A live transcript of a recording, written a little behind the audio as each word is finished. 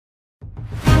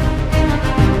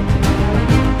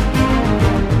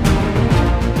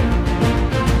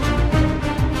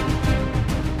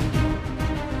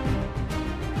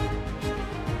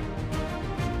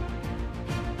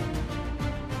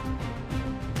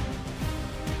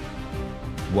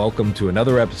Welcome to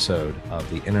another episode of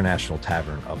the International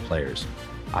Tavern of Players.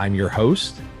 I'm your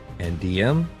host and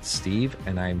DM, Steve,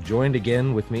 and I'm joined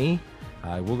again with me.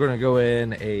 We're going to go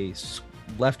in a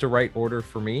left to right order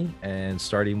for me, and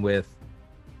starting with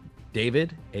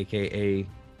David, aka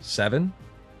Seven.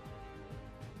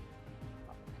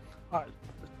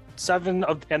 Seven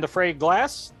and the Frayed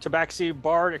Glass, Tabaxi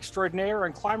Bard Extraordinaire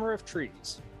and Climber of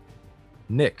Trees.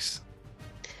 Nyx.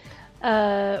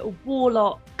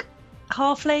 Warlock,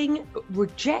 Halfling,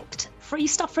 reject free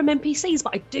stuff from NPCs,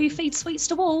 but I do feed sweets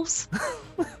to wolves.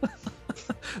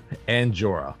 And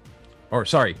Jorah. Or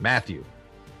sorry, Matthew.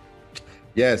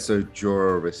 Yeah, so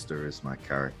Jorah Arista is my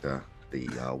character, the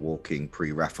walking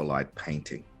pre-Raphaelite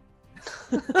painting.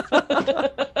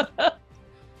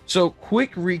 So,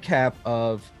 quick recap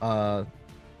of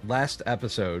last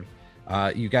episode.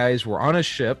 You guys were on a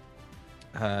ship.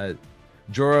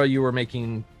 Jorah, you were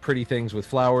making pretty things with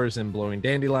flowers and blowing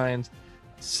dandelions.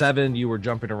 Seven, you were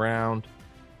jumping around.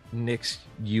 Nyx,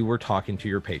 you were talking to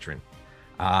your patron.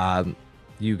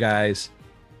 You guys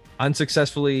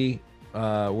unsuccessfly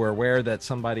were aware that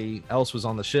somebody else was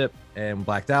on the ship and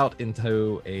blacked out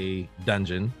into a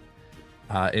dungeon.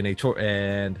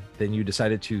 And then you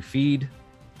decided to feed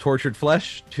tortured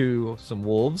flesh to some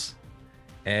wolves,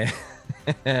 and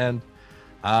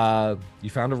you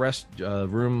found a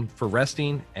room for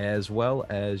resting, as well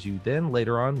as you then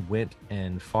later on went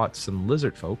and fought some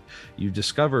lizard folk. You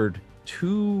discovered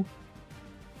two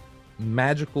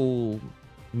magical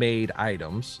made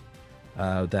items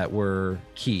that were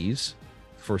keys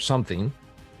for something.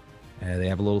 They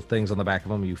have little things on the back of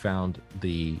them. You found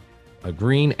a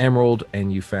green emerald,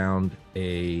 and you found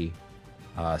a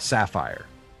sapphire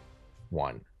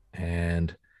one.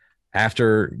 And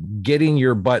after getting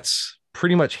your butts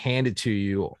pretty much handed to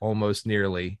you almost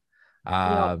nearly,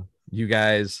 you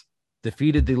guys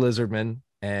defeated the lizardmen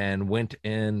and went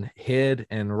in, hid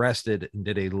and rested, and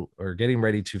getting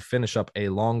ready to finish up a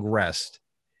long rest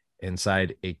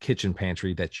inside a kitchen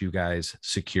pantry that you guys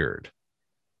secured.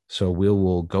 So we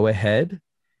will go ahead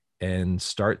and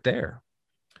start there.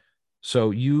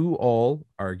 So you all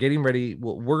are getting ready.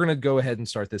 Well, we're going to go ahead and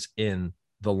start this in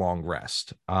the long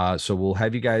rest. So we'll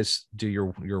have you guys do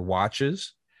your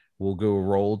watches. We'll go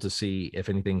roll to see if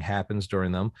anything happens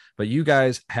during them. But you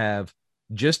guys have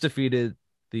just defeated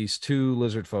these two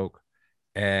lizard folk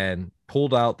and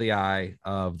pulled out the eye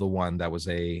of the one that was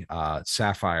a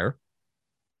sapphire.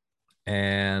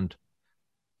 And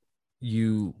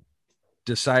you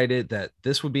decided that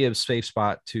this would be a safe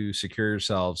spot to secure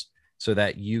yourselves so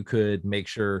that you could make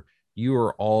sure you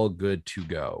are all good to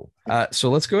go. So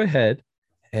let's go ahead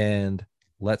and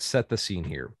let's set the scene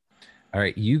here. All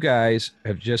right, you guys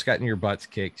have just gotten your butts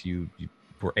kicked. You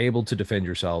were able to defend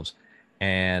yourselves,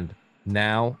 and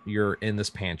now you're in this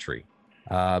pantry.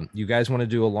 You guys want to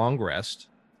do a long rest.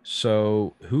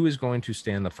 So who is going to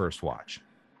stand the first watch?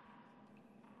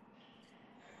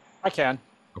 I can.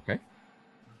 Okay.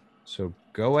 So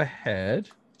go ahead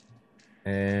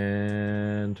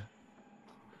and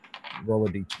roll a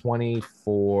d20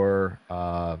 for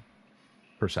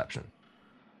perception.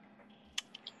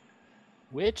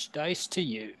 Which dice to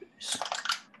use?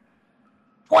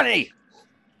 20!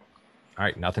 All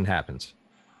right, nothing happens.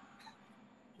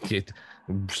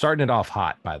 Starting it off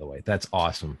hot, by the way. That's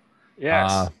awesome.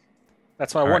 Yes.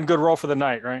 That's my one good roll for the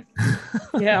night, right?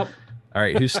 Yeah, All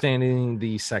right, who's standing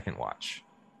the second watch?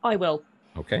 I will.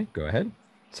 Okay, go ahead.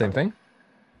 Same thing?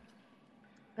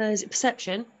 Is it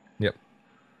perception? Yep.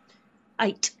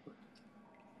 8.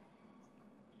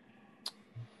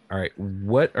 All right,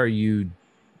 what were you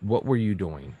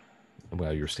doing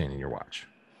while you were standing your watch?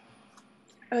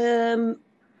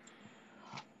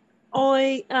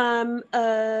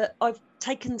 I've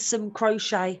taken some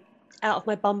crochet out of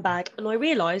my bum bag, and I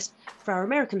realised, for our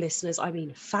American listeners, I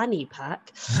mean fanny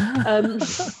pack.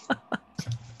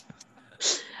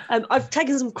 I've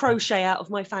taken some crochet out of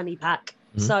my fanny pack,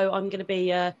 so I'm going to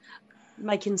be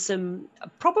making some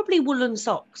probably woolen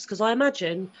socks, because I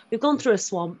imagine we've gone through a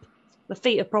swamp. My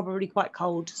feet are probably quite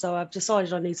cold, so I've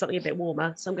decided I need something a bit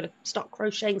warmer. So I'm going to start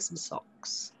crocheting some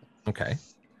socks. Okay.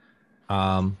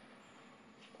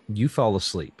 You fall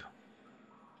asleep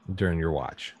during your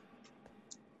watch.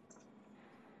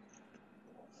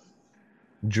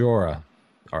 Jorah,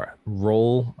 all right,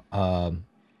 roll.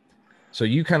 So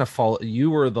you kind of fall. You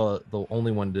were the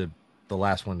only one the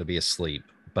last one to be asleep,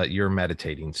 but you're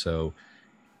meditating. So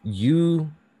you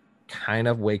kind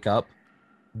of wake up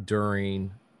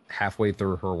during halfway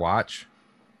through her watch.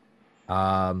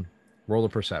 Roll a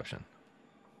perception.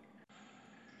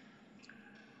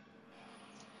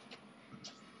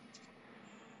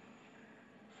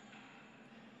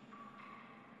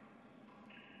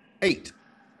 8.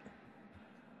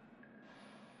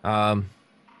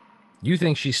 You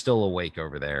think she's still awake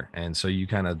over there, and so you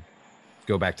kind of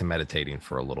go back to meditating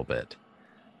for a little bit.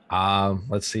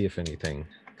 Let's see if anything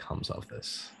comes of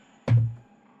this.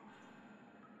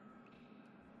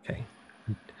 Okay.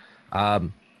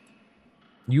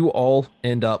 You all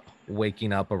end up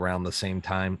waking up around the same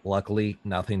time. Luckily,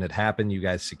 nothing had happened. You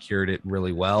guys secured it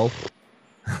really well.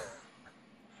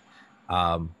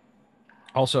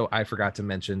 Also, I forgot to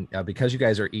mention, because you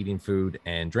guys are eating food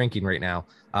and drinking right now.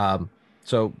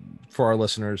 So for our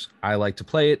listeners, I like to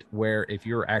play it where if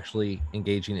you're actually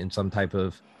engaging in some type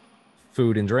of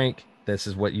food and drink, this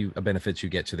is what benefits you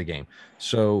get to the game.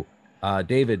 So,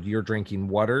 David, you're drinking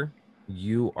water.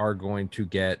 You are going to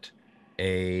get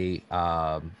a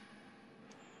how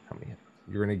many?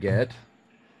 You're going to get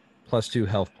 +2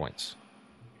 health points.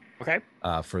 Okay.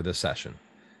 For this session.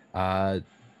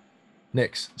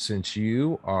 Nyx, since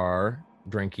you are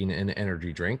drinking an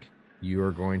energy drink, you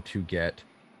are going to get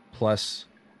plus.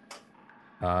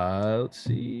 Let's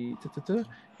see.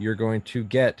 You're going to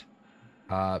get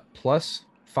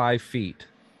 +5 feet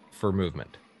for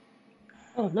movement.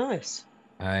 Oh, nice.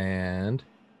 And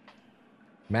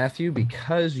Matthew,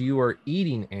 because you are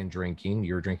eating and drinking,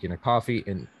 you're drinking a coffee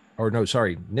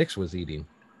Nyx was eating.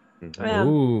 Yeah.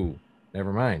 Ooh,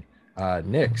 never mind.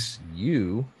 Nyx,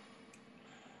 you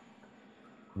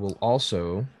will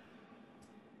also,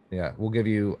 we'll give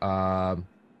you,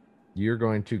 you're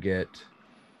going to get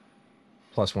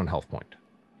 +1 health point.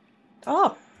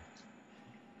 Oh.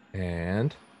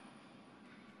 And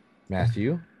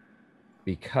Matthew,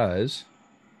 because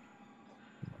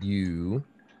you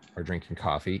are drinking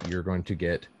coffee, you're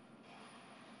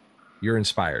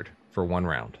inspired for 1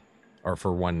 round or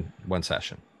for one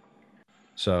session.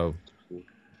 So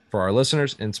for our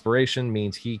listeners, inspiration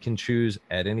means he can choose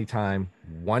at any time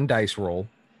 1 dice roll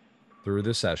through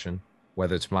the session,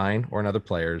 whether it's mine or another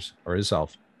player's or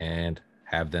himself, and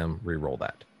have them re-roll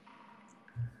that.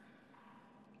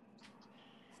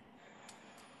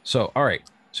 So, all right.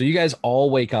 So you guys all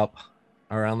wake up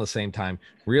around the same time,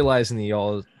 realizing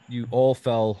that you all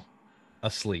fell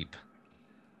asleep.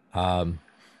 But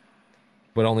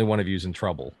only one of you is in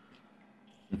trouble.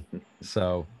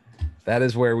 So that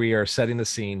is where we are setting the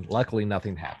scene. Luckily,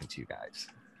 nothing happened to you guys.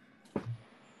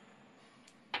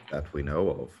 That we know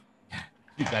of.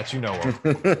 That you know of.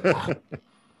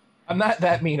 I'm not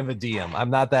that mean of a DM. I'm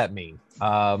not that mean.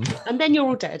 And then you're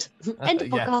all dead. End of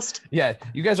podcast. Yeah,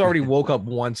 you guys already woke up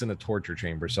once in a torture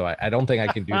chamber, so I don't think I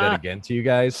can do that again to you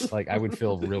guys. Like, I would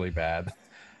feel really bad.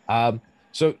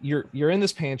 So you're in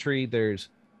this pantry. You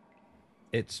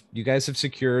guys have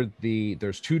secured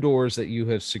there's 2 doors that you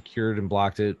have secured and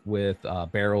blocked it with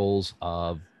barrels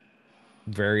of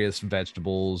various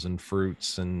vegetables and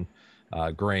fruits and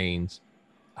grains.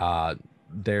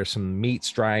 There's some meats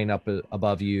drying up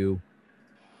above you,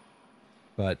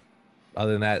 but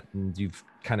other than that, you've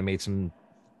kind of made some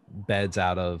beds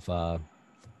out of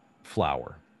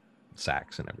flour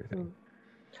sacks and everything.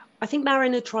 I think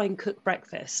Marin would try and cook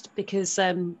breakfast because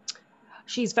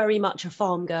she's very much a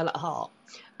farm girl at heart,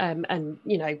 and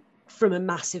from a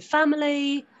massive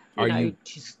family. Are you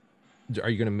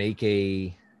going to make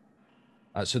a?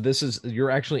 So you're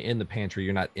actually in the pantry.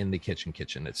 You're not in the kitchen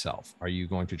itself. Are you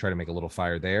going to try to make a little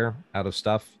fire there out of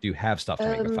stuff? Do you have stuff to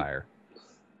make a fire?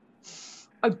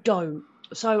 I don't.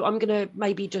 So I'm going to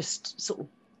maybe just sort of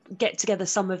get together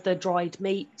some of the dried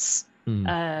meats,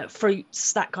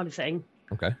 fruits, that kind of thing.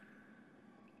 Okay.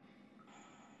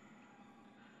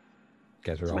 You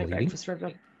guys are all eating? For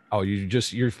everyone. Oh,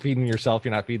 you're feeding yourself.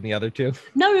 You're not feeding the other 2?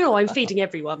 No. I'm feeding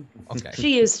everyone. Okay.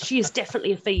 She is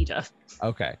definitely a feeder.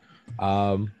 Okay.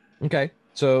 Okay.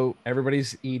 So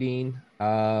everybody's eating.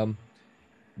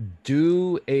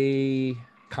 Do a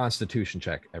Constitution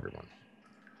check, everyone,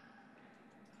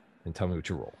 and tell me what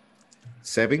you roll.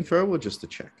 Saving throw or just a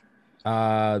check?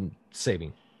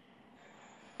 Saving.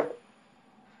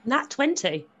 Nat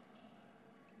 20.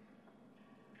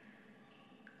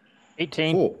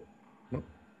 18.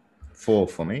 4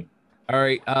 for me. All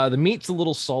right. The meat's a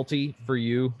little salty for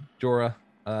you, Jorah.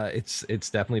 It's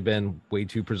definitely been way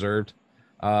too preserved.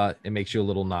 It makes you a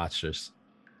little nauseous.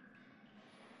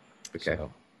 Okay.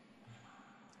 So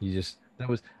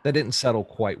that didn't settle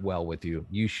quite well with you.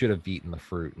 You should have eaten the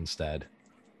fruit instead.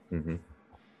 Mm-hmm.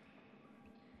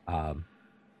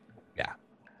 Yeah.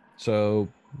 So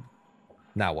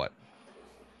now what?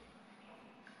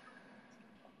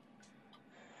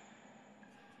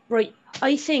 Right.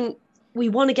 I think we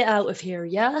want to get out of here.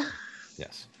 Yeah.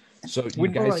 Yes. So you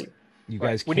guys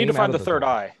we need to find the third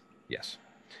eye. Yes.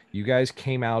 You guys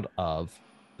came out of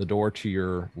the door to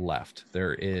your left.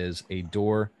 There is a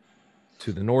door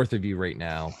to the north of you right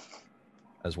now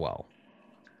as well.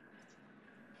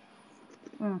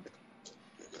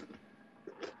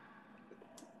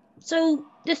 So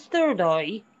the third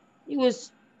eye, it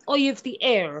was eye of the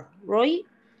air, right?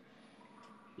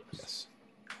 Yes.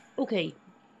 Okay.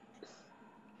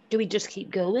 Do we just keep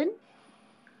going?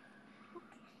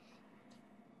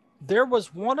 There was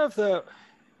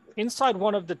inside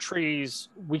one of the trees.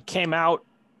 We came out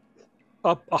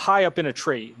up high up in a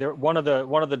tree. There, one of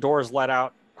the doors let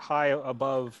out high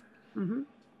above Mm-hmm.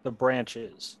 the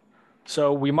branches.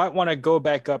 So we might want to go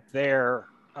back up there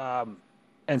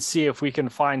and see if we can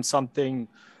find something.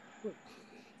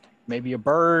 Maybe a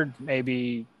bird,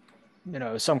 maybe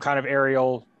some kind of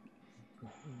aerial.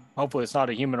 Hopefully, it's not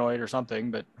a humanoid or something,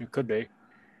 but it could be,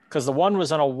 because the one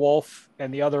was on a wolf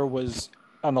and the other was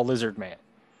on the lizard man,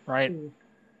 right?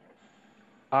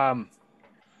 Mm.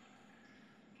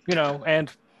 And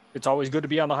it's always good to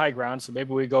be on the high ground. So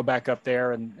maybe we go back up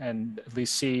there and at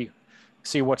least see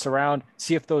what's around,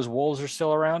 see if those wolves are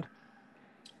still around.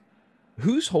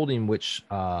 Who's holding which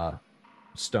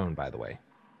stone, by the way?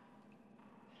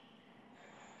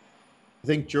 I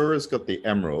think Jorah's got the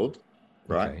emerald,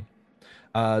 right?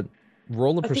 Okay.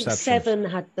 Roll a I think perception. 7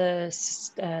 had the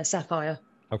sapphire.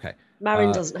 Okay.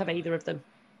 Marin doesn't have either of them.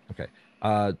 Okay.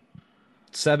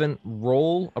 7,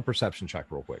 roll a perception check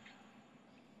real quick.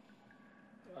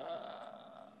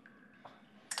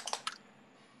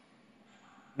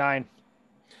 9.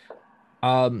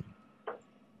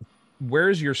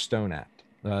 Where's your stone at?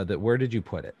 Where did you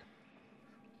put it?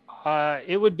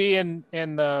 It would be in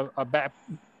the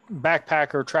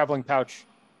backpack or traveling pouch.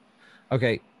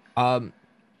 Okay.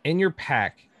 In your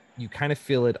pack, you kind of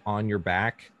feel it on your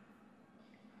backpack.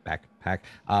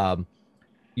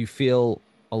 You feel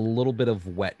a little bit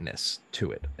of wetness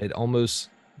to it. It almost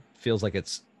feels like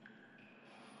it's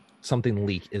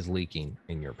something is leaking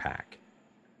in your pack.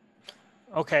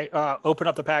 Okay. Open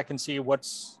up the pack and see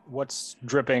what's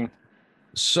dripping.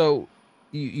 So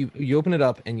you open it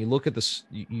up and you look at this.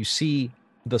 You see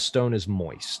the stone is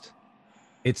moist.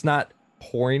 It's not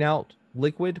pouring out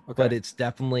liquid, Okay. but it's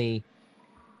definitely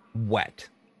wet.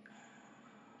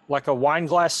 Like a wine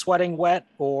glass sweating wet,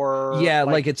 or Yeah,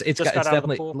 like it's just got, got it's out of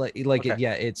the definitely pool? like Okay. it.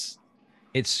 Yeah, it's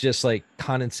just like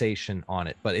condensation on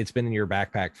it, but it's been in your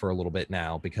backpack for a little bit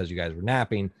now because you guys were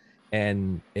napping,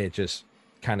 and it just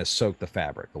kind of soaked the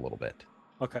fabric a little bit.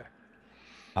 Okay.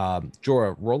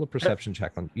 Jorah, roll a perception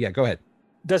check on. Yeah, go ahead.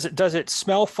 Does it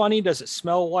smell funny? Does it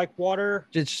smell like water?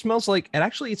 It smells like, and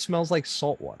actually, it smells like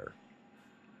salt water.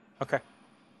 Okay.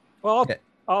 Well, Okay.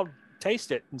 I'll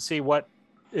taste it and see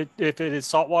if it is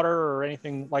salt water or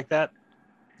anything like that.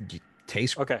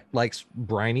 Tastes Okay. like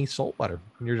briny salt water.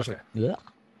 And you're just Okay. like,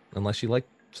 ugh. Unless you like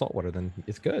salt water, then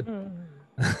it's good.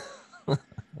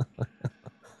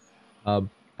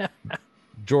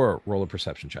 Jorah, roll a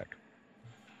perception check.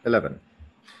 11.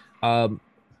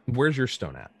 Where's your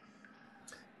stone at?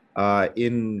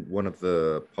 In one of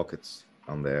the pockets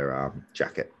on their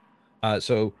jacket.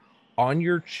 So on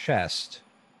your chest,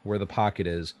 where the pocket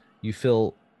is, you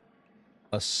feel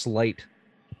a slight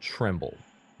tremble,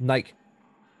 like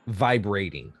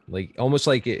vibrating, like almost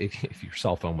like if your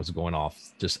cell phone was going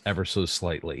off just ever so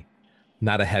slightly.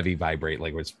 Not a heavy vibrate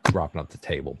like it's dropping off the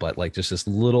table, but like just this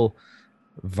little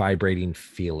vibrating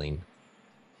feeling.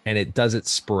 And it does it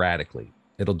sporadically.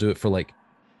 It'll do it for like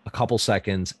a couple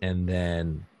seconds and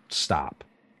then stop.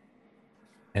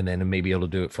 And then maybe it'll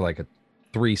do it for like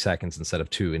 3 seconds instead of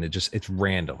 2. And it's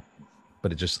random,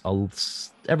 but it just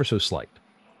ever so slight.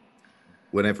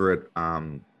 Whenever it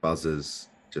buzzes,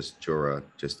 Jorah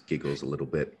just giggles a little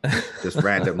bit, just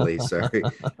randomly. Sorry,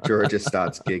 Jorah just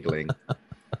starts giggling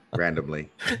randomly.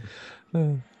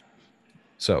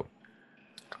 So,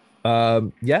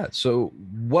 yeah. So,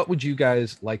 what would you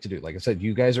guys like to do? Like I said,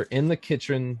 you guys are in the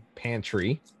kitchen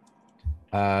pantry.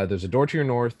 There's a door to your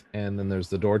north, and then there's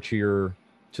the door to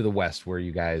the west where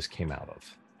you guys came out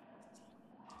of.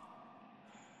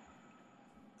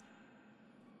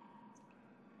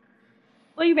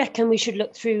 I reckon we should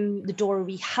look through the door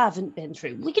we haven't been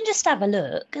through. We can just have a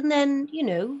look, and then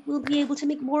we'll be able to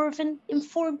make more of an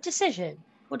informed decision.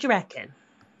 What do you reckon?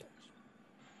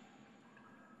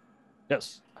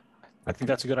 Yes. I think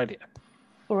that's a good idea.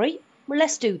 All right. Well,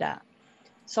 let's do that.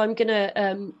 So I'm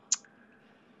gonna.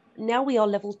 Now we are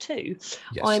level 2.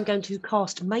 Yes. I'm going to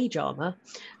cast Mage Armor,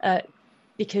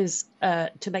 because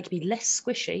to make me less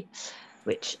squishy,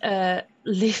 which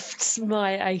lifts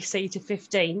my AC to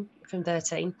 15 from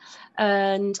 13,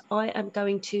 and I am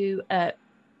going to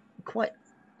quite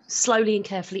slowly and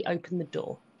carefully open the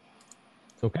door.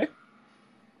 Okay.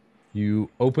 You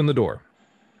open the door.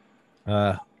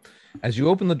 As you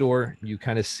open the door, you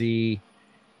kind of see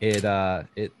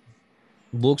It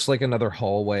looks like another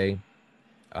hallway.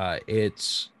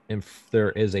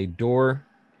 There is a door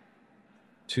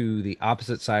to the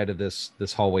opposite side of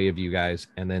this hallway of you guys,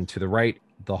 and then to the right,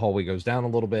 the hallway goes down a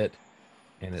little bit,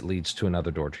 and it leads to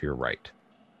another door to your right.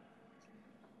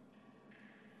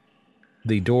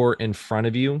 The door in front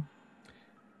of you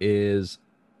is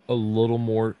a little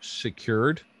more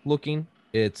secured looking.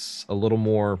 It's a little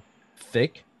more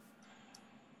thick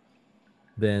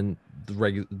than the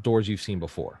regular doors you've seen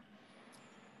before.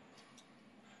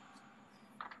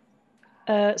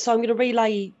 So I'm going to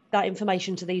relay that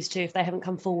information to these two if they haven't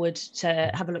come forward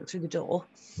to have a look through the door.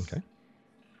 Okay.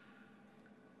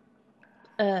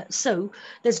 So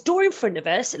there's a door in front of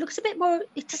us. It looks a bit more,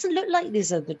 it doesn't look like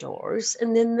these other doors.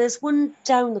 And then there's one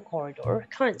down the corridor.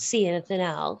 I can't see anything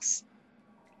else.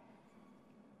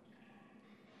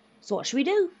 So what should we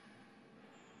do?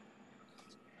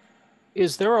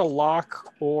 Is there a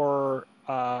lock or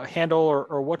handle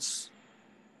or what's?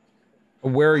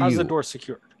 Where are how's you? the door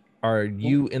secured? Are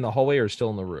you in the hallway or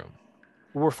still in the room?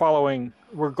 We're going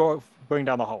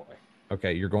down the hallway.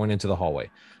 Okay, you're going into the hallway.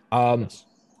 Yes.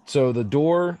 So the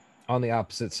door on the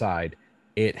opposite side,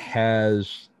 it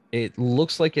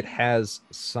looks like it has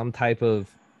some type of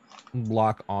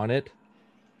lock on it.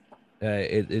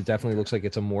 It definitely looks like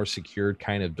it's a more secured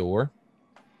kind of door.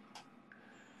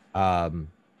 But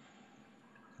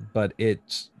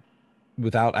it's,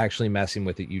 without actually messing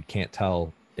with it, you can't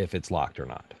tell if it's locked or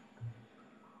not.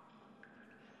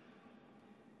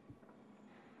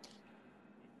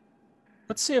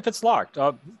 Let's see if it's locked.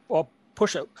 I'll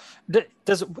push it.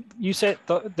 Does it? You say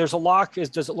there's a lock.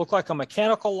 Does it look like a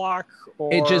mechanical lock? Or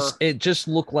It just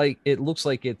looks like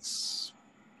it's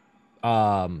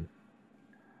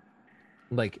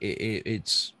like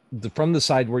it's from the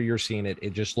side where you're seeing it.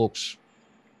 It just looks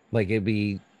like it'd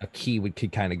be a key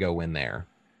could kind of go in there.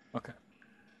 Okay.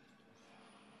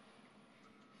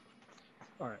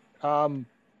 All right.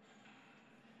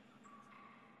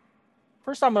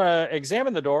 First, I'm going to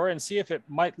examine the door and see if it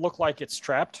might look like it's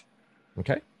trapped.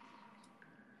 Okay.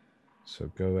 So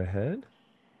go ahead.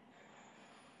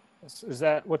 Is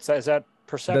that what's that? Is that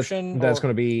perception? That's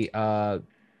going to be. Are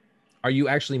you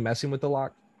actually messing with the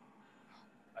lock?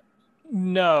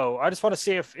 No, I just want to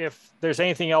see if there's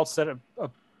anything else that.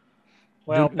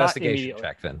 Well, do investigation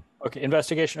check then. Okay,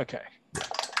 investigation. Okay.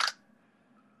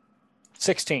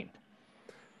 16.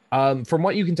 From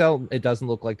what you can tell, it doesn't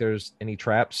look like there's any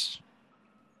traps.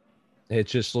 It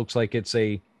just looks like it's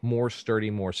a more sturdy,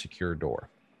 more secure door.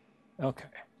 Okay.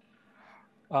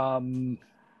 All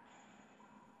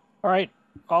right.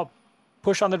 I'll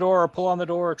push on the door or pull on the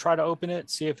door or try to open it,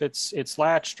 see if it's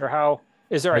latched or how.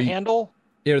 Is there a handle?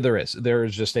 Yeah, there is. There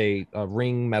is just a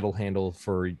ring metal handle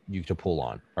for you to pull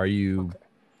on. Are you? Okay.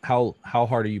 How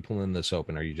hard are you pulling this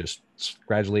open? Are you just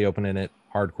gradually opening it,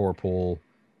 hardcore pull,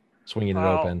 swinging it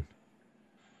open?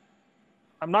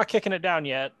 I'm not kicking it down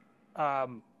yet.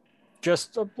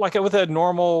 Just like with a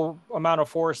normal amount of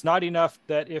force, not enough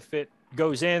that if it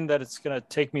goes in that it's going to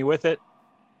take me with it.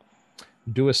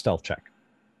 Do a stealth check.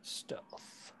 Stealth.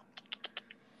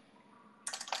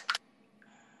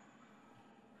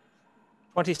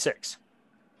 26.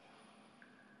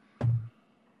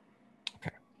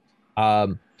 Okay.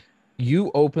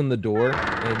 You open the door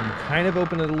and you kind of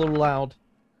open it a little loud.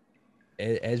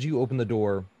 As you open the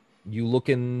door, you look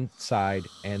inside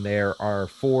and there are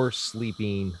 4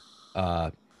 sleeping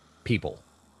people.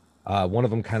 One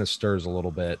of them kind of stirs a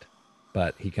little bit,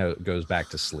 but he kind of goes back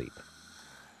to sleep.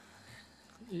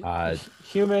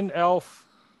 Human, elf.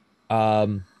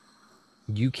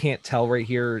 You can't tell right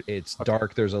here. It's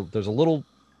dark. There's a little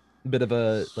bit of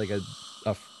a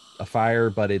fire,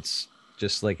 but it's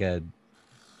just like a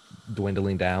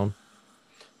dwindling down.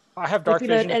 I have dark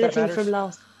vision.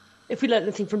 If we learned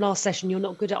anything from last session, you're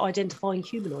not good at identifying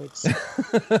humanoids. Hey.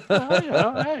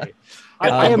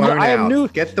 I am new.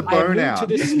 Get the bone out to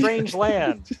this strange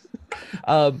land.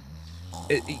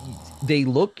 They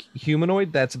look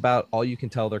humanoid. That's about all you can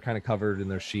tell. They're kind of covered in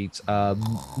their sheets.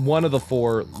 One of the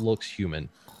 4 looks human.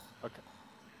 Okay.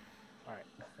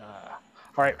 All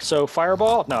right. So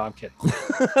fireball? No, I'm kidding.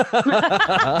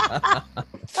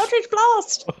 Eldritch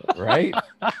blast. Right.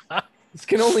 This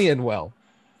can only end well.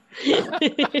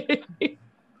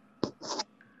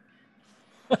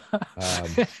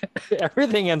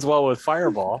 Everything ends well with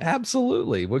fireball.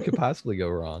 Absolutely. What could possibly go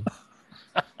wrong?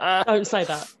 Don't say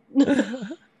that.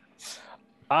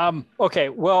 Okay.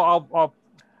 Well, I'll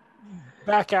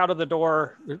back out of the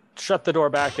door, shut the door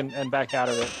back, and back out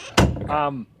of it.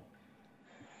 Okay.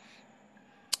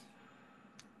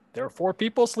 There are 4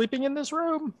 people sleeping in this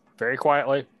room very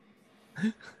quietly.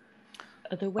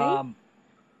 Other way.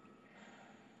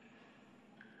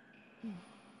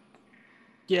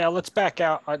 Yeah, let's back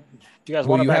out. Do you guys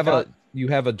Well, want to back out? you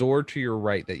have a door to your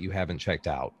right that you haven't checked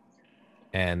out,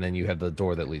 and then you have the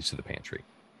door that leads to the pantry.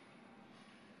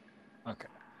 Okay.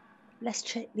 Let's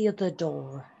check the other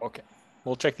door. Okay.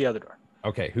 We'll check the other door.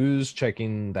 Okay, who's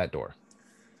checking that door?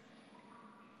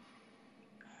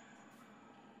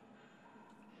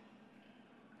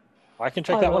 I can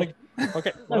check I that will. one.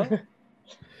 Okay. Well,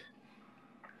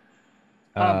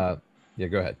 Yeah,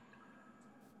 go ahead.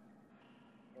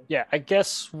 yeah, I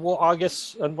guess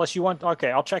unless you want. Okay,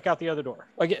 I'll check out the other door.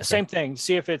 Again, same thing.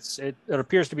 See if it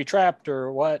appears to be trapped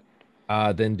or what.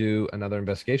 Then do another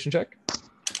investigation check.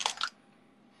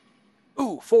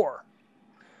 Ooh, 4.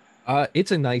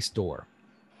 It's a nice door.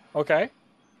 Okay.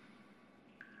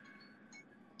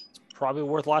 It's probably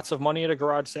worth lots of money at a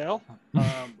garage sale.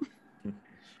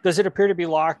 Does it appear to be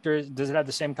locked, or does it have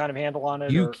the same kind of handle on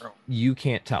it? You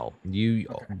can't tell.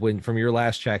 When from your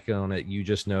last check on it, you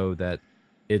just know that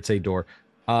it's a door.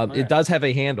 It does have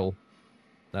a handle,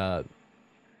 but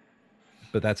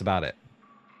that's about it.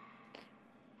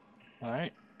 All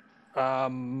right.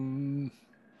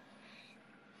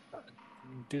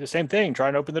 Do the same thing. Try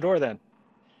and open the door. Then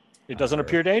it doesn't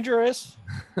appear dangerous.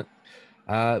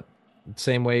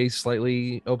 Same way,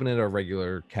 slightly open it or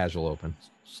regular casual open.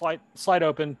 Slide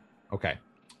open. Okay.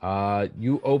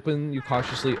 You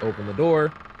cautiously open the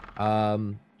door.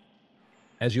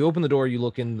 As you open the door, you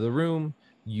look into the room.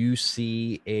 You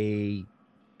see a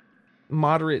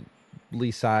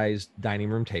moderately sized dining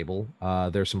room table.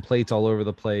 There's some plates all over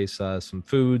the place. Some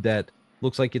food that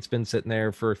looks like it's been sitting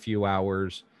there for a few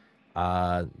hours.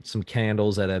 Some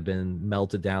candles that have been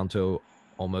melted down to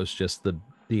almost just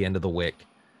the end of the wick.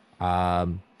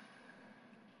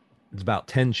 It's about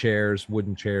 10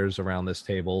 wooden chairs around this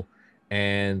table.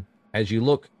 And as you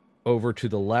look over to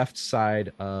the left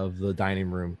side of the dining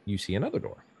room, you see another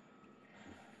door.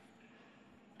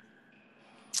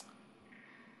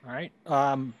 All right.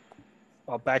 I'll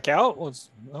back out. Looks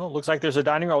like there's a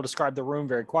dining room. I'll describe the room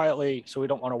very quietly so we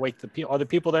don't want to wake the other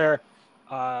people there.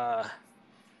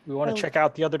 We want to check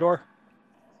out the other door.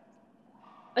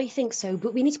 I think so,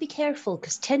 but we need to be careful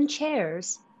because 10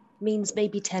 chairs means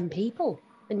maybe 10 people.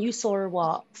 And you saw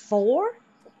what, 4?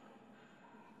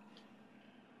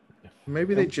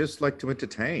 Maybe they just like to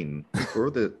entertain.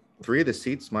 3 of the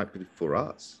seats might be for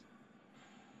us.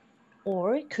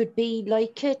 Or it could be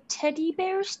like a teddy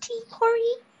bear's tea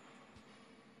party.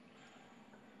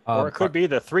 Or it could be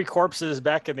the 3 corpses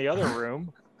back in the other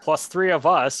room, plus 3 of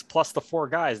us, plus the 4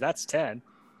 guys. That's 10.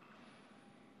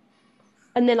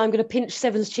 And then I'm going to pinch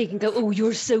Seven's cheek and go, oh,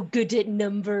 you're so good at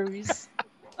numbers.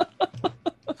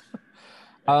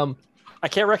 I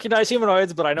can't recognize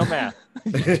humanoids, but I know math.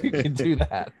 You can do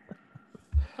that.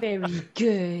 Very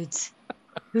good.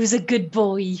 Who's a good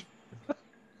boy?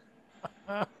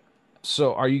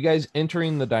 So are you guys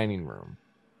entering the dining room?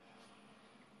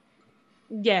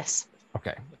 Yes.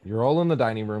 Okay. You're all in the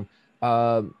dining room.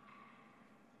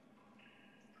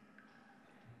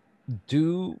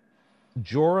 Do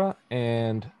Jorah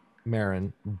and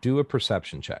Marin do a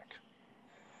perception check.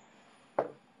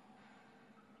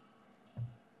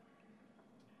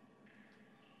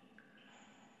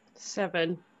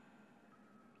 7.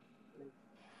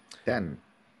 10.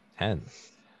 10.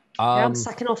 I'm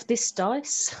sacking off this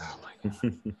dice. Oh my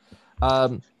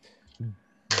God.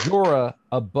 Jorah,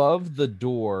 above the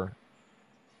door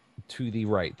to the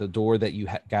right, the door that you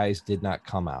guys did not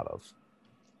come out of,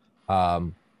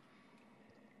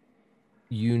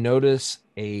 you notice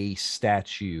a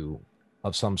statue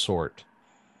of some sort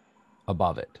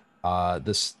above it.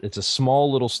 It's a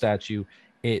small little statue.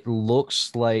 It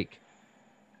looks like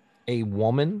a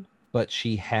woman, but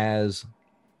she has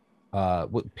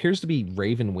what appears to be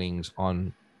raven wings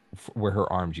on where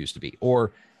her arms used to be,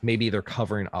 or maybe they're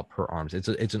covering up her arms.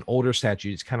 It's an older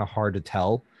statue. It's kind of hard to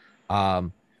tell.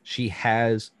 She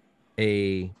has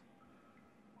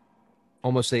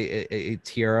almost a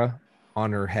tiara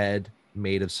on her head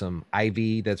made of some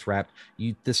ivy that's wrapped.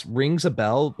 This rings a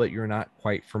bell, but you're not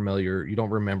quite familiar. You don't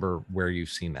remember where you've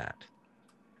seen that.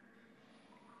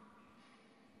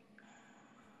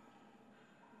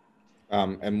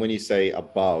 And when you say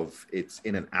above, it's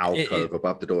in an alcove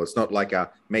above the door. It's not like a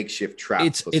makeshift trap.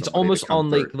 It's almost on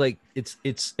like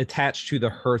it's attached to the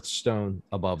hearthstone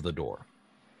above the door.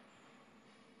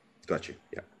 Got you.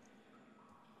 Yeah.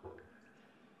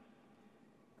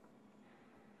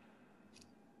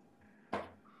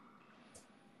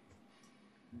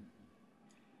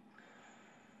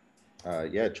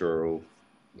 Jorah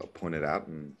will point it out.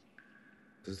 And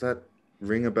does that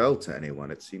ring a bell to anyone?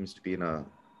 It seems to be in a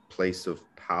place of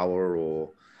power or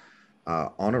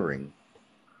honoring.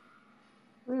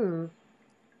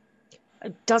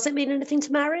 Does it mean anything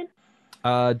to Marin?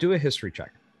 Do a history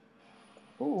check.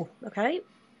 Oh, okay.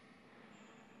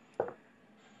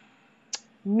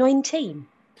 19.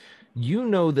 You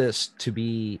know this to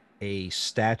be a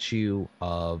statue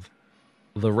of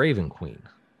the Raven Queen.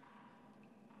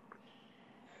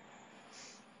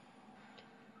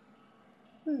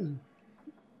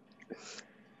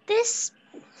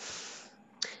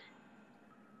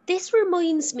 This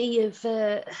reminds me of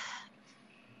I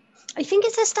think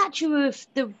it's a statue of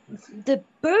the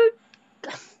bird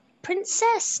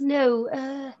princess.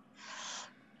 No,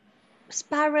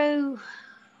 Sparrow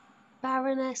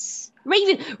Baroness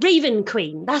Raven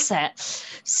Queen. That's it.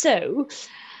 So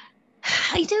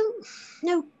I don't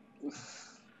know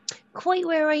quite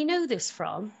where I know this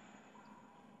from,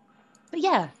 but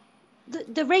yeah,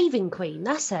 the Raven Queen.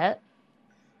 That's it.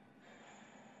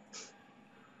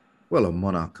 Well, a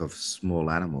monarch of small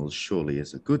animals surely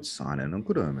is a good sign and a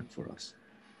good omen for us.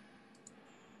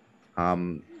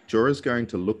 Jorah's going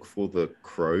to look for the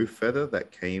crow feather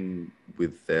that came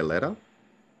with their letter.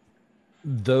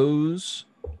 Those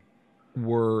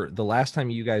were the last time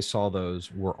you guys saw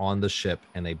those were on the ship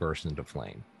and they burst into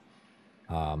flame.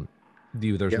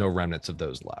 There's no remnants of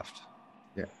those left.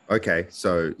 Yeah. Okay.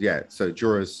 So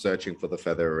Jorah's searching for the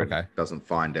feather and doesn't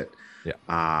find it.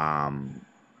 Yeah.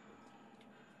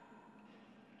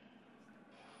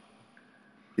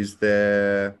 Is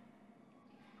there?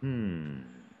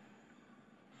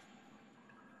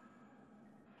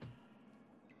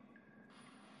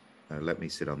 Let me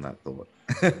sit on that thought.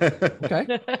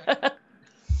 Okay.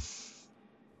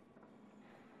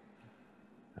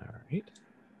 All right.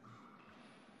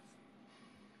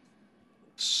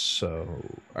 So,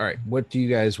 all right. What do you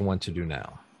guys want to do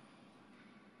now?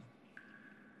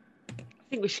 I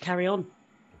think we should carry on.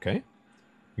 Okay.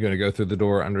 You're going to go through the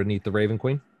door underneath the Raven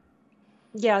Queen?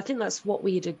 Yeah, I think that's what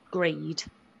we'd agreed.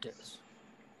 Yes.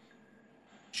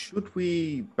 Should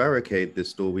we barricade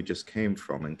this door we just came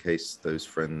from in case those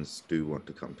friends do want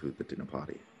to come to the dinner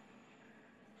party?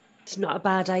 It's not a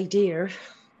bad idea.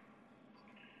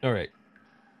 All right.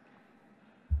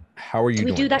 How are you Can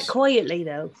we doing do that this? quietly,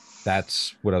 though?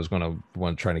 That's what I was going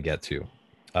to try to get to.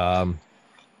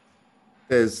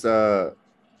 There's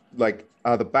like,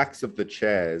 are the backs of the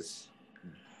chairs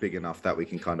big enough that we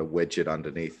can kind of wedge it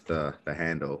underneath the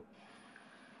handle?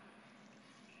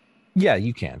 Yeah,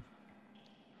 you can.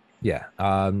 Yeah.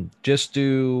 Just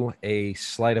do a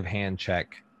sleight of hand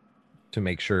check to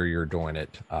make sure you're doing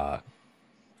it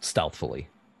stealthily.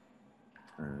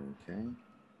 Okay.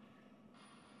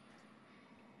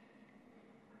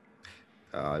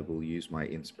 I will use my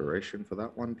inspiration for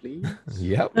that one, please.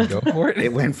 Yep, go for it.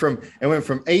 It went from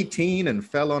 18 and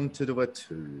fell onto a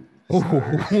 2. So.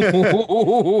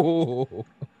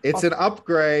 It's an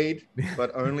upgrade,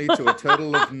 but only to a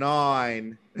total of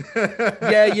 9.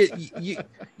 Yeah,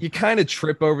 you kind of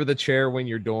trip over the chair when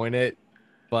you're doing it,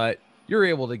 but you're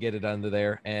able to get it under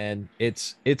there, and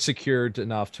it's secured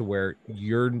enough to where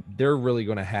they're really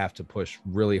going to have to push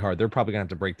really hard. They're probably going to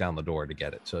have to break down the door to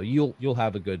get it. So you'll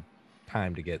have a good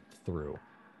time to get through,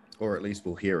 or at least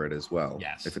we'll hear it as well.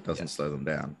 Yes, if it doesn't slow them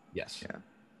down. Yes.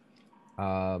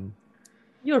 Yeah.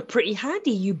 You're pretty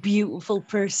handy, you beautiful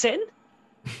person.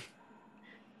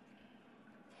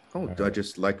 I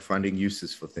just like finding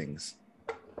uses for things.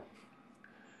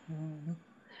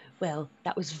 Well,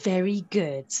 that was very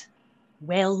good.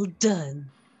 Well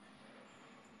done.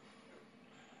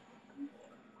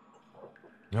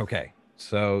 Okay,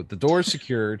 so the door is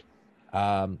secured.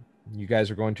 You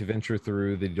guys are going to venture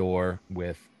through the door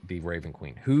with the Raven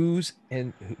Queen. Who's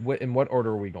in what order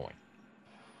are we going?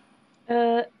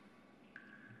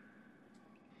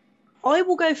 I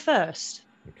will go first.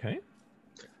 Okay.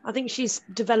 I think she's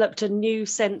developed a new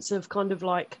sense of kind of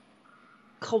like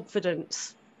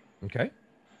confidence. Okay.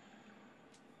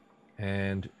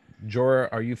 And Jorah,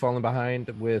 are you falling behind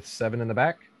with 7 in the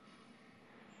back?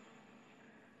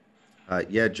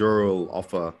 Yeah, Jorah will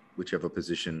offer whichever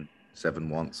position 7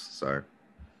 wants. So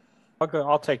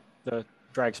I'll take the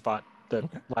drag spot, the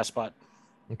last spot.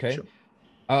 Okay.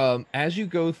 Sure. As you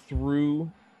go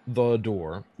through the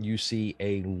door, you see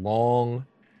a long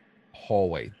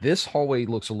hallway. This hallway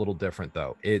looks a little different,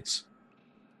 though. It's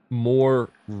more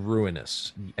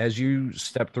ruinous. As you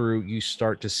step through, you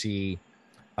start to see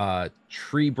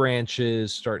tree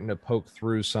branches starting to poke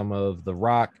through some of the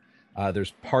rock.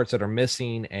 There's parts that are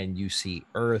missing, and you see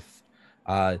earth.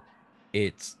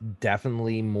 It's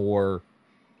definitely more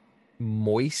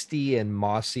moisty and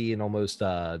mossy and almost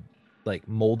like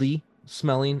moldy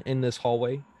smelling in this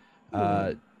hallway.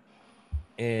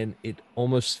 And it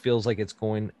almost feels like it's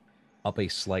going up a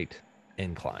slight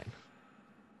incline.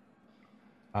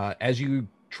 As you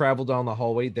travel down the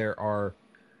hallway, there are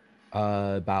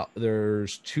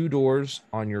there's 2 doors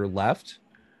on your left,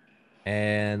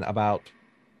 and about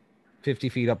 50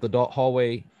 feet up the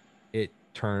hallway, it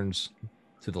turns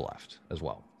to the left as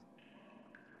well.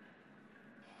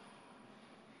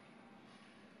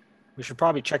 We should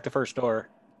probably check the first door.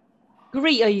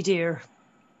 Great idea.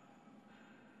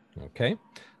 Okay.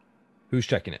 Who's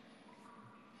checking it?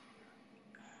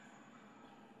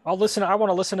 I'll listen. I want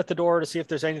to listen at the door to see if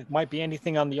there's might be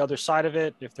anything on the other side of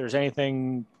it. If there's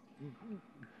anything,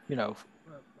 a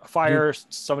fire,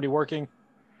 somebody working.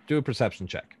 Do a perception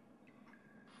check.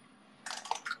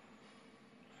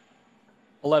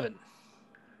 11.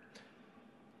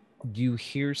 You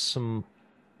hear some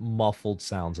muffled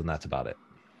sounds, and that's about it.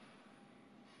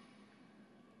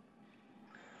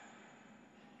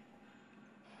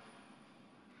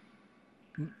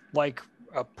 Like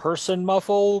a person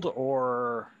muffled,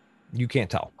 or You can't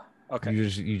tell. okay.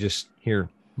 You just hear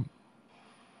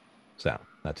sound.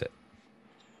 That's it.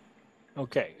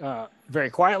 Okay. Very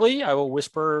quietly, I will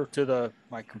whisper to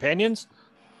my companions,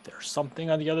 there's something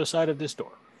on the other side of this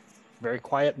door. Very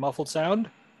quiet, muffled sound.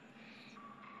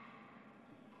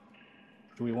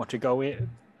 Do we want to go in?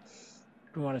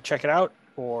 Do we want to check it out?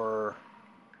 Or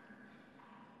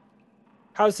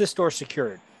how's this door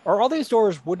secured? Are all these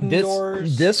doors wooden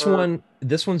doors?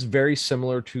 This one's very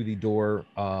similar to the door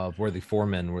of where the 4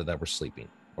 men were that were sleeping,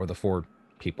 or the 4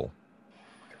 people.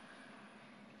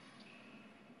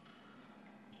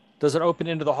 Does it open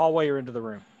into the hallway or into the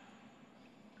room?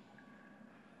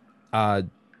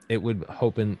 It would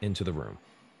open into the room,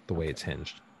 the way it's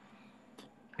hinged.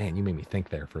 Man, you made me think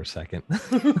there for a second.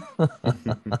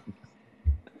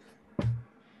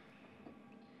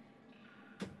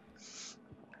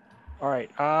 All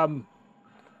right. I'm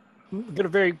gonna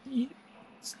very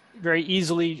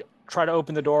easily try to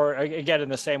open the door again in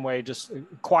the same way, just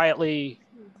quietly,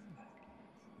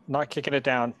 not kicking it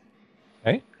down.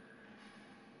 Okay.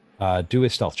 Do a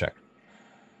stealth check.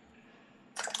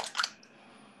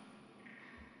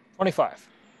 25.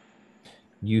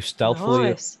 You stealthily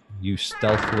Nice.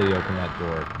 open that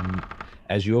door.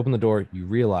 As you open the door, you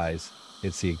realize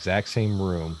it's the exact same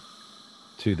room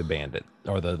to the bandit,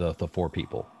 or the 4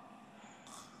 people.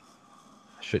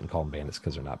 I shouldn't call them bandits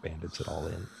because they're not bandits at all.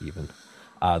 Even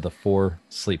the 4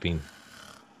 sleeping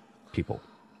people.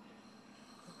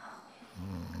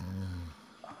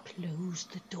 Close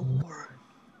the door.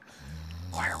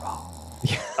 Firewall.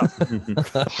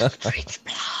 Eldritch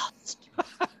blast.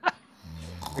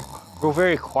 We'll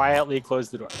very quietly close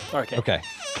the door. Okay. Okay.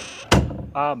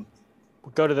 We'll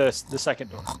go to the second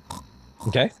door.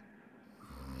 Okay.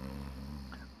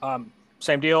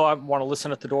 Same deal. I want to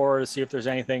listen at the door to see if there's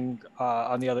anything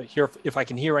on the other here. If I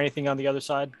can hear anything on the other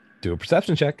side. Do a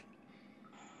perception check.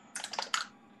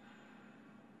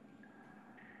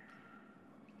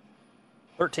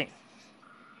 13.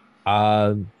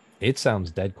 It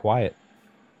sounds dead quiet.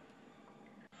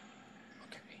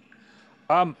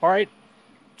 All right.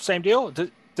 Same deal.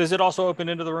 Does it also open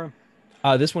into the room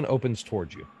This one opens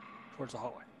towards you. towards the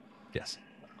hallway? Yes.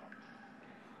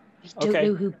 I don't Okay.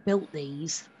 know who built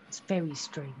these. It's very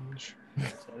strange.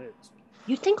 Yes, it is.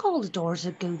 You'd think all the doors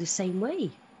would go the same way.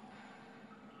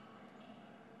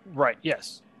 Right.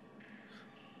 Yes.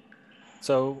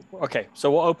 So okay. So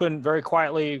we'll open very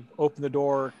quietly. Open the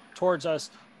door towards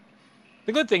us.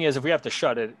 The good thing is, if we have to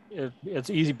shut it, it's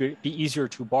be easier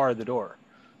to bar the door.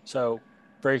 So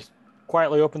very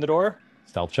quietly open the door.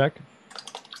 Stealth check.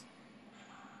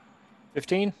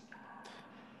 15.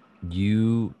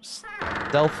 You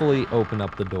stealthily open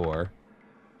up the door.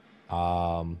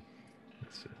 Let's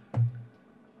see.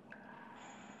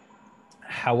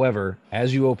 However,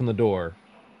 as you open the door,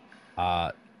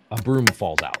 a broom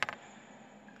falls out,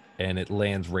 and it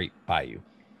lands right by you.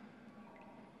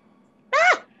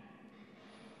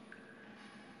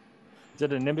 Is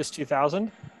it a Nimbus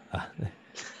 2000?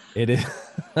 It is.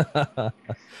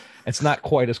 It's not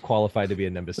quite as qualified to be a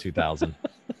Nimbus 2000.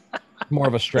 More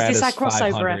of a Stratus Is this our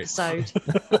crossover 500.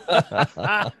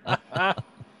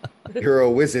 episode? You're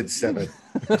a wizard, 7.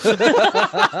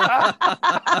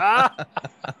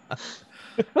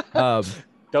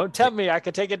 Don't tempt me. I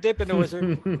could take a dip in a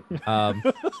wizard.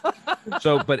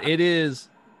 But it is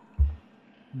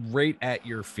right at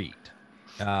your feet.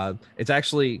 It's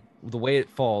actually the way it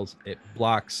falls. It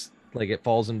blocks, like it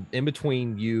falls in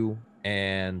between you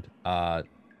and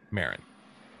Marin.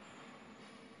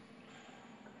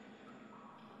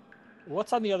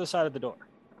 What's on the other side of the door?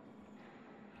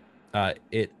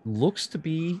 It looks to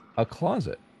be a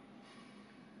closet.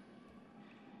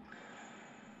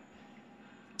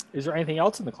 Is there anything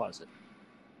else in the closet?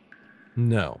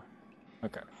 No.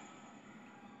 Okay.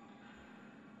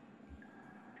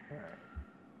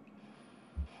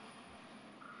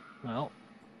 Well,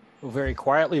 we'll very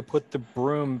quietly put the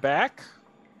broom back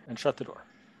and shut the door.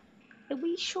 Are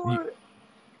we sure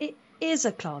it is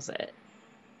a closet?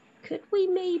 Could we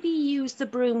maybe use the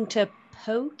broom to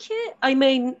poke it? I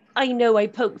mean, I know I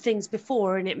poked things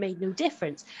before and it made no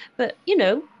difference, but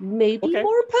maybe Okay.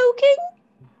 more poking?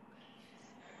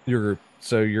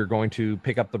 You're going to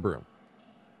pick up the broom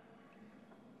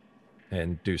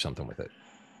and do something with it.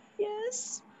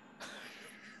 Yes.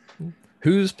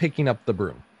 Who's picking up the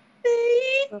broom?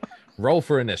 Me? Roll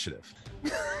for initiative.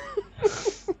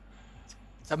 It's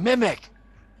a mimic.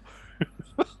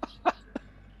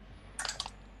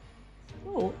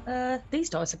 Oh, these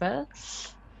dice are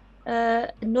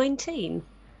better. 19.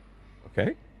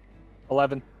 Okay.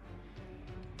 11.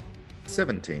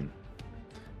 17.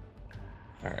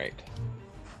 All right.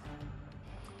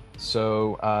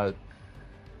 So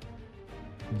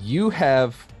you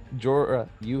have Jorah,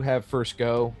 you have first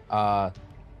go.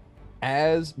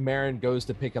 As Marin goes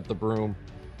to pick up the broom,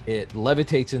 it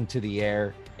levitates into the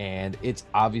air, and it's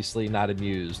obviously not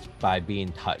amused by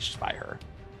being touched by her.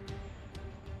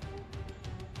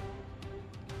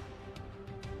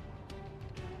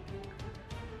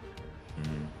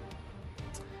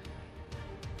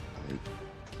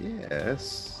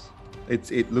 Yes.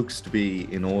 It looks to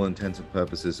be, in all intents and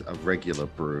purposes, a regular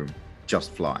broom,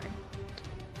 just flying.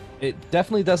 It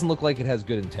definitely doesn't look like it has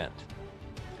good intent.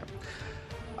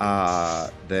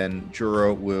 Then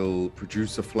Jorah will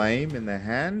produce a flame in their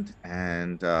hand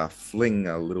and fling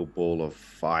a little ball of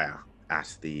fire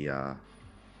at the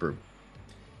broom.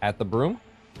 At the broom?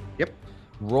 Yep.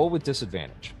 Roll with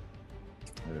disadvantage.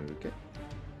 Okay.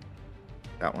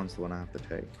 That one's the one I have to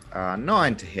take.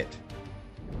 9 to hit.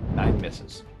 9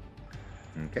 misses.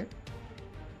 Okay.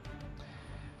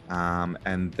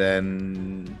 And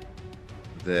then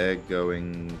they're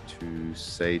going to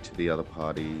say to the other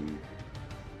party,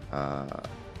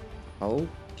 I'll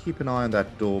keep an eye on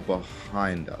that door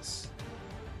behind us.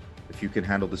 If you can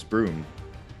handle this broom,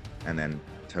 and then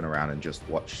turn around and just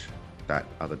watch that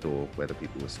other door where the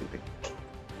people were sleeping.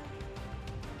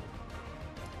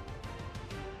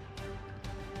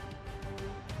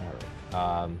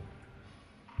 All right.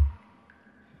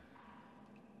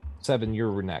 7,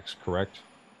 you're next, correct?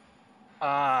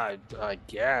 I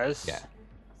guess. Yeah.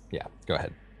 Yeah, go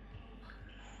ahead.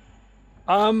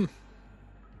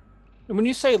 When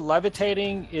you say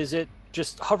levitating, is it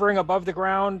just hovering above the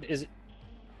ground? Is it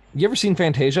You ever seen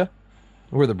Fantasia?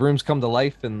 Where the brooms come to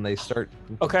life and they start...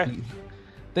 Okay.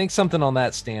 Think something on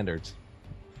that standards.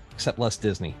 Except less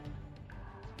Disney.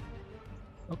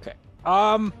 okay?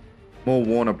 More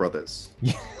Warner Brothers.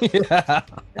 Yeah.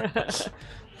 At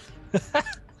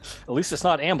least it's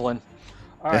not Amblin.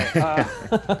 All right.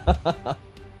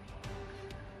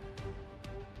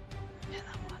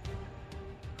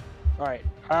 All right.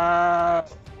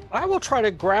 I will try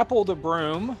to grapple the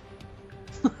broom.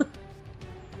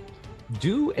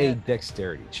 Do a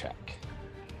dexterity check.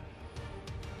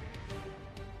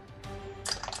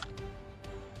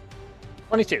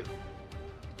 $22.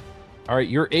 All right,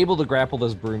 you're able to grapple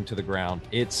this broom to the ground.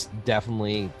 It's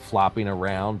definitely flopping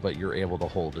around, but you're able to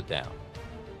hold it down.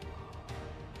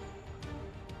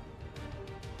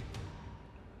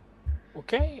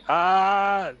 Okay.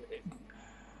 I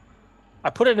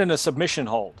put it in a submission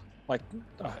hold, like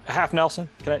half Nelson.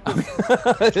 Can I?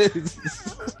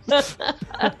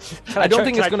 I don't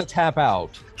think it's going to tap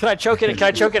out. Can I choke it? Can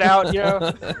I choke it out? You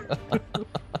know.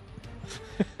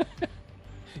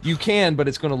 You can, but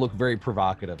it's going to look very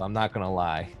provocative. I'm not going to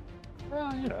lie.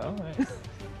 Well, you know.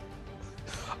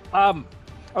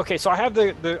 Okay, so I have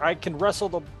I can wrestle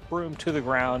the broom to the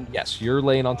ground. Yes, you're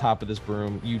laying on top of this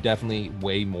broom. You definitely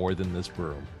weigh more than this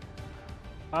broom.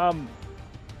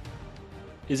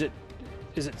 Is it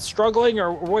struggling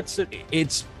or what's it?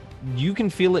 It's you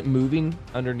can feel it moving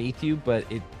underneath you, but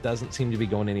it doesn't seem to be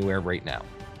going anywhere right now.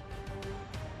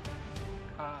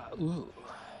 Ooh.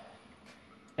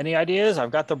 Any ideas?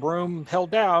 I've got the broom held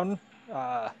down.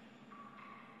 Can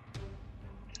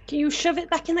you shove it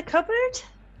back in the cupboard?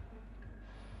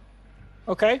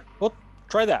 Okay, we'll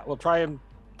try that. We'll try and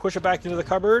push it back into the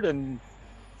cupboard. And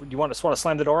you want to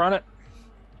slam the door on it?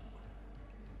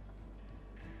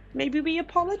 Maybe we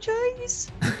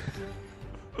apologize?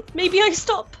 Maybe I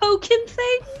stop poking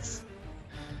things?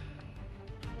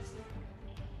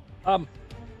 I'm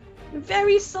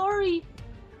very sorry,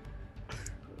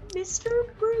 Mr.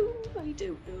 Broom. I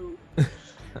don't know.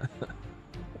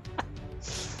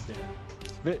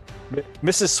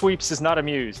 Mrs. Sweeps is not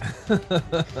amused.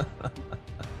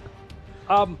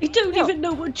 I don't even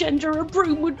know what gender a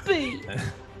broom would be.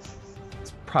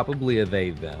 It's probably a they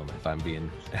them, if I'm being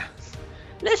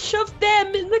Let's shove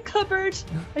them in the cupboard.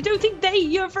 I don't think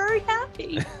you're very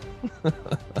happy. All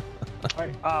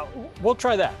right, we'll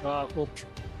try that. We'll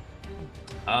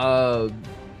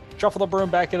shuffle the broom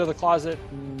back into the closet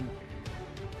and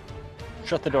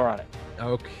shut the door on it.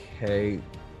 Okay.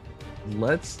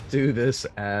 Let's do this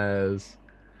as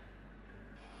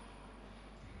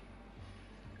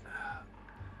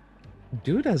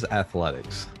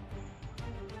athletics.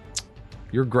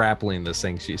 You're grappling this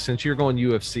thing. Since you're going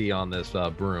UFC on this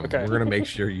broom, Okay. we're going to make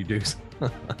sure you do.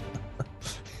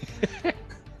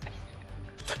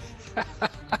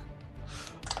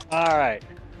 All right.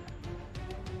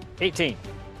 18.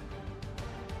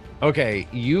 Okay,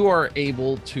 you are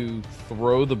able to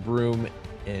throw the broom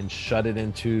and shut it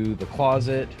into the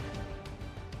closet.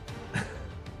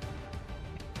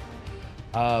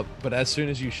 But as soon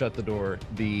as you shut the door,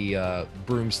 the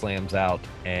broom slams out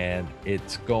and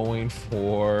it's going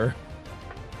for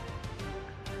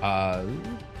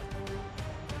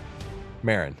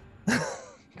Marin.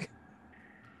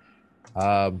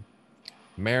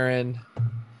 Marin,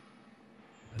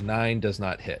 9 does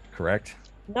not hit, correct?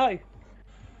 No.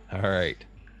 All right,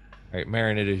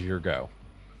 Marin, it is your go.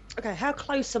 Okay, how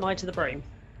close am I to the broom?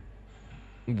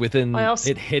 Within I also-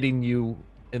 it hitting you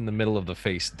in the middle of the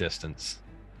face distance.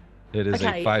 It is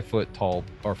Okay. a 5 foot tall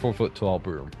or 4 foot tall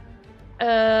broom.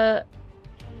 Okay.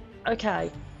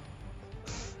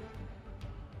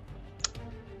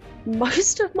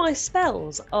 Most of my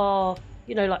spells are,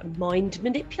 like mind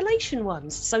manipulation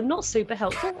ones, so not super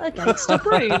helpful against a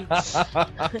broom.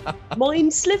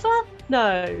 Mind sliver?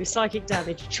 No. Psychic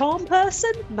damage. Charm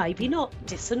person? Maybe not.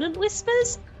 Dissonant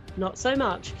whispers? Not so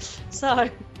much. So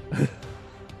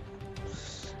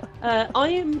I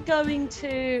am going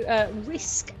to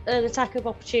risk an attack of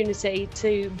opportunity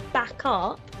to back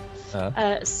up so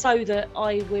that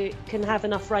can have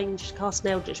enough range to cast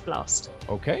an Eldritch Blast.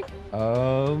 Okay.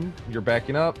 You're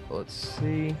backing up. Let's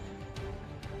see.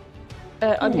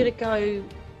 I'm going to go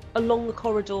along the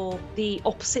corridor, the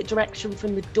opposite direction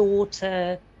from the door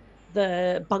to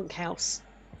the bunkhouse.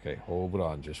 Okay, hold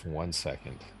on just 1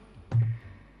 second.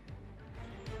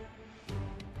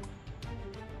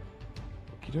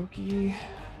 Okie dokie.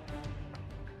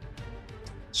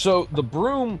 So the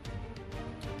broom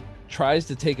tries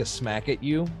to take a smack at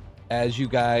you as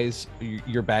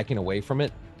you're backing away from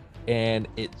it, and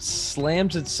it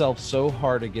slams itself so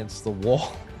hard against the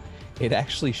wall it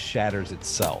actually shatters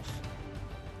itself.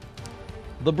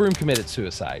 The broom committed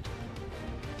suicide.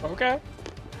 Okay.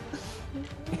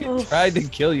 It tried to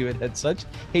kill you. It had such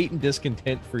hate and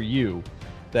discontent for you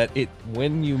that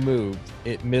when you moved,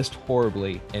 it missed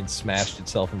horribly and smashed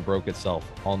itself and broke itself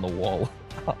on the wall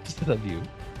opposite of you.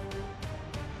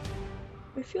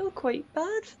 I feel quite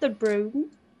bad for the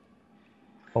broom.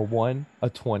 A 1,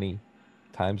 a 20,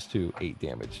 times 2, 8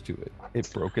 damage to it.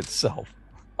 It broke itself.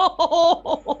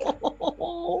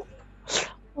 Oh,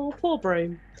 poor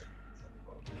broom.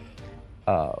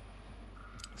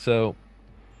 So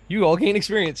you all gain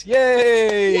experience.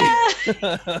 Yay! Yeah!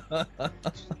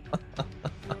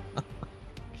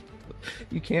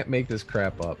 You can't make this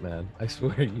crap up, man. I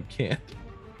swear you can't.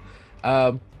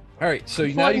 All right, so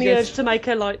now Fighting you the guys urge to make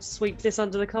her sweep this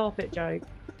under the carpet joke.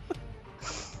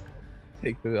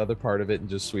 take the other part of it and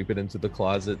just sweep it into the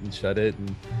closet and shut it,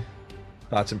 and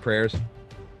thoughts and prayers.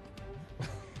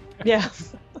 Yeah.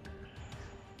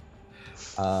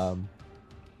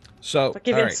 So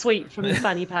Give all him right. sweep from the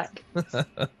fanny pack.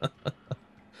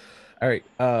 All right.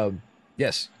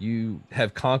 Yes, you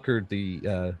have conquered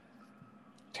the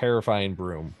terrifying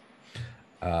broom.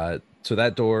 So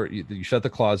that door, you shut the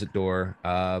closet door.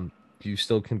 You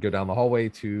still can go down the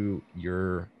hallway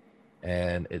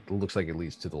and it looks like it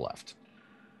leads to the left.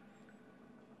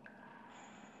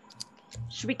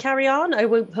 Should we carry on? I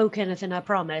won't poke anything, I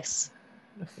promise.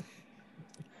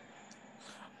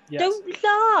 Yes. Don't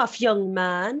laugh, young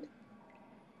man.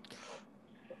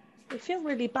 I feel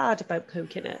really bad about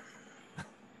poking it.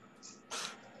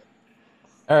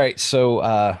 All right.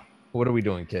 So what are we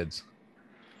doing, kids?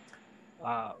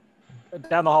 Down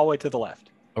the hallway to the left.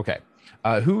 Okay.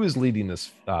 Who is leading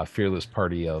this fearless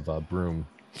party of broom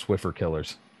Swiffer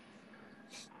killers?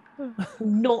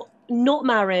 Not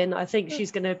Marin. I think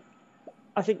she's gonna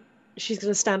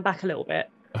stand back a little bit.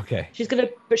 Okay.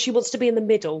 But she wants to be in the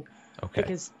middle. Okay.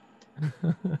 Because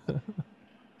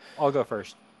I'll go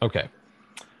first. Okay.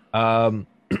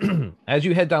 As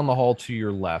you head down the hall to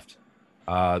your left,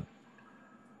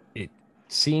 it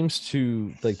seems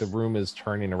to like the room is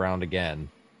turning around again,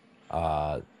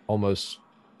 almost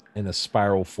in a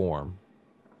spiral form.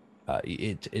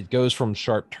 It goes from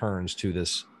sharp turns to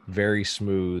this very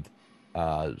smooth,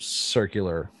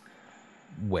 circular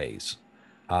ways.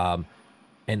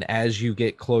 And as you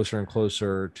get closer and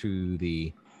closer to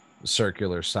the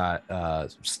circular side,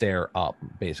 stair up,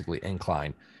 basically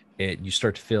incline, you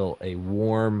start to feel a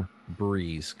warm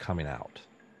breeze coming out.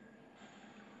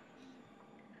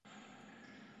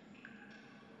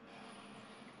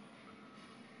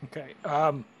 Okay.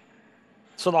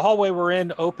 So the hallway we're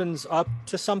in opens up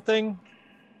to something.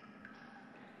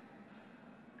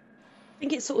 I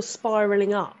think it's sort of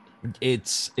spiraling up.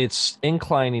 It's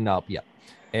inclining up, yeah,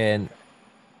 and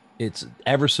it's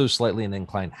ever so slightly an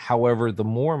incline. However, the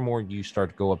more and more you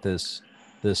start to go up this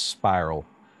spiral,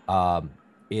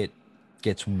 it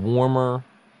gets warmer,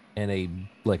 and a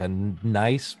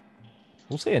nice,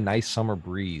 we'll say a nice summer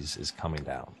breeze is coming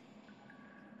down.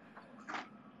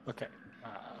 Okay.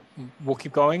 We'll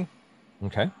keep going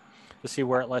Okay. to see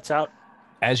where it lets out.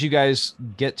 As you guys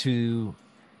get to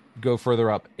go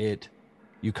further up,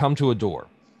 you come to a door.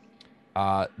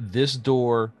 This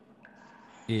door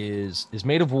is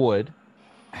made of wood.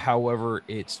 However,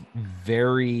 it's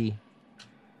very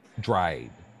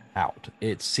dried out.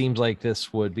 It seems like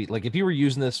this would be like if you were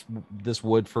using this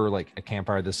wood for like a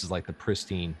campfire, this is like the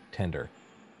pristine tinder.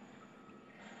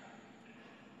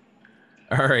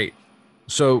 All right.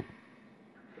 So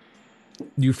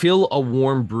you feel a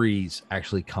warm breeze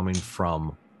actually coming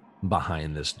from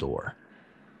behind this door.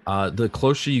 The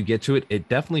closer you get to it, it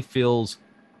definitely feels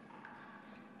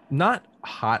not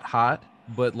hot,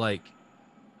 but like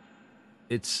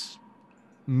it's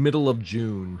middle of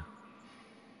June,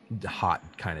 hot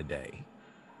kind of day.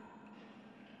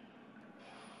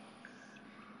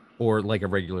 Or like a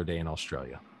regular day in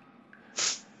Australia.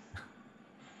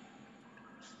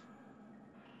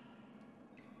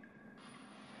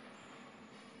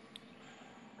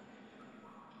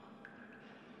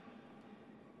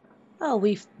 Oh,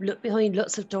 we've looked behind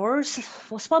lots of doors.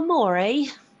 What's one more, eh?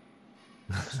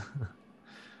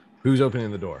 Who's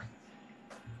opening the door?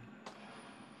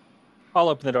 I'll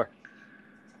open the door.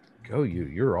 Go you.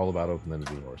 You're all about opening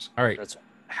the doors. All right. That's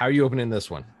How are you opening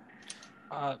this one?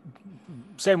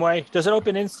 Same way. Does it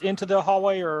open into the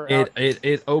hallway or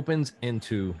it opens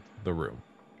into the room.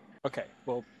 Okay.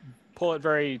 We'll pull it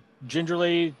very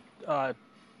gingerly.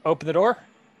 Open the door.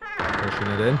 Pushing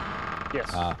it in.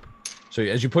 Yes. So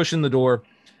as you push in the door,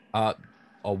 a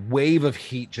wave of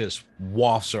heat just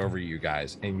wafts over you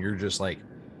guys, and you're just like,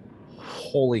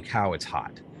 holy cow, it's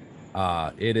hot.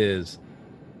 It is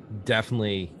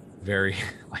definitely very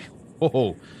like,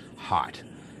 oh, hot.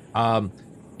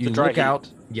 You look out.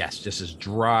 Yes, just this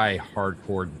dry,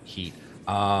 hardcore heat.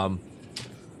 And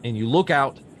you look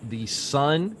out, the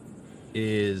sun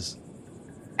is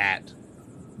at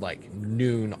like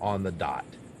noon on the dot.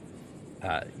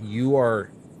 You are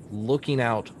looking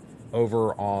out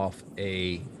over off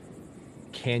a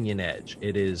canyon edge.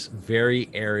 It is very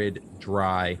arid,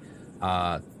 dry.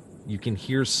 You can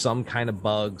hear some kind of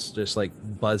bugs just like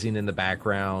buzzing in the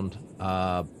background.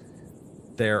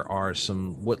 There are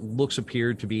some what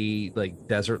appear to be like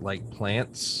desert-like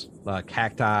plants,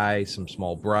 cacti, some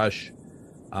small brush.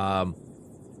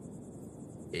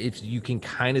 If you can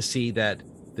kind of see that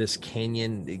this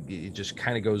canyon, it just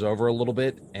kind of goes over a little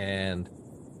bit, and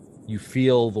you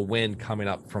feel the wind coming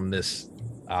up from this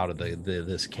out of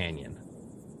this canyon.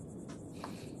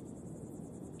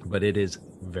 But it is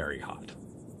very hot.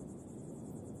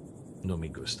 No me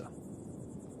gusta.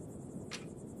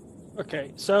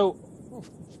 Okay, so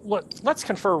let's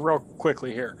confer real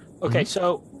quickly here. Okay,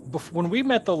 so when we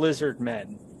met the lizard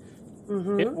men,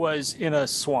 it was in a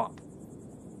swamp.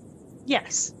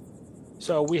 Yes.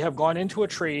 So we have gone into a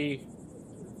tree,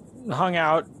 hung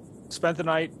out, spent the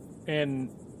night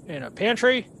in a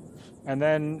pantry, and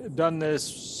then done this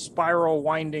spiral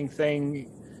winding thing,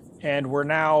 and we're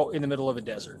now in the middle of a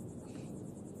desert.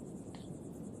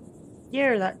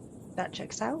 Yeah, that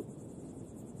checks out.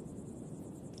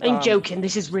 I'm joking.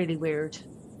 This is really weird.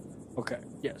 Okay,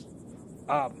 yes.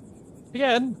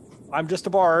 Again, I'm just a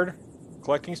bard,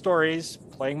 collecting stories,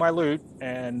 playing my lute,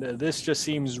 and this just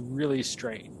seems really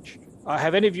strange.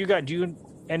 Have any of you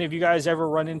guys ever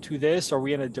run into this? Are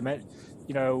we in a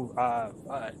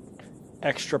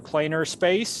extra planar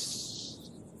space?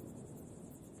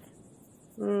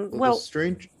 Well,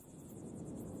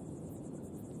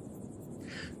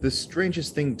 the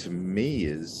strangest thing to me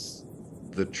is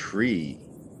the tree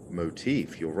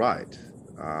motif. You're right.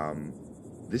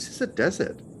 This is a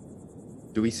desert.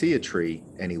 Do we see a tree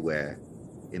anywhere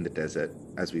in the desert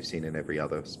as we've seen in every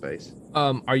other space?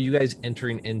 Are you guys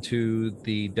entering into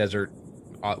the desert?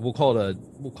 We'll call it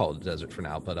a desert for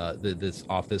now, but this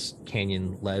off this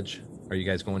canyon ledge. Are you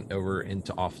guys going over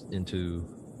into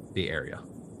the area?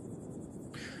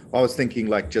 I was thinking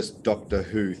like just Doctor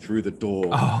Who through the door,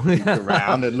 Oh, peek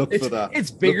around and look for the. It's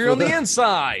bigger look on for the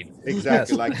inside.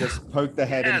 Exactly, Yes. like just poke the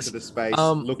head Yes. into the space,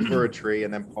 look for a tree,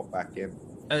 and then pop back in.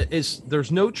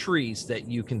 There's no trees that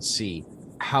you can see.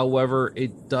 However,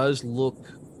 it does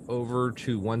look over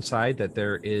to one side that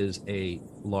there is a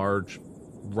large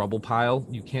rubble pile.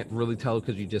 You can't really tell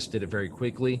because you just did it very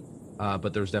quickly,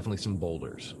 but there's definitely some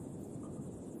boulders.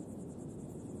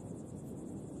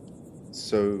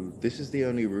 So this is the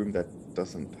only room that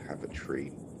doesn't have a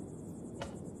tree.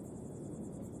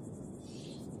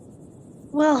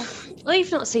 Well, I've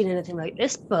not seen anything like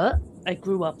this, but I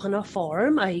grew up on a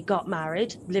farm. I got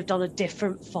married, lived on a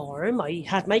different farm. I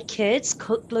had my kids,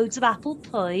 cooked loads of apple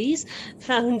pies,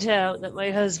 found out that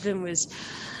my husband was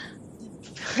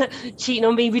cheating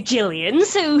on me with Jillian.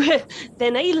 So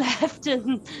then I left,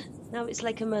 and now it's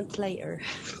like a month later.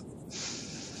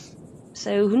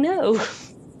 So no,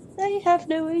 I have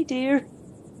no idea.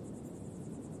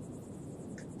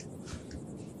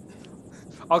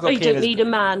 I'll go I pee in don't his- need a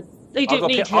man. I don't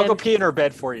need him. I'll go pee in her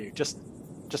bed for you, just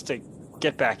to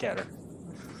get back at her.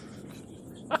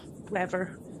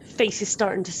 Whatever. Face is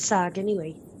starting to sag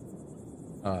anyway.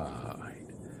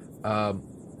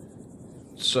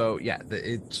 So yeah,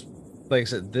 it's like I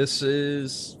said, this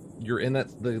is you're in that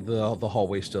the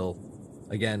hallway still.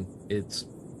 Again, it's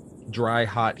dry,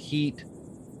 hot heat.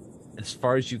 As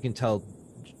far as you can tell,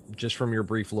 just from your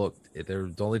brief look,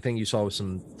 the only thing you saw was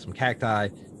some cacti,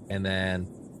 and then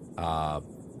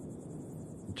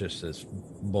just this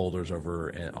boulders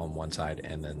over on one side,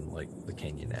 and then like the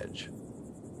canyon edge.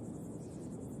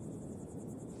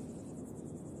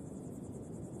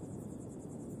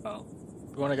 Oh,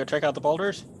 you want to go check out the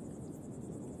boulders?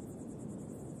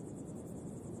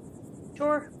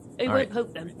 Sure. I All won't right.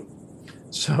 poke them.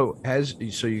 So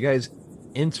you guys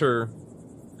enter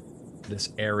this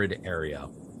arid area.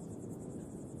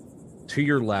 To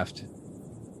your left,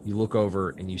 you look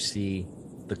over and you see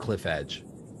the cliff edge,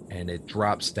 and it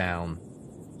drops down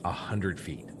 100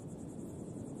 feet.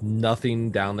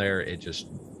 Nothing down there. It just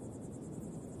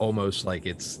almost like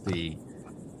it's the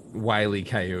Wile E.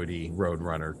 Coyote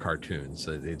Roadrunner cartoon.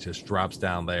 So it just drops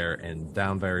down there, and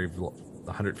down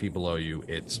 100 feet below you,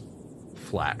 it's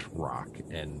flat rock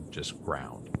and just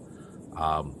ground.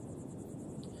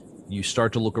 You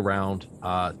start to look around.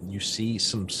 You see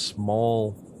some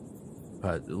small,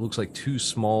 it looks like two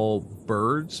small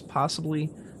birds possibly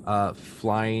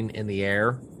flying in the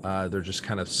air. They're just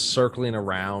kind of circling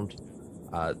around.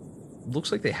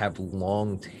 Looks like they have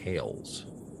long tails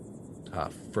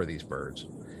for these birds.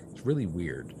 It's really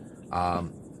weird.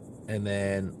 And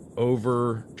then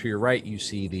over to your right, you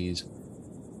see these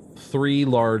 3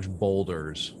 large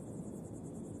boulders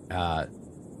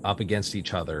up against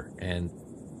each other, and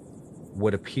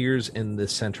what appears in the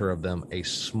center of them a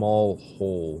small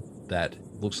hole that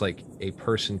looks like a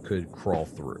person could crawl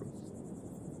through.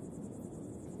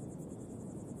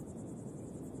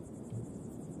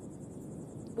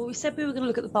 Well, we said we were going to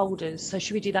look at the boulders, so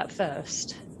should we do that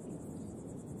first?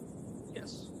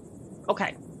 Yes.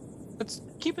 Okay. Let's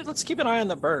keep an eye on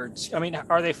the birds. I mean,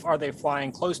 are they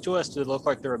flying close to us? Do they look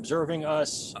like they're observing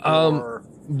us? Or...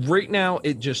 Right now,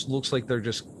 it just looks like they're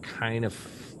just kind of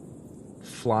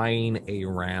flying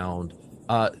around.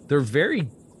 They're very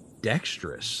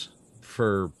dexterous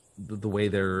for the way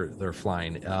they're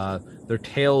flying. Their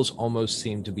tails almost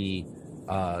seem to be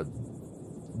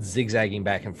zigzagging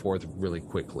back and forth really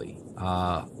quickly,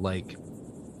 like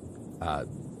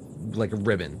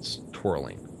ribbons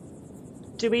twirling.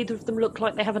 Do either of them look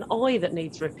like they have an eye that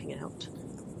needs ripping out?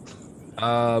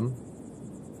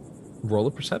 Roll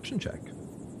a perception check.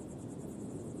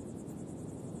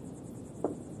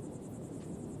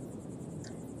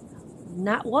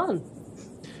 Nat 1.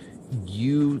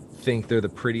 You think they're the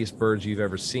prettiest birds you've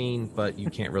ever seen, but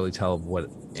you can't really tell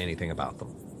anything about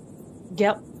them.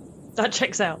 Yep. That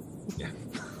checks out. Yeah.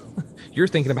 You're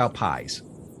thinking about pies.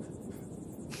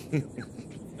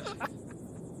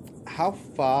 How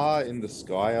far in the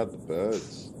sky are the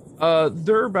birds?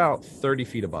 They're about 30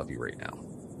 feet above you right now.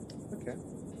 Okay.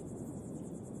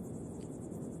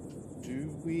 Do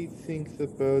we think the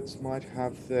birds might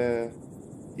have the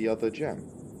other gem?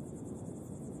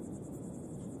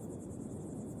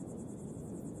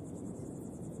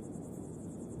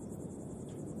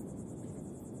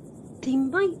 They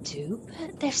might do,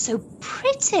 but they're so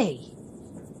pretty.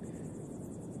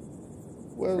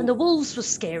 Well, And the wolves were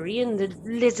scary, and the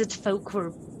lizard folk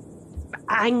were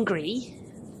angry.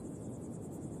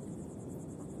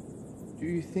 do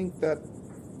you think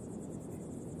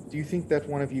that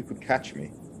one of you could catch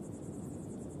me?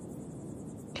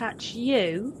 Catch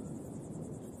you?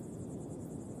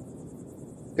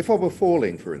 If I were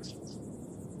falling, for instance.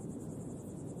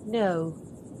 No.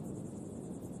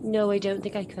 No, I don't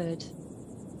think I could.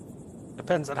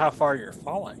 Depends on how far you're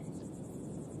falling.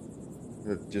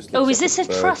 Oh, is this a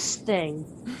trust thing?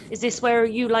 Is this where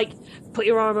you, like, put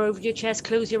your arm over your chest,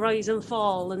 close your eyes and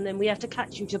fall, and then we have to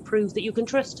catch you to prove that you can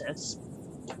trust us?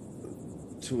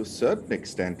 To a certain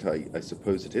extent, I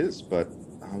suppose it is, but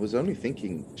I was only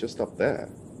thinking just up there.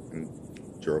 And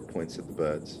Jorah points at the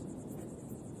birds.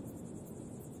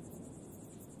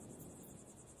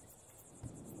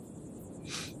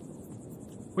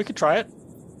 We could try it.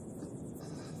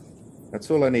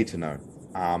 That's all I need to know.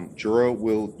 Jorah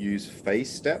will use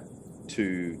phase step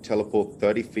to teleport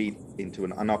 30 feet into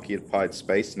an unoccupied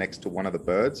space next to one of the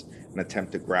birds and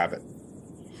attempt to grab it.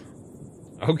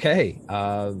 Okay.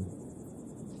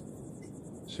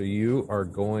 So you are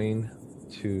going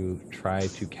to try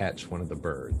to catch one of the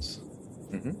birds.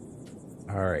 Mm-hmm.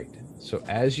 All right. So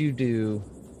as you do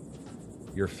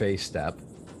your phase step,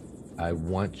 I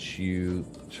want you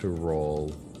to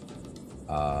roll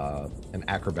an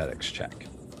acrobatics check.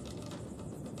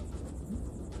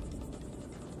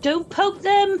 Don't poke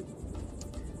them!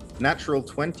 Natural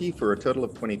 20 for a total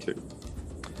of 22.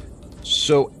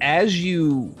 So as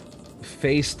you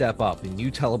phase step up and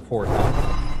you teleport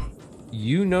up,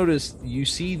 you notice, you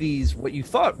see these, what you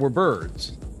thought were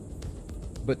birds,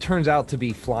 but turns out to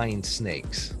be flying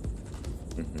snakes.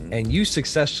 Mm-hmm. And you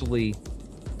successfully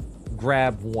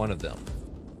grab one of them.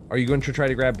 Are you going to try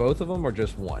to grab both of them or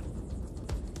just one?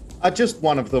 Just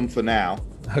one of them for now.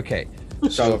 Okay.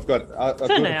 So I've got a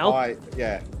good now. a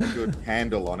good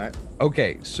handle on it.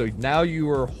 Okay, so now you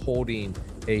are holding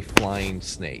a flying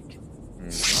snake.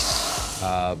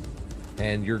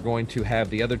 And you're going to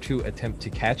have the other two attempt to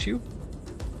catch you?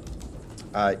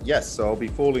 Yes, so I'll be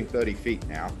falling 30 feet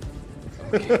now.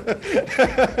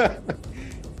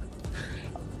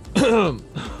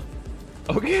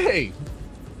 Okay.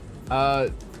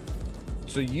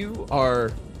 So you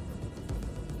are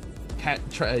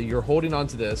you're holding on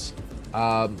to this.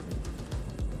 I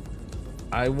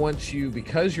want you,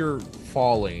 because you're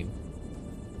falling,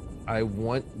 I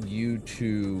want you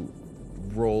to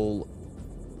roll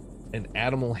an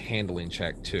animal handling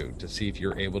check too, to see if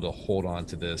you're able to hold on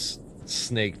to this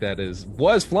snake that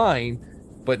was flying,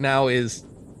 but now is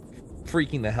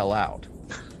freaking the hell out.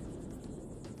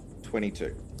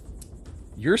 22.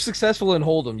 You're successful in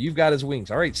hold him. You've got his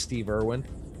wings. All right, Steve Irwin.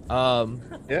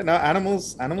 Yeah, no,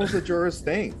 animals are Jorah's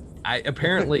thing.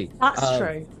 Apparently. That's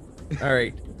true. All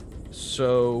right.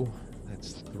 So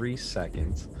that's 3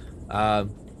 seconds.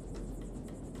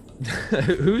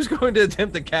 Who's going to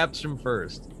attempt to capture him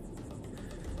first?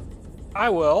 I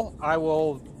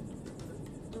will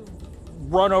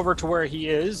run over to where he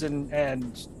is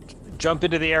and jump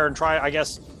into the air and try, I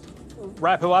guess,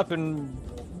 wrap him up and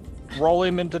roll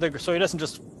him into the, so he doesn't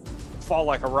just fall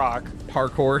like a rock.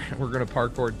 Parkour. We're going to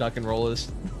parkour, duck and roll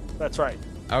this. That's right.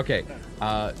 Okay.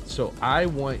 So I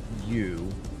want you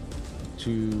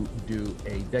to do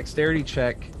a dexterity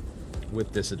check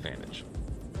with disadvantage.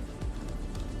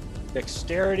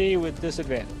 Dexterity with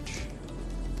disadvantage.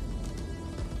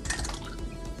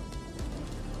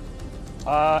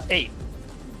 8.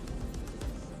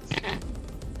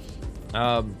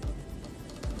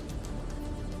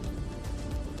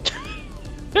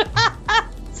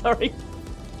 Sorry.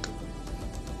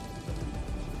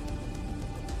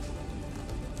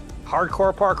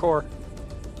 Hardcore parkour.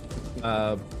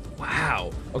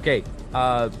 Wow. Okay.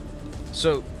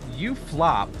 So you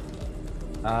flop.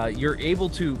 You're able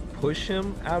to push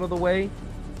him out of the way.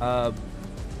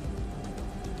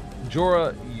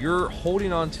 Jorah, you're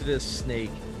holding on to this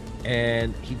snake,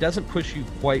 and he doesn't push you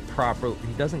quite properly.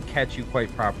 He doesn't catch you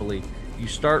quite properly. You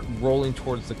start rolling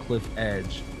towards the cliff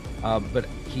edge, but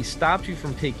he stopped you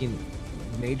from taking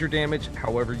major damage.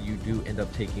 However, you do end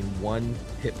up taking 1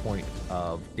 hit point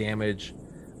of damage,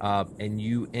 and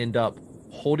you end up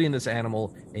holding this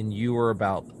animal, and you are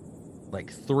about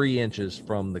like 3 inches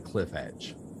from the cliff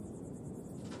edge.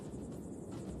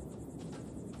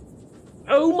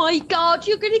 Oh my god,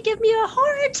 you're gonna give me a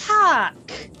heart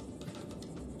attack!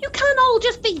 You can't all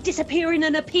just be disappearing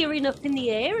and appearing up in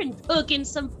the air and hugging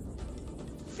some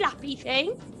flappy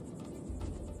thing.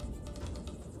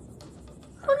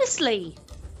 Honestly,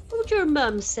 what would your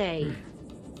mum say?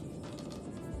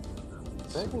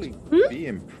 Probably be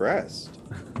impressed.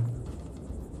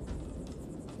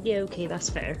 Yeah, okay, that's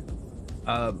fair.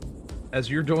 As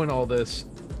you're doing all this,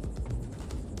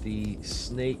 the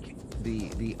snake,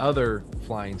 the other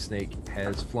flying snake,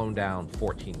 has flown down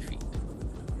 14 feet.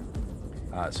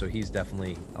 So he's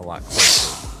definitely a lot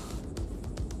closer.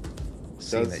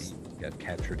 Seeing that you got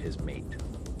captured his mate.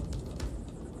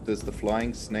 Does the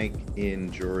flying snake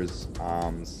in Jorah's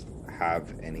arms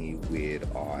have any weird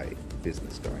eye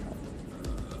business going on?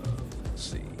 Let's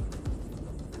see.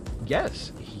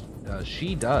 Yes,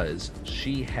 she does.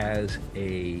 She has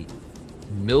a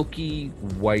milky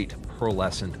white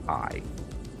pearlescent eye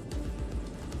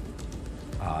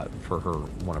for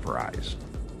one of her eyes.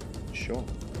 Sure.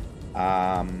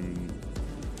 In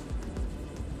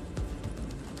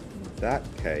that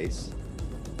case,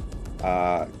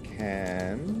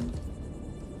 can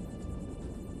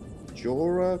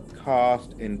Jorah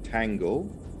cast Entangle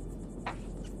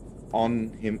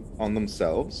on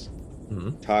themselves,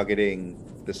 targeting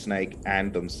the snake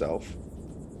and themselves?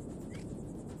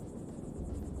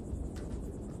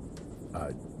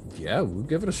 Yeah, we'll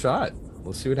give it a shot.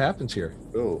 Let's see what happens here.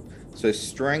 Cool. So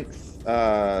strength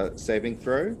saving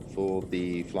throw for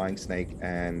the flying snake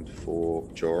and for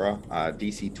Jorah,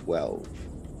 DC 12.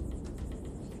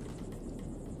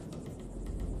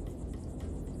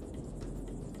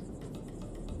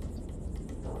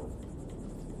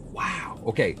 Wow.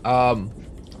 Okay.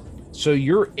 So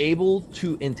you're able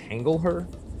to entangle her.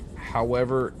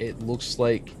 However, it looks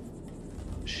like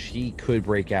she could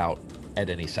break out at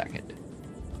any second.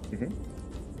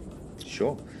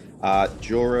 Sure.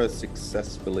 Jorah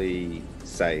successfully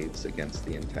saves against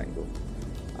the entangle.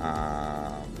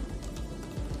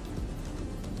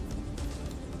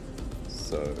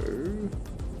 So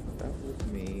that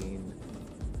would mean,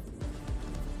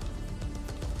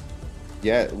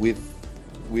 yeah,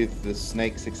 with the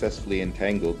snake successfully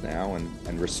entangled now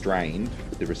and restrained,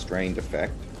 with the restrained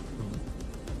effect,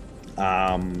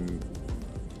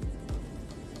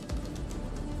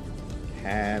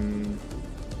 can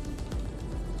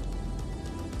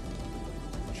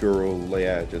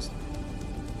Jorah, just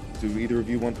do either of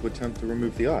you want to attempt to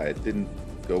remove the eye? It didn't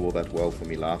go all that well for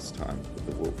me last time with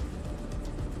the wolf.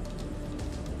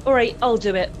 All right, I'll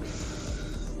do it.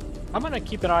 I'm gonna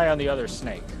keep an eye on the other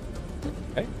snake.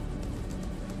 Okay.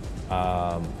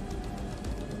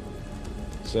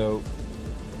 So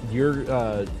you're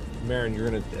Marin, you're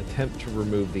going to attempt to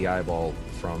remove the eyeball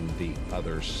from the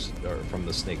others, or from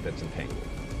the snake that's entangled.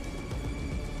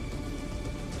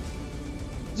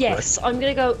 Yes, I'm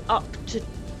going to go up to.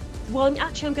 Well, I'm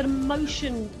going to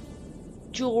motion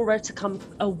Jorah to come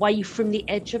away from the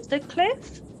edge of the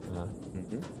cliff.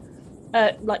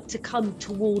 Like to come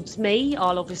towards me.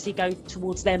 I'll obviously go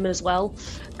towards them as well.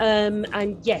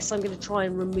 And yes, I'm going to try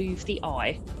and remove the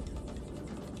eye.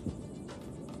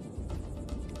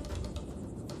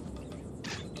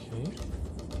 Okay.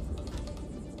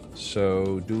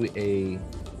 So do a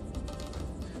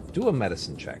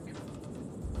medicine check.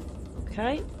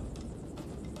 Okay.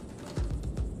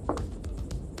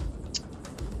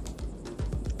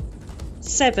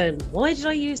 Seven. Why did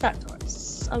I use that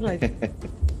dice? Oh no.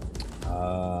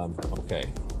 Okay.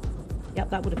 Yep,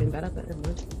 that would have been better, but never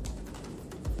mind.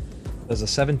 Does a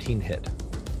 17 hit?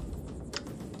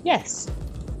 Yes.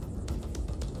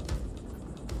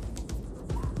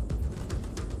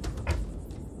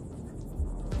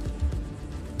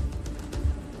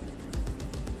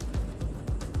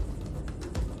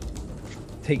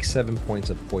 Take 7 points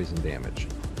of poison damage.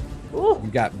 Ooh.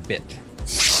 You got bit.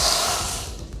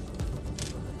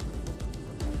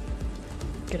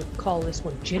 Gonna call this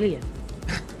one Jillian.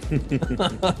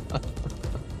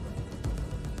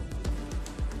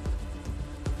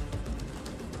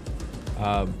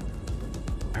 All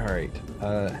right.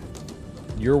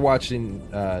 You're watching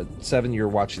Seven. You're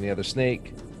watching the other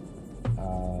snake.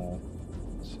 So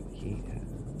he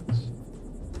has.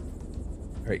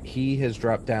 All right. He has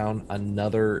dropped down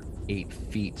another 8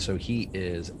 feet, so he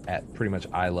is at pretty much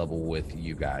eye level with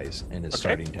you guys, and is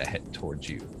starting to head towards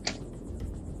you.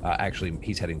 Actually,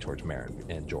 he's heading towards Marin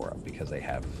and Jorah because they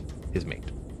have his mate.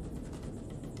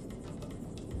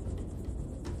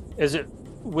 Is it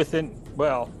within?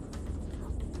 Well,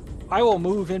 I will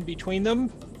move in between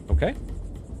them. Okay.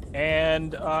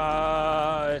 And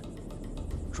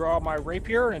draw my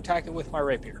rapier and attack it with my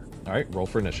rapier. All right. Roll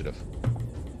for initiative.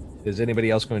 Is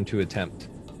anybody else going to attempt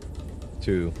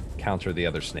to counter the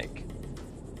other snake?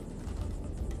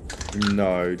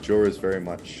 No, Jorah's very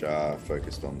much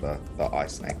focused on the eye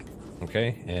snake.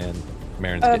 Okay, and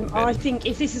Marin's getting bitten. I think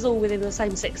if this is all within the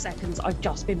same 6 seconds, I've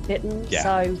just been bitten, Yeah.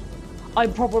 so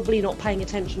I'm probably not paying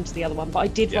attention to the other one, but I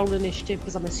did roll initiative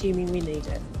because I'm assuming we need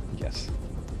it. Yes.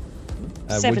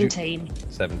 17.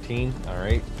 17, all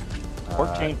right.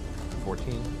 14.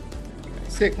 14.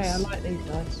 6. Okay, I like these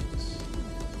dice.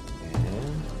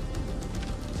 And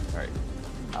all right.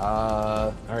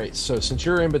 All right. So since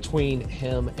you're in between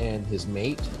him and his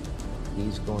mate,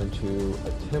 he's going to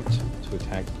attempt to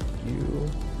attack you.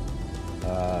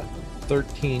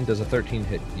 13. Does a 13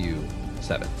 hit you,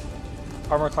 7?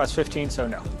 Armor class 15, so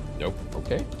no. Nope.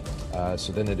 Okay.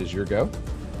 So then it is your go.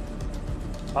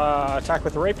 Attack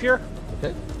with the rapier.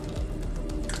 Okay.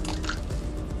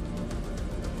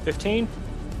 15.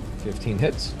 15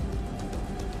 hits.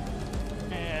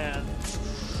 And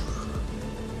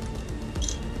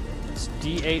it's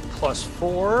D8 plus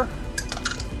 4.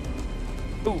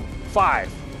 Ooh,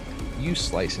 5. You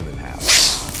slice him in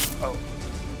half. Oh.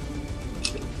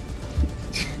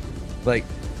 Like,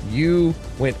 you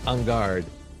went on guard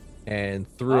and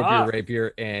threw up your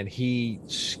rapier, and you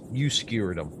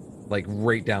skewered him like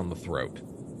right down the throat.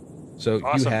 So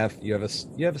Awesome. you have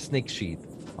a snake sheath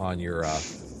on your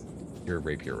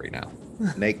rapier right now.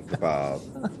 Snake kebab.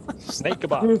 Snake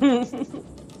kebab.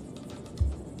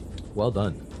 Well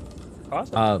done.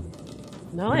 Awesome.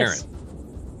 Nice.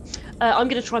 I'm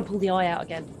going to try and pull the eye out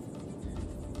again.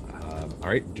 All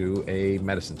right, do a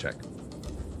medicine check.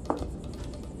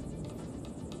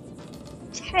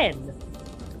 10.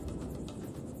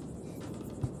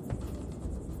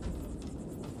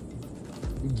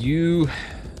 You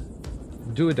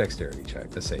do a dexterity check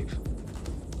to save.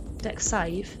 Dex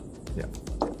save. Yeah.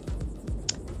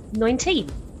 19.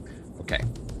 Okay.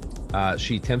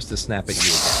 She attempts to snap at you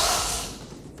again.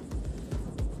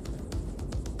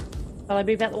 Will I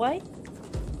move out the way?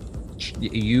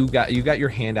 You got your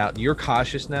hand out. You're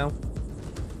cautious now.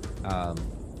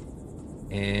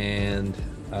 And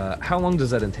how long does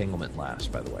that entanglement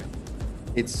last, by the way?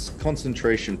 It's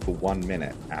concentration for 1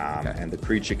 minute, Okay. and the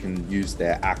creature can use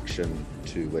their action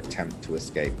to attempt to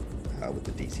escape with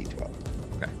the DC 12.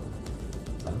 Okay.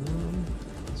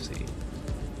 Let's see.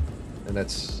 And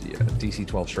that's DC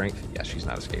 12 strength. Yeah, she's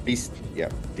not escaping.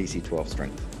 DC 12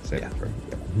 strength saving throw.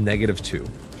 Yeah. -2.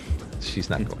 She's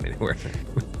not going anywhere.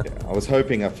 Yeah, I was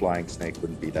hoping a flying snake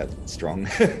wouldn't be that strong.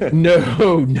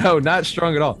 No, not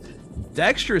strong at all.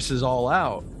 Dexterous is all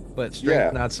out, but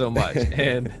strength not so much.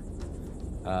 And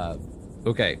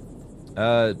okay.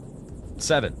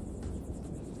 7.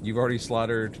 You've already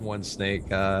slaughtered one snake.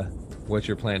 What's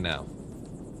your plan now?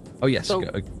 Oh yes. So-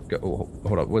 go,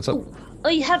 hold on. What's up?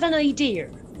 I have an idea.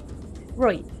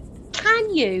 Right.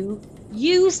 Can you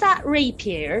use that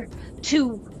rapier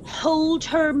to hold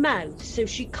her mouth so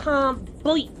she can't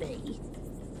bite me?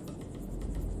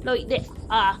 Like the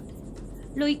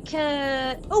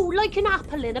like an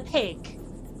apple in a pig.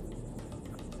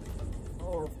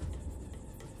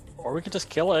 Or we could just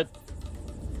kill it.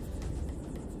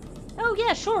 Oh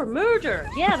yeah, sure, murder.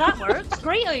 Yeah, that works.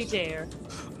 Great idea.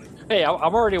 Hey,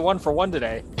 I'm already 1 for 1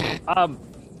 today.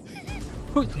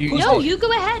 No, you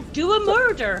go ahead. Do a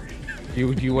murder.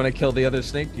 Do you want to kill the other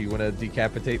snake? Do you want to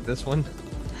decapitate this one?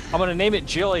 I'm gonna name it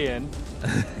Jillian.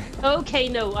 Okay,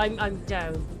 no, I'm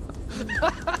down.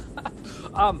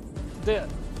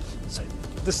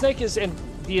 The snake is in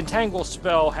the entangle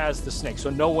spell has the snake, so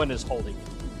no one is holding it,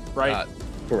 right?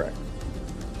 Correct.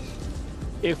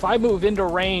 If I move into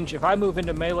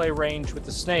melee range with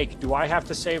the snake, do I have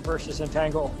to save versus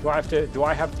entangle? Do I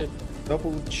have to?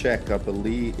 Double check, I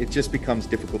believe. It just becomes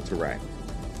difficult terrain.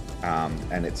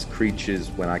 And it's creatures,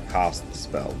 when I cast the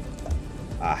spell,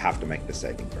 have to make the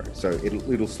saving throw. So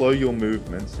it'll slow your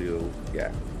movement, so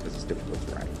because it's difficult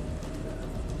terrain.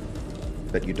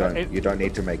 But you don't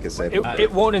need to make a saving throw.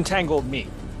 It won't entangle me,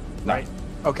 No. right?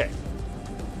 Okay.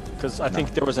 Because I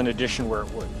think there was an addition where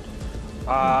it would.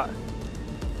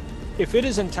 If it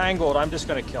is entangled, I'm just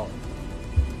going to kill it.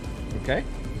 Okay.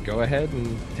 Go ahead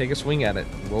and take a swing at it.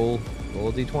 Roll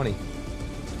a d20.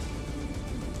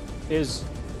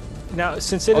 Now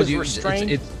since it is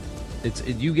restrained.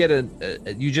 You get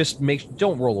you just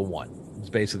don't roll a 1. It's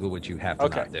basically what you have to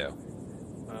not do.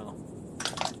 Well,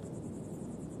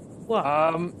 What?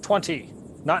 20,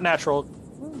 not natural.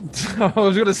 I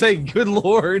was gonna say, good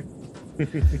lord. You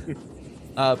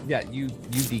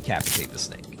decapitate the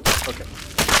snake. Okay.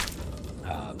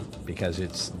 Because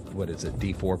it's what is it?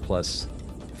 D4 plus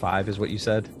 5 is what you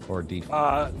said, or D?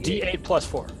 D8 plus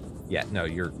 4. Yeah, no,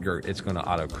 it's going to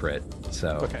auto crit.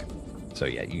 So Okay. So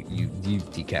yeah, you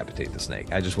decapitate the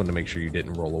snake. I just wanted to make sure you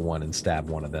didn't roll a 1 and stab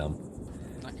one of them.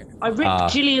 Okay. I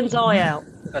ripped Gillian's eye out.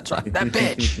 That's right. That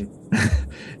bitch.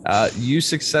 You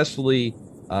successfully.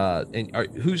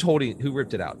 Who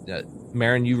ripped it out?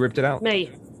 Marin, you ripped it out? Me.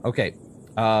 Okay.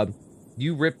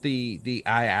 You rip the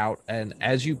eye out, and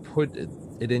as you put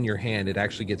it in your hand, it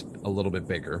actually gets a little bit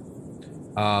bigger.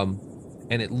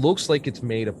 And it looks like it's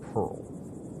made of pearl.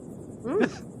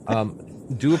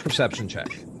 Do a perception check.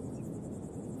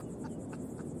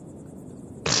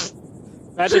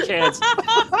 Magic hands.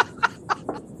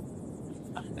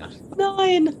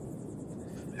 9.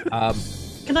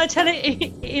 Can I tell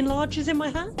it enlarges in my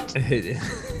hand?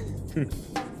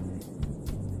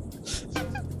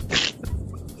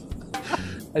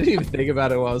 I didn't even think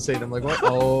about it while I was saying. I'm like, what?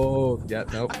 Oh, yeah,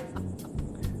 nope.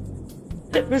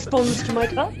 It responds to my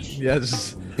touch. Yeah,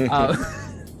 just.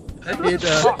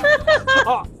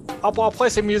 I'll play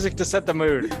some music to set the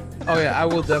mood. Oh yeah, I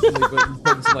will definitely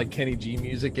put some like Kenny G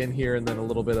music in here, and then a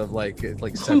little bit of like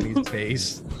 70s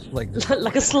bass, like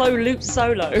Like a slow loop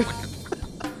solo.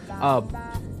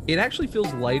 It actually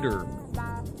feels lighter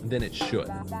than it should.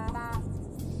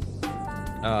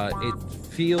 It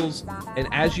feels, and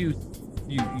as you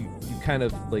kind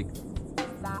of like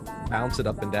bounce it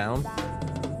up and down,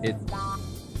 it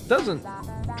doesn't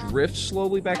drift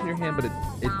slowly back in your hand, but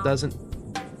it doesn't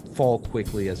fall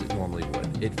quickly as it normally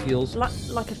would. It feels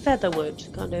like a feather would,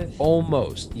 kind of.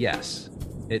 almost, yes.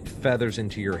 It feathers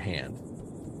into your hand,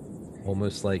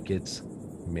 almost like it's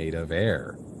made of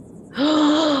air.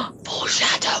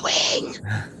 Foreshadowing.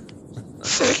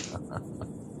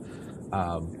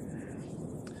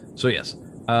 So yes,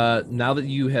 now that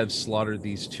you have slaughtered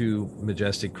these two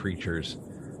majestic creatures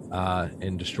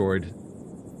and destroyed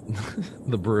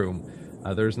the broom,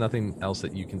 there's nothing else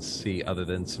that you can see other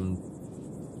than some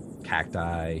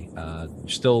cacti. You're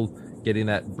still getting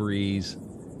that breeze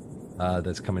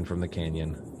that's coming from the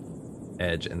canyon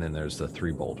edge, and then there's the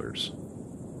three boulders.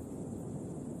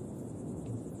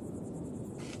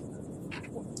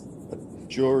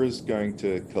 Jor is going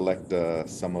to collect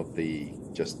some of the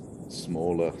just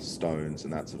smaller stones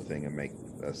and that sort of thing, and make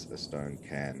a stone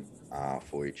can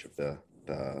for each of the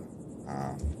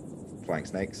flying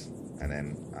snakes, and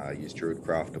then use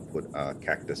Druidcraft to put a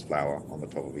cactus flower on the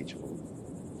top of each of them.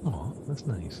 Oh, that's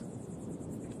nice.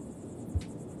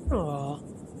 Oh,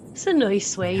 it's a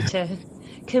nice way to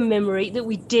commemorate that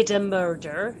we did a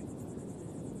murder.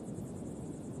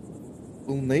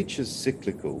 Well, nature's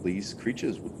cyclical. These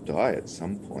creatures would die at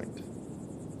some point.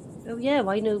 Oh yeah,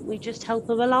 why don't we just help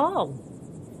them along?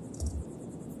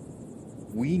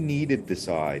 We needed this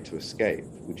eye to escape.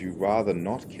 Would you rather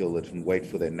not kill it and wait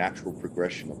for their natural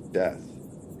progression of death?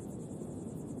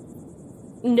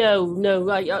 No,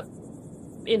 I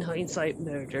in hindsight,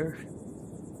 murder.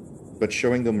 But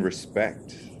showing them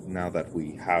respect now that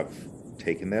we have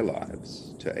taken their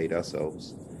lives to aid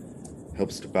ourselves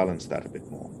helps to balance that a bit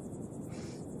more.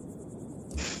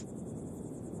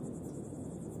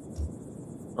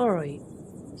 All right.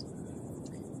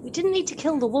 We didn't need to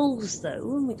kill the wolves though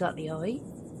when we got the eye.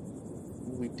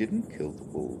 We didn't kill the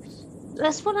wolves.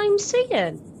 That's what I'm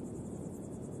saying.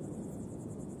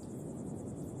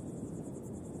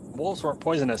 Wolves weren't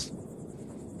poisonous.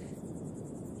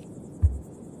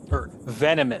 Or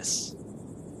venomous.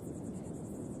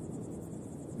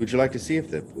 Would you like to see if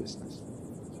they're poisonous?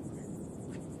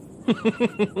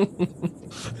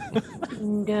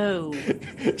 No.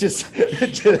 just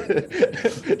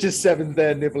Seven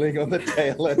there nibbling on the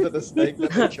tail end of the snake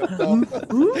that we chopped off.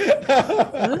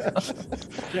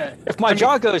 Yeah. If my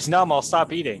jaw goes numb, I'll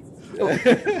stop eating.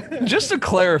 Just to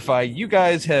clarify, you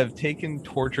guys have taken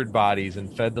tortured bodies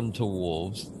and fed them to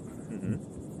wolves.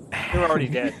 They were already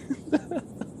dead.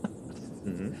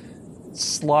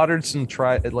 Slaughtered some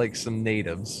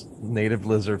native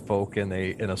lizard folk in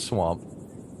a swamp,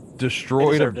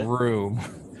 destroyed a broom,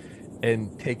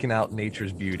 and taken out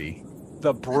nature's beauty.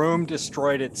 The broom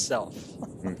destroyed itself.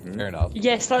 Fair enough.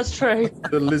 Yes, that's true.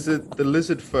 The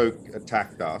lizard folk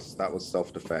attacked us. That was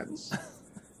self-defense.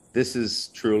 This is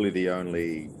truly the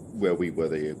only where we were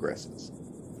the aggressors.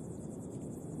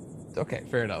 Okay,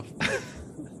 fair enough.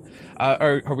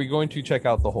 Are we going to check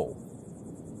out the hole?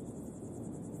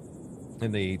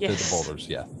 In the boulders,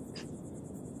 yeah.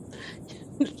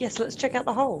 Yes, let's check out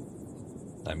the hole.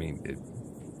 I mean, it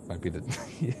might be the.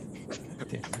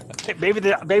 Maybe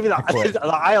the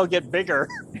eye will get bigger.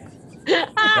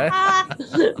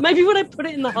 Maybe when I put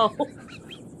it in the hole.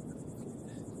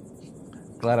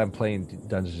 Glad I'm playing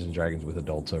Dungeons and Dragons with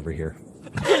adults over here.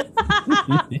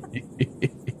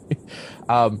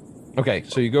 Okay,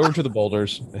 so you go over to the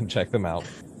boulders and check them out.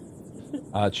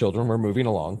 Children, we're moving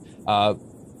along.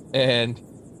 And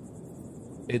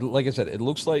it, like I said, it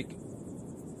looks like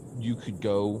you could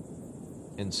go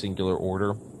in singular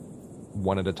order.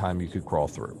 One at a time you could crawl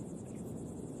through.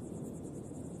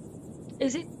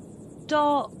 Is it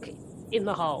dark in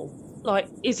the hole? Like,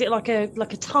 is it like a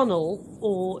tunnel,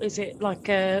 or is it like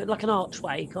an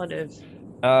archway kind of?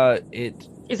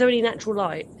 Is there any natural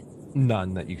light?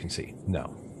 None that you can see.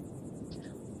 No.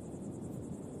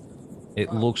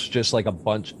 It looks just like a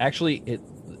bunch. Actually,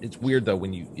 it's weird though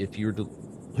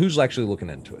who's actually looking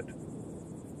into it?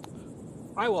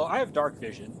 I will. I have dark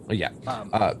vision. Yeah.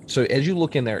 So as you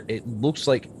look in there, it looks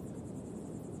like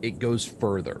it goes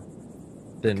further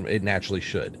than it naturally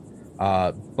should.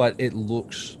 but it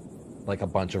looks like a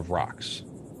bunch of rocks.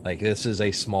 Like this is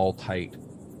a small, tight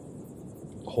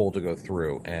hole to go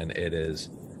through, and it is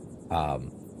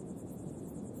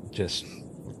just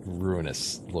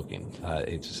ruinous looking.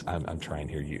 It's just, I'm trying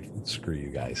here. Screw you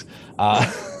guys.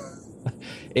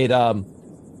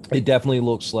 It definitely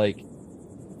looks like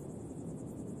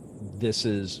this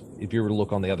is, if you were to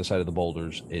look on the other side of the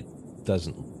boulders, it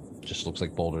doesn't just looks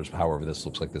like boulders. However, this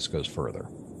looks like this goes further.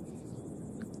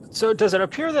 So does it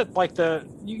appear that like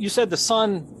you said the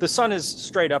sun is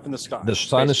straight up in the sky? The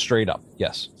sun is straight up.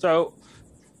 Yes. So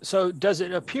does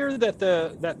it appear that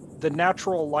the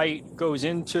natural light goes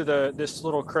into this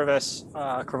little crevasse,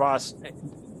 or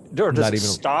does it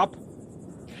stop?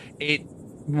 It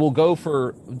will go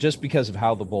for, just because of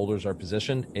how the boulders are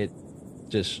positioned, it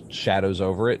just shadows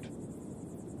over it,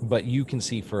 but you can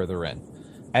see further in.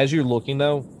 As you're looking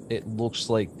though, it looks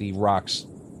like the rocks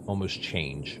almost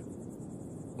change.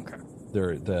 Okay.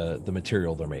 They're the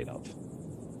material they're made of.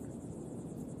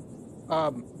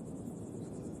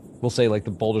 We'll say like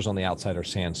the boulders on the outside are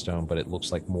sandstone, but it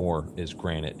looks like more is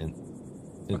granite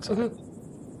inside.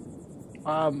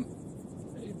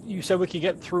 You said we could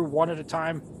get through one at a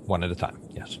time? One at a time,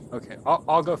 yes. Okay,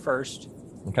 I'll go first.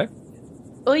 Okay.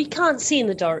 Oh, you can't see in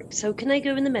the dark, so can I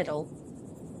go in the middle?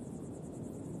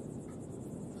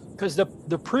 Because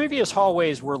the previous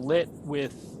hallways were lit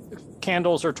with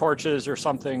candles or torches or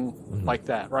something like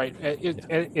that, right?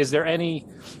 Is there any?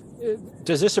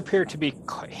 Does this appear to be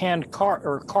carved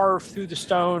through the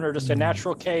stone, or just a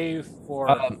natural cave?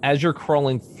 Or as you're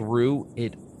crawling through,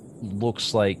 it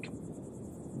looks like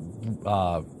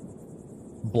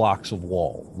blocks of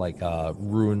wall, like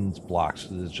ruined blocks.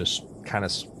 It's just kind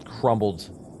of crumbled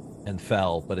and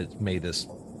fell, but it's made this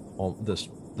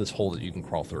hole that you can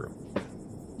crawl through.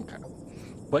 Okay,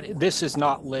 but this is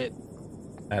not lit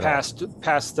past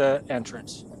the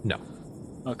entrance. No.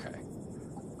 Okay.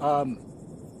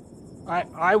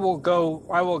 I will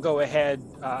go ahead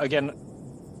again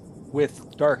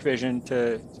with dark vision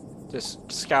to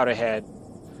just scout ahead.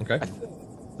 Okay.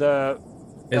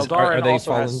 Eldarin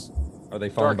also has. Are they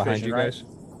falling behind vision, you right? guys?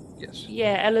 Yes.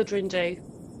 Yeah, Eladrin do.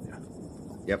 Yeah.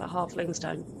 Yep. The halflings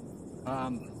don't.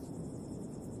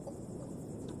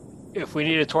 If we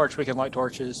need a torch, we can light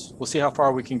torches. We'll see how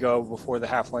far we can go before the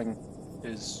halfling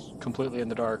is completely in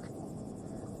the dark.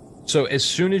 So as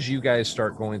soon as you guys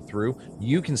start going through,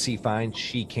 you can see fine.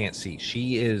 She can't see.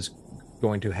 She is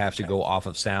going to have to go off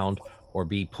of sound or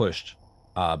be pushed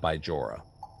by Jorah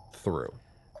through.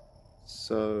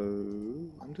 So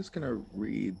I'm just going to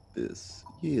read this.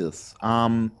 Yes.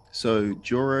 So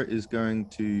Jorah is going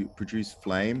to produce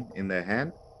flame in their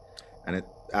hand, and it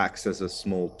acts as a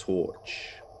small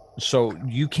torch. So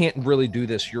you can't really do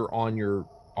this. You're on your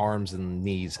arms and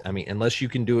knees. I mean, unless you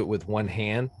can do it with one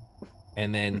hand,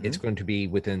 and then it's going to be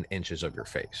within inches of your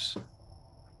face.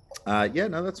 Yeah,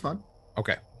 no, that's fine.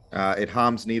 Okay. It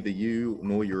harms neither you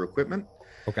nor your equipment.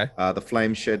 Okay. The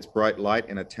flame sheds bright light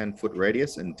in a 10-foot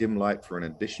radius and dim light for an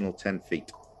additional 10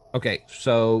 feet. Okay,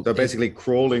 so basically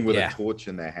crawling with a torch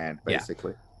in their hand,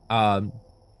 basically. Yeah.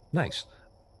 Nice.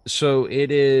 So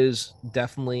it is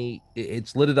definitely,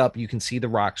 it's lit it up. You can see the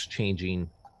rocks changing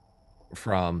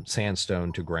from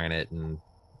sandstone to granite and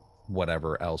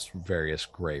whatever else, various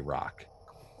gray rock.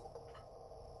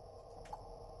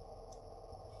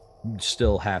 You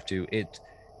still have to, it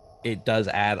does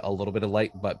add a little bit of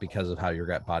light, but because of how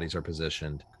your bodies are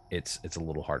positioned, it's a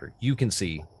little harder. You can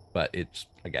see, but it's,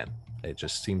 again, it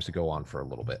just seems to go on for a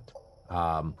little bit.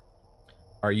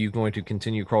 Are you going to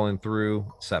continue crawling through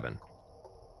 7?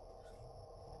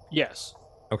 Yes.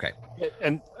 Okay.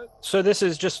 And so this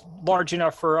is just large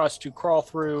enough for us to crawl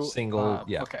through. Single,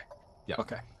 yeah. Okay. Yeah.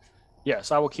 Okay.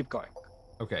 Yes, I will keep going.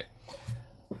 Okay.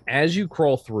 As you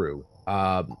crawl through,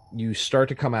 you start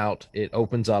to come out. It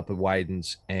opens up, it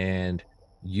widens, and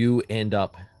you end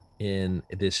up in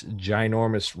this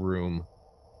ginormous room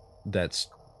that's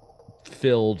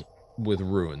filled with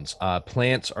ruins.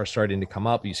 Plants are starting to come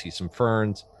up. You see some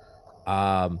ferns.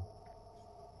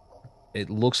 It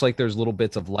looks like there's little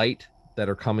bits of light that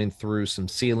are coming through some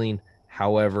ceiling.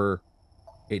 However,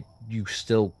 you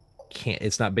still can't,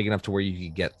 it's not big enough to where you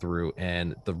can get through,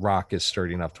 and the rock is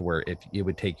sturdy enough to where it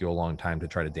would take you a long time to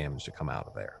try to damage to come out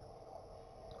of there.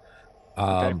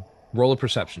 Okay. Roll a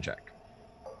perception check.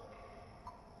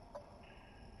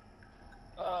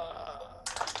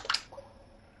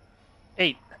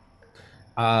 8.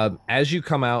 As you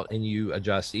come out and you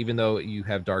adjust, even though you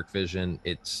have dark vision,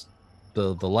 it's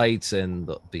the lights and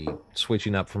the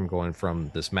switching up from going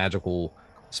from this magical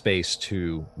space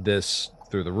to this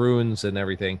through the ruins and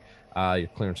everything. You're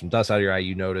clearing some dust out of your eye.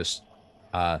 You notice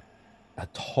a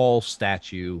tall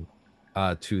statue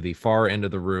to the far end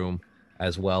of the room,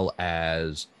 as well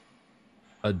as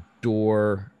a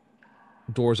doors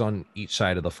on each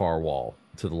side of the far wall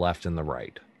to the left and the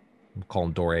right. We'll call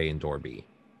them door A and door B.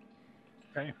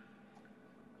 Okay.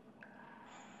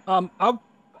 I'm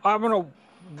gonna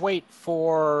wait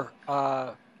for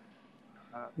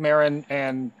Marin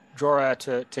and Jorah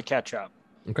to catch up.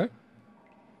 Okay.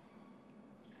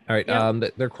 All right.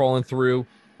 Yep. They're crawling through.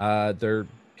 They're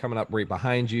coming up right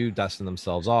behind you, dusting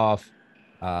themselves off.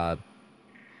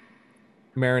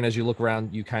 Marin, as you look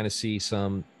around, you kind of see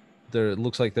some. There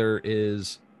looks like there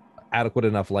is adequate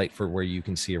enough light for where you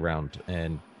can see around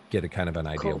and get a kind of an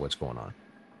idea Cool. of what's going on.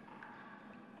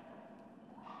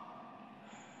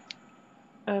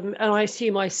 And I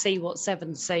assume I see what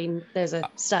Seven's saying. There's a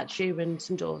statue and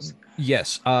some doors.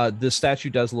 Yes, the statue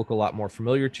does look a lot more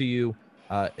familiar to you.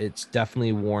 It's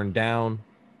definitely worn down.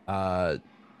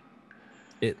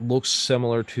 It looks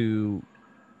similar to,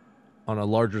 on a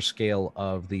larger scale,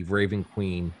 of the Raven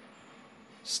Queen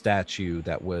statue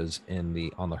that was on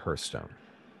the hearthstone.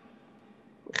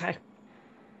 Okay.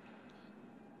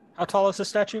 How tall is the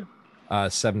statue?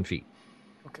 7 feet.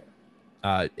 Okay.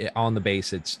 On the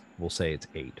base, we'll say it's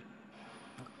 8.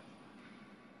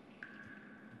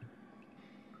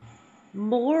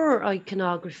 More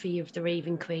iconography of the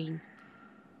Raven Queen.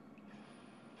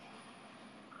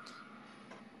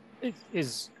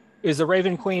 Is the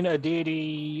Raven Queen a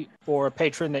deity or a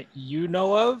patron that you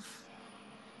know of?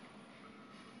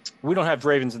 We don't have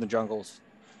ravens in the jungles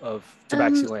of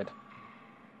Tabaxi Land.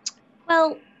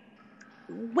 Well,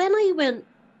 when I went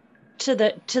to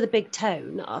the big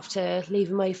town after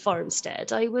leaving my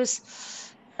farmstead, I was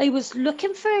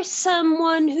looking for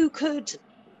someone who could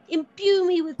imbue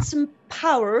me with some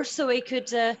power so I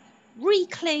could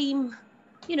reclaim,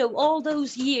 all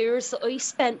those years that I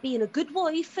spent being a good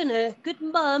wife and a good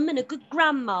mum and a good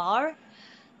grandma.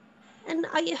 And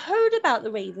I heard about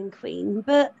the Raven Queen,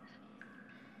 but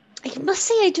I must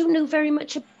say I don't know very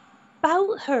much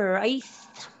about her. I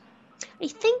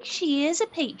think she is a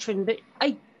patron, but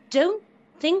I don't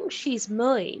think she's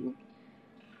mine.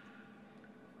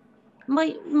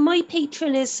 My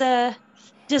patron is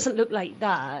doesn't look like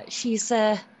that. She's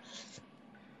a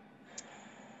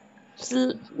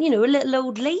little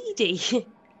old lady.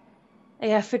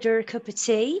 I offered her a cup of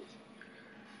tea.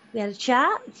 We had a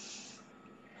chat.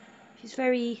 She's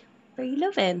very, very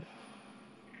loving.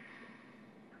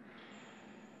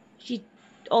 She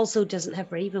also doesn't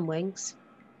have raven wings,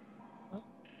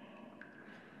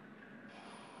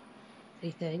 I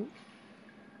think.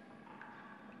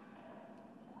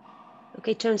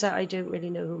 Okay, turns out I don't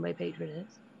really know who my patron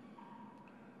is.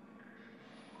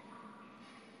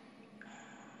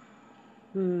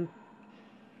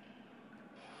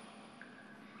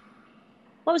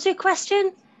 What was your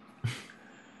question?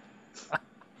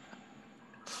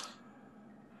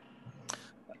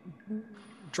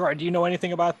 Gerard, do you know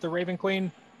anything about the Raven Queen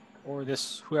or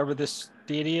whoever this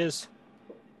deity is?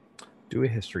 Do a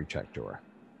history check, Jorah.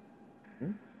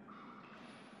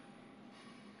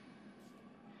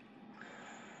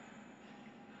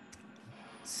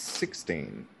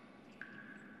 16.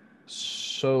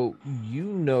 So you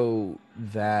know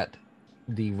that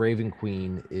the Raven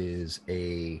Queen is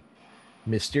a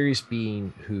mysterious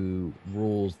being who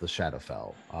rules the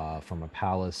Shadowfell from a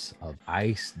palace of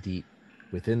ice deep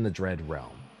within the Dread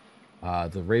Realm.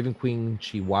 The Raven Queen,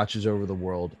 she watches over the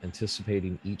world,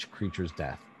 anticipating each creature's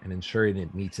death and ensuring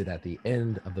it meets it at the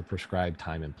end of the prescribed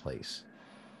time and place.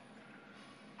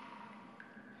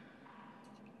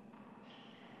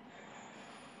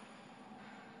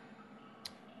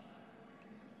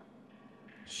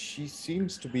 She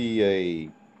seems to be a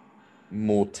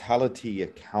mortality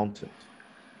accountant,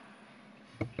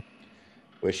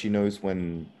 where she knows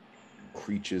when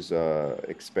creatures are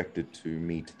expected to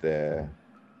meet their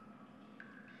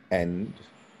end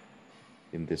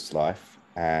in this life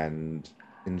and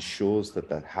ensures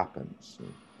that happens.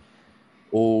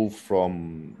 All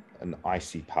from an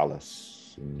icy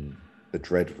palace in the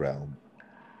Dread Realm.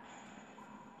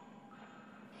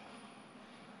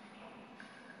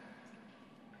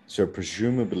 So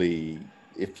presumably,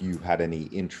 if you had any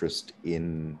interest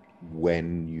in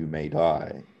when you may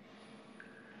die,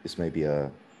 this may be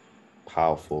a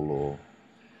powerful or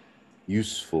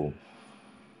useful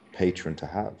patron to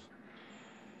have.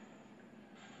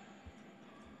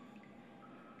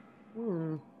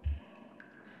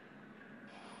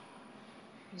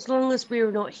 As long as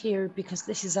we're not here because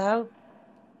this is our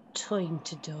time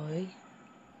to die.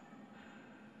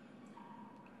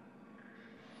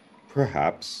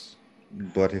 Perhaps,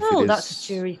 but if that's a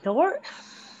cheery thought.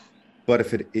 But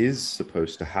if it is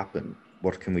supposed to happen,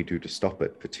 what can we do to stop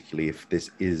it, particularly if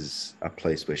this is a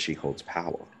place where she holds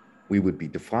power? We would be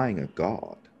defying a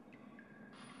god.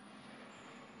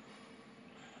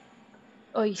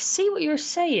 I see what you're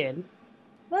saying,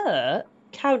 but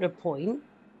counterpoint,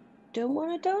 don't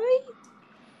want to die?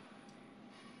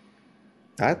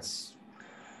 That's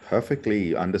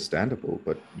perfectly understandable,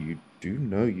 but you do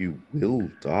know you will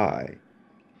die.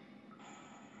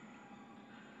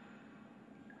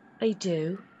 I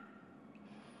do.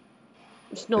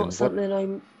 It's Then not what- something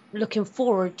I'm looking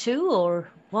forward to or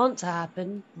want to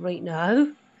happen right now.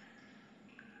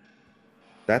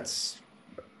 That's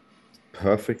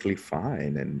perfectly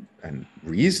fine and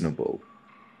reasonable.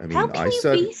 I mean, How can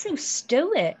you be so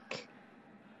stoic?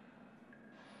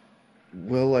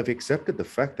 Well, I've accepted the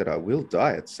fact that I will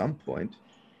die at some point.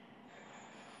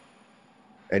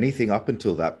 Anything up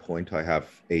until that point, I have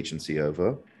agency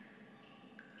over.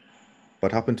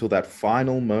 But up until that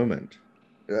final moment,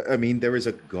 I mean, there is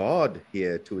a God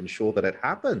here to ensure that it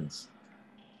happens.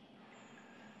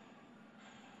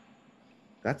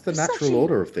 That's the Such natural a-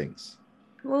 order of things.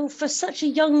 Well, for such a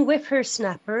young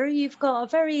whippersnapper, you've got a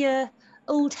very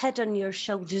old head on your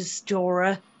shoulders,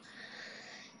 Jorah.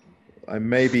 I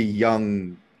may be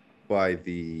young by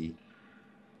the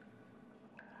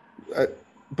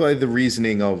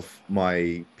reasoning of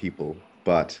my people,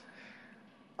 but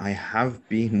I have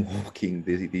been walking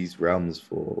these realms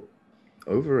for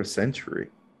over a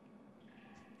century.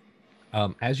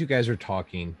 As you guys are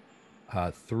talking,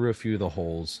 through a few of the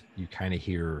holes, you kind of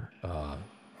hear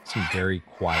some very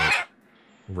quiet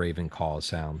raven call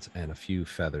sounds, and a few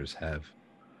feathers have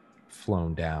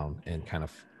flown down and kind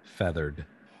of feathered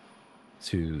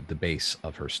to the base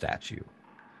of her statue.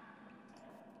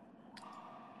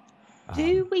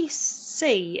 Do we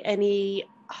see any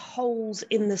holes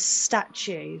in the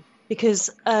statue? Because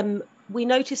we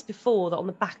noticed before that on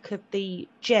the back of the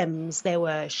gems there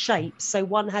were shapes. So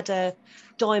one had a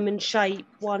diamond shape,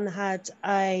 one had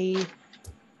a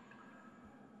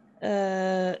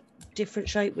different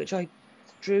shape, which I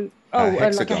drew. Oh,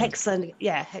 and like a hexagon.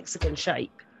 Yeah, hexagon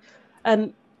shape.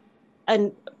 And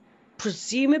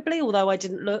presumably, although I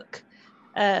didn't look,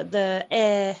 the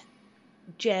air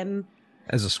gem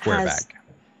as a square back.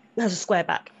 Has a square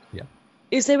back. Yeah.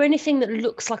 Is there anything that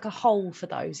looks like a hole for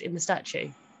those in the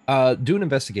statue? Do an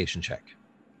investigation check.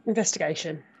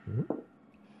 Investigation.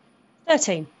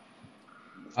 13.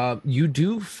 You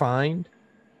do find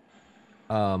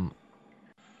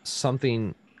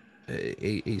something,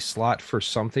 a slot for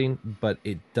something, but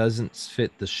it doesn't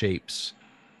fit the shapes.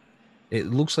 It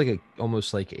looks like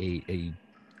almost like a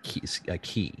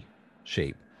key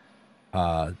shape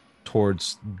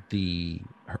towards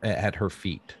at her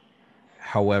feet.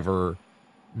 However,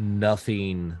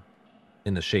 nothing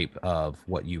in the shape of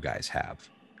what you guys have.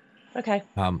 Okay.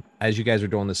 As you guys are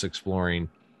doing this exploring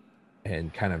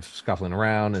and kind of scuffling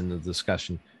around in the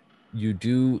discussion, you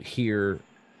do hear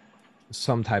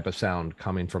some type of sound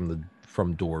coming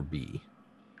from door B,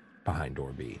 behind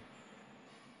door B.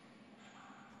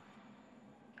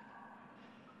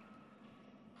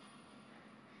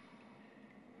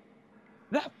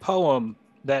 That poem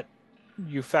that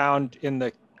you found in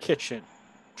the kitchen,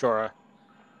 Jorah,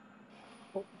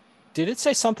 did it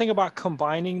say something about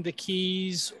combining the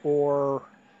keys or?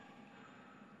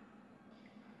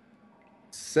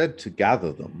 Said to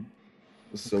gather them,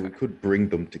 so we could bring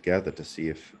them together to see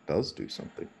if it does do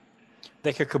something.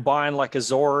 They could combine like a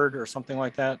Zord or something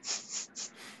like that?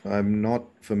 I'm not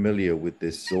familiar with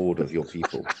this Zord of your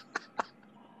people.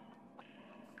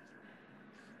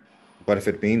 But if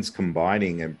it means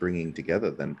combining and bringing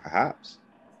together, then perhaps.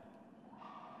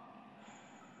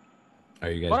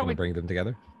 Are you guys going to bring them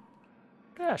together?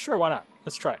 Yeah, sure. Why not?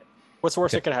 Let's try it. What's the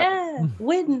worst that could happen? Yeah,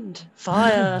 wind,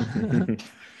 fire,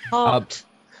 heart.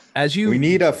 We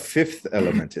need a fifth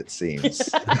element, it seems.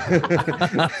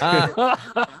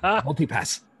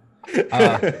 Multipass.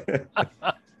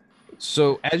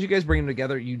 So as you guys bring them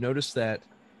together, you notice that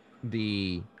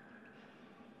the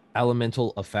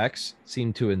elemental effects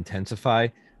seem to intensify.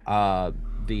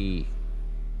 The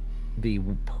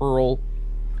pearl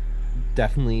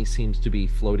definitely seems to be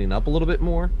floating up a little bit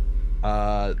more.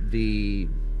 The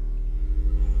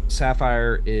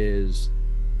sapphire is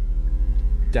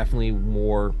definitely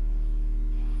more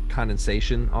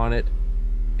condensation on it,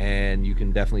 and you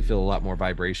can definitely feel a lot more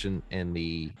vibration in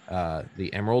the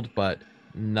emerald, but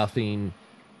nothing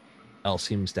else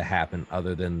seems to happen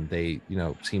other than they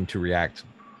seem to react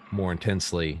more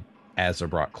intensely as they're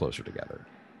brought closer together.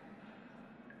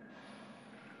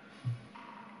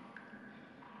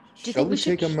 Shall we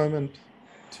take a moment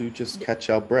to just catch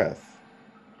our breath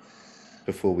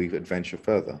before we adventure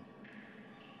further?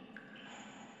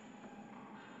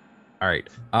 All right.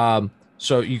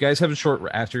 So you guys have a short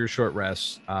after your short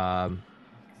rest. After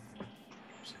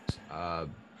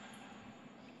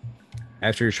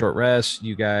your short rest,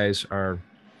 you guys are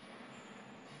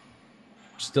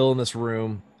still in this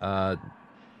room. A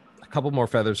couple more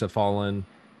feathers have fallen.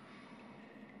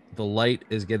 The light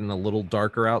is getting a little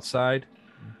darker outside,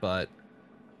 but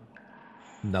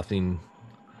nothing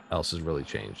else has really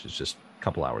changed. It's just a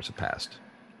couple hours have passed.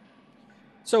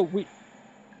 So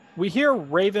we hear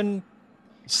Raven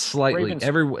Slightly Ravens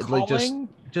every like calling?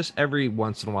 just every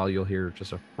once in a while you'll hear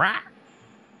just a rah,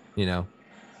 you know,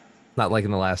 not like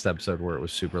in the last episode where it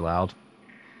was super loud.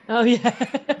 Oh yeah.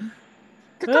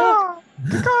 Caw-caw!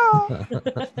 Caw-caw!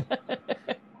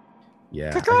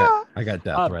 Yeah, Caw-caw! I got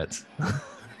death threats.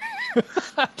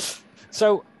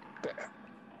 So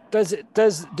do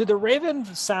the Raven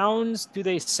sounds, do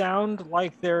they sound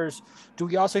like do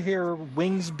we also hear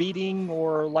wings beating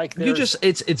or like You just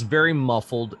it's very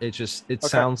muffled. It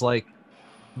sounds like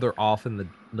they're off in the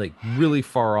like really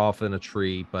far off in a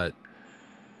tree, but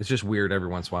it's just weird every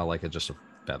once in a while, like just a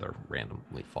feather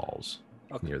randomly falls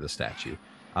near the statue.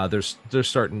 There's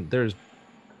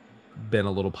been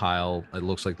a little pile. It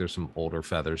looks like there's some older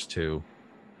feathers too,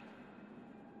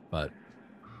 but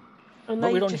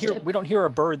we don't hear a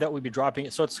bird that would be dropping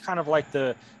it. So it's kind of like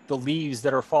the leaves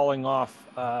that are falling off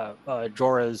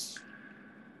Jorah's.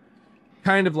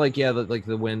 kind of like like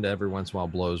the wind every once in a while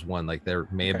blows one. Like there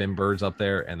may have been birds up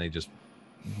there, and they just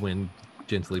wind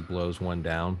gently blows one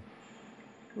down.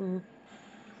 Mm.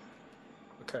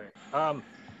 Okay.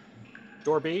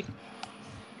 Door B.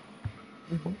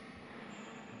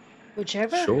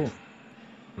 Whichever. Sure.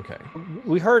 Okay.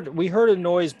 We heard a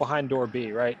noise behind door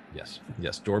B, right? Yes.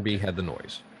 Door B had the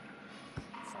noise.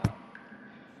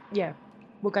 Yeah,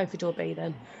 we'll go for door B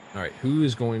then. All right. Who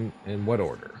is going in what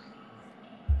order?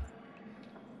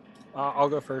 I'll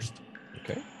go first.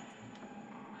 Okay.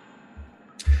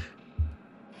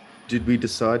 Did we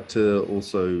decide to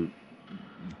also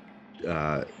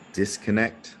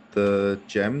disconnect the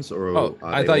gems, or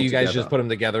I thought you guys just put them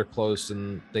together close,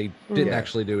 and they didn't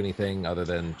actually do anything other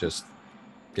than just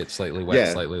get slightly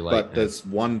wet, slightly light. But does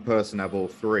one person have all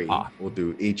three, or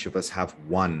do each of us have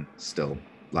one still?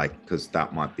 Like, because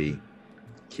that might be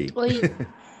key. Well,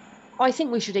 I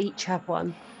think we should each have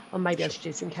one, or maybe I should do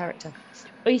this in character.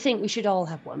 Or you think we should all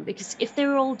have one? Because if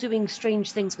they're all doing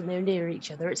strange things when they're near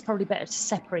each other, it's probably better to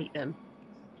separate them.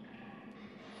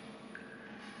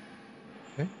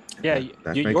 Okay. Yeah,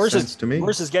 that makes sense to me.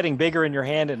 Yours is getting bigger in your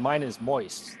hand, and mine is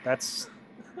moist. That's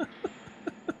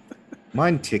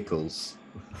Mine tickles.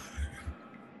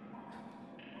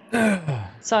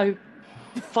 So,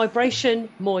 vibration,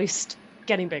 moist,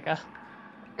 getting bigger.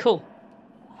 Cool.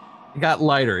 It got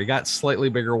lighter. It got slightly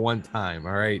bigger one time.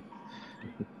 All right.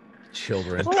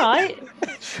 Children. All right.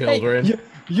 Children. Hey,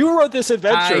 you wrote this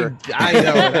adventure. I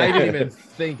know. I didn't even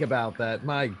think about that.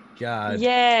 My God.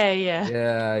 Yeah.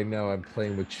 Yeah, I know. I'm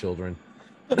playing with children.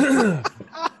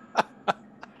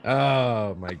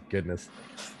 Oh my goodness.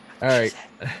 All right.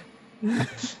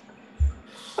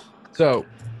 So,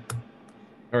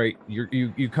 all right,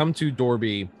 you come to door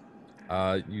B.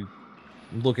 You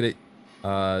look at it.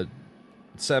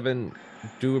 7.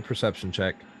 Do a perception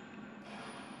check.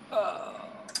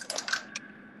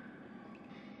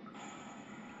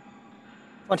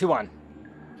 21.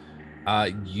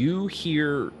 You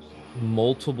hear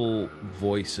multiple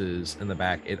voices in the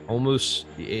back. It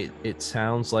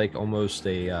sounds like almost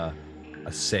a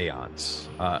seance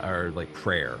or like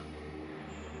prayer.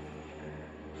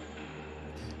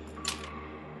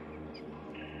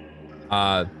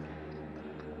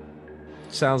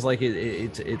 Sounds like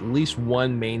it's at least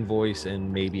one main voice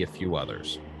and maybe a few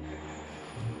others.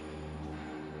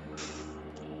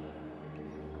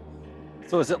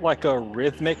 So is it like a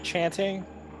rhythmic chanting?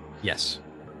 Yes.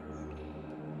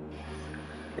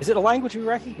 Is it a language we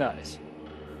recognize?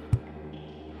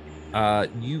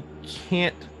 You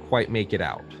can't quite make it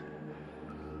out.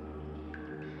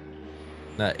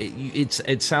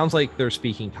 It sounds like they're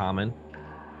speaking common.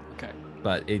 Okay.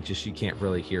 But you can't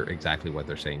really hear exactly what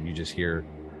they're saying. You just hear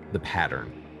the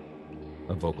pattern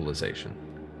of vocalization.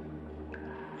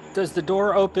 Does the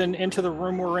door open into the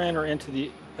room we're in, or into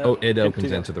the? It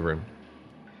opens into the room,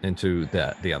 into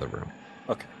the other room.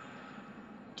 Okay.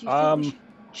 Do you think we should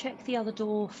check the other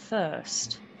door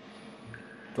first?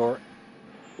 There's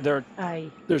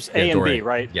A. There's A and B,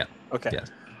 right? Yeah. Okay.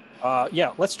 Yes.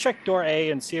 Yeah. Let's check door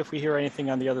A and see if we hear anything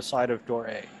on the other side of door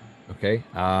A. Okay.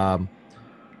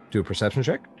 Do a perception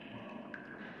check.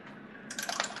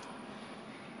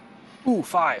 Ooh,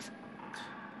 5.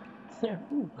 Yeah.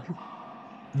 Ooh.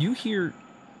 You hear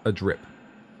a drip.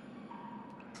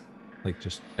 Like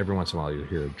just every once in a while you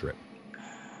hear a drip.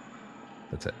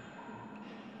 That's it.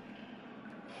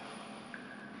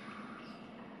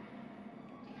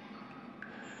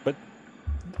 But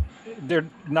they're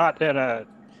not in a.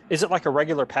 Is it like a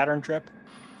regular pattern trip?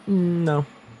 No.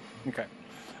 Okay.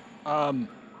 Want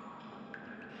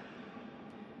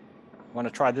to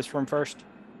try this room first?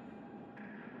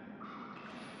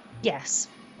 Yes,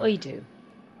 I do.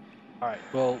 All right.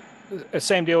 Well,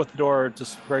 same deal with the door.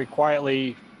 Just very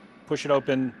quietly push it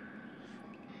open.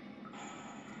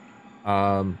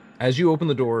 As you open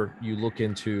the door, you look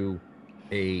into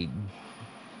a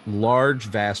large,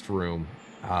 vast room.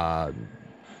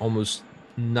 Almost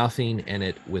nothing in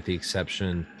it, with the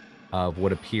exception of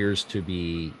what appears to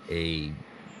be a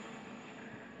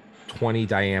 20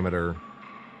 diameter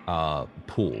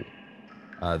pool.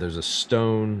 There's a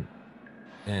stone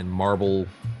and marble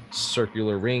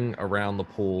circular ring around the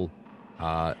pool,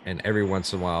 and every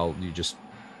once in a while you just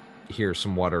hear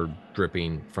some water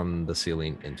dripping from the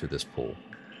ceiling into this pool.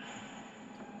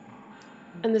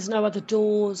 And there's no other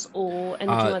doors or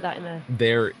anything like that in there?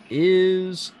 There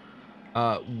is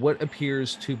what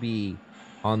appears to be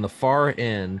on the far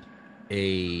end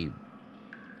it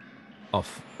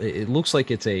looks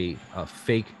like it's a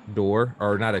fake door,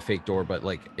 or not a fake door, but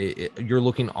like you're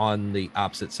looking on the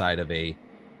opposite side of a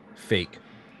fake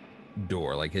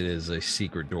door, like it is a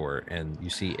secret door, and you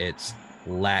see it's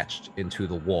latched into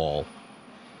the wall,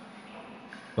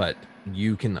 but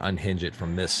you can unhinge it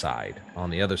from this side. On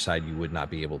the other side, you would not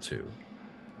be able to.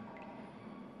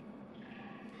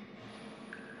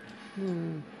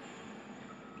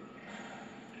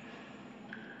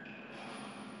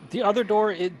 The other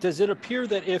door, does it appear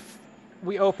that if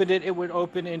we opened it, it would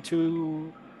open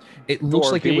into It looks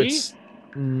door like B? it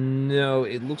would. No,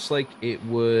 it looks like it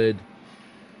would.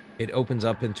 It opens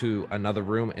up into another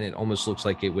room, and it almost looks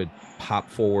like it would pop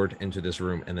forward into this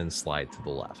room and then slide to the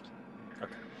left.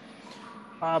 Okay.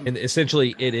 And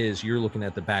essentially, you're looking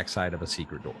at the backside of a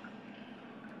secret door.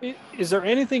 Is there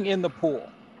anything in the pool?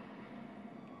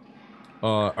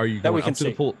 Are you That we going can up to the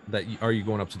see? pool? Are you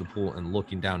going up to the pool and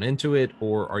looking down into it,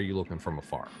 or are you looking from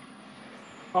afar?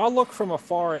 I'll look from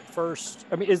afar at first.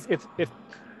 I mean, if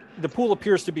the pool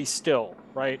appears to be still,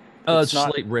 right? It's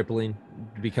slight rippling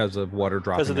because of water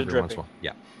dropping of the every once in a dripping. while.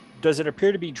 Yeah. Does it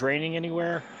appear to be draining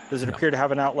anywhere? Does it No. appear to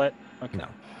have an outlet? Okay. No.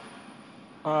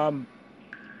 I'm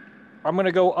going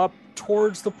to go up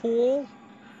towards the pool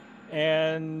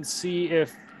and see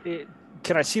if it.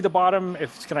 Can I see the bottom?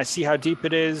 Can I see how deep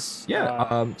it is?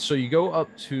 Yeah. So you go up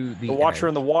to the Watcher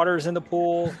edge. in the waters in the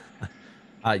pool.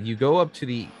 You go up to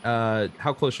the.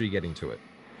 How close are you getting to it?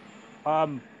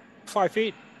 5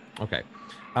 feet. Okay.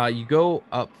 You go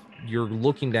up. You're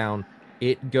looking down.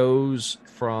 It goes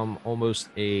from almost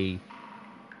we'll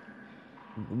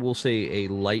say a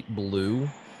light blue,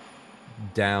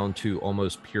 down to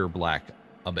almost pure black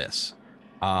abyss.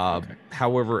 Okay.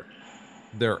 However,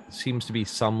 there seems to be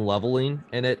some leveling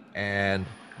in it, and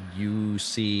you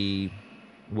see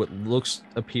what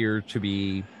appear to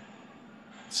be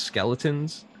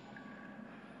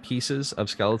pieces of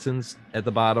skeletons at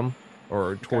the bottom,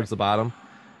 or towards the bottom,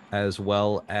 as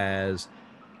well as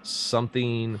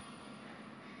something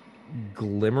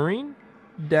glimmering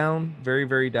down, very,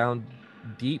 very down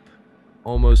deep,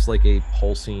 almost like a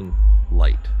pulsing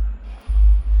light.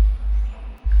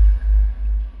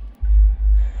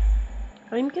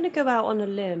 I'm going to go out on a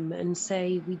limb and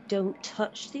say we don't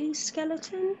touch these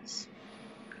skeletons.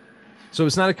 So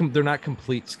it's not they're not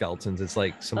complete skeletons. It's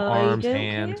like some arms,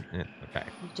 hand. Okay.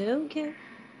 You don't care.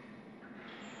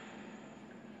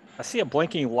 I see a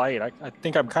blinking light. I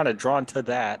think I'm kind of drawn to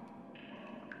that.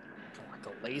 Like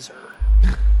a laser.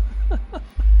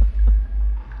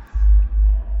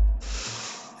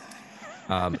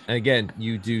 Again,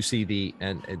 you do see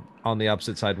and on the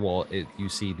opposite side wall, you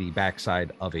see the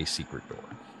backside of a secret door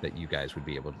that you guys would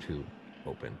be able to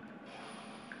open.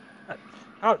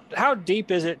 How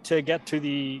deep is it to get to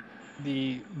the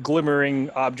glimmering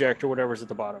object or whatever's at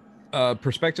the bottom?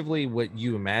 Prospectively, what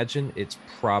you imagine, it's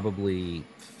probably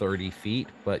 30 feet,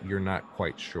 but you're not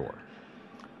quite sure.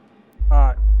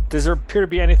 Does there appear to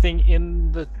be anything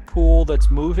in the pool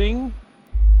that's moving?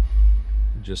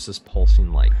 Just this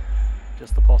pulsing light.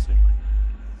 Just the pulsing light.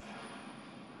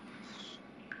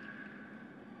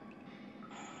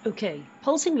 Okay,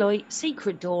 pulsing light,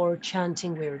 secret door,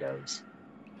 chanting weirdos.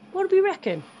 What do we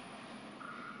reckon?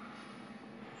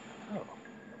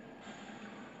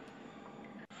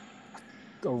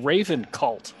 A raven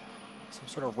cult. Some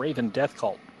sort of raven death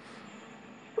cult.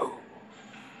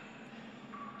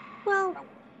 Well,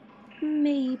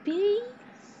 maybe.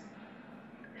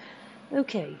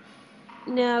 Okay.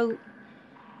 Now,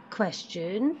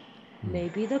 question.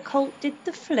 Maybe the cult did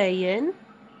the flaying.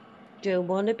 Don't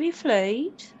want to be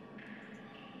flayed.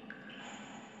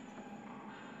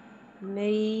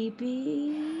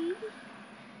 Maybe.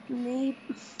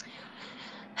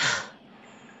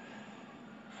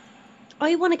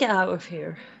 I want to get out of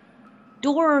here.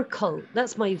 Door or cult?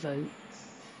 That's my vote.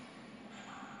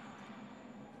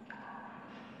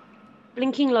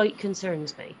 Blinking light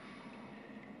concerns me.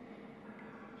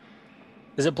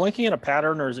 Is it blinking in a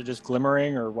pattern or is it just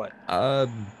glimmering or what? Wob,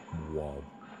 wob,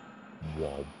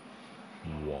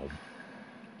 wob,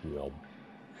 wob.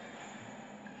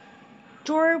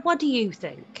 Door, what do you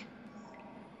think?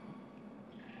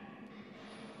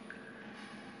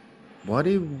 Why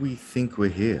do we think we're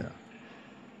here?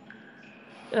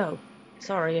 Oh,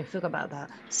 sorry, I forgot about that.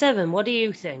 7, what do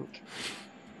you think?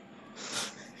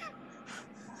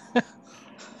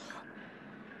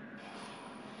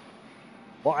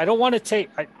 Well, I don't want to take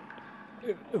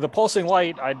the pulsing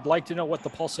light. I'd like to know what the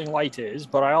pulsing light is,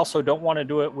 but I also don't want to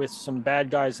do it with some bad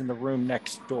guys in the room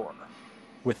next door,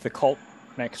 with the cult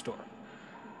next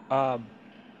door.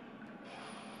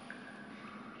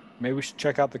 Maybe we should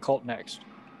check out the cult next.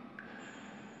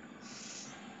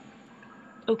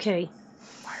 Okay.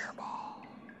 Fireball.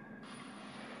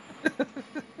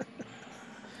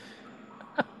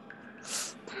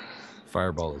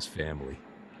 Fireball is family.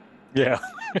 Yeah.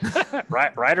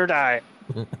 Ride or die.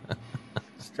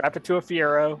 Strap it to a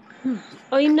Fiero.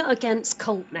 I'm not against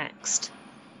cult next.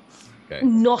 Okay.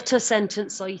 Not a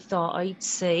sentence I thought I'd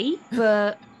say,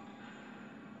 but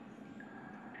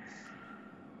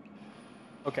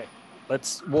Okay.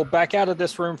 We'll back out of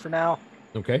this room for now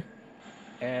Okay.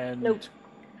 and Nope.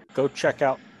 go check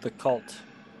out the cult.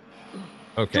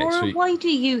 Okay. Dora, So why do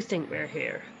you think we're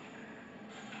here?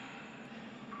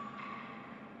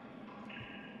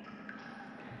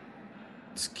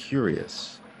 It's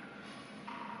curious.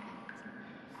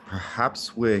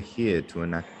 Perhaps we're here to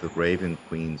enact the Raven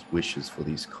Queen's wishes for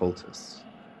these cultists.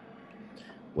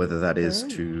 Whether that is Oh.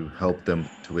 to help them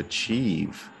to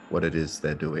achieve what it is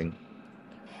they're doing,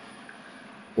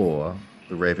 or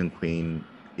the Raven Queen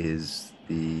is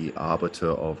the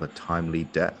arbiter of a timely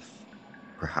death.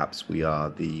 Perhaps we are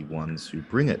the ones who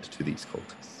bring it to these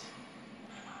cultists.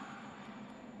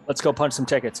 Let's go punch some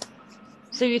tickets.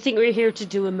 So you think we're here to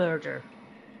do a murder?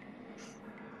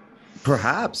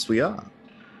 Perhaps we are.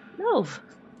 No. All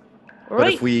But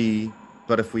right.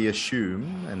 if we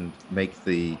assume and make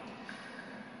the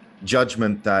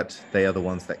judgment that they are the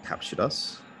ones that captured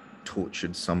us,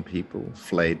 tortured some people,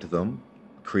 flayed them,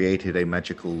 created a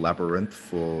magical labyrinth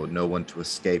for no one to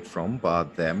escape from, bar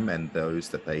them and those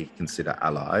that they consider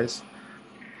allies,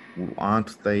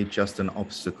 aren't they just an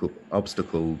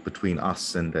obstacle between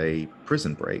us and a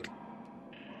prison break?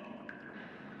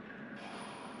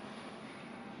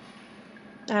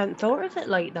 I hadn't thought of it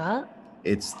like that.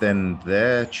 It's then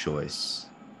their choice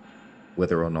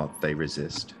whether or not they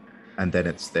resist. And then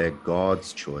it's their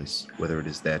God's choice whether it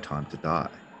is their time to die.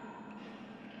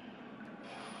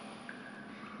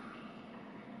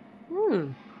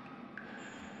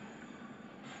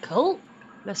 Cult.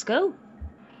 Let's go.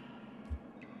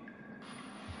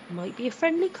 Might be a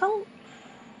friendly cult.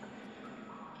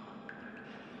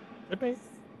 Could be.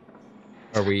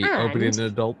 are we opening And- an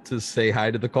adult to say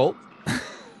hi to the cult?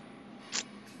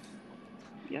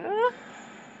 Yeah.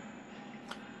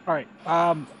 All right.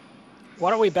 Why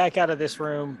don't we back out of this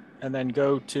room and then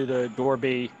go to the door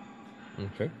B?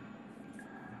 Okay.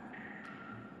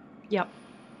 Yep.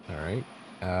 All right.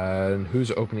 And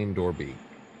who's opening door B?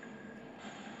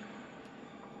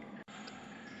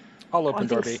 I'll I open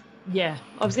think door B. Yeah.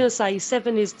 I was gonna say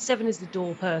seven is the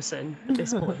door person at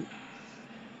this point.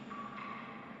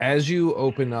 As you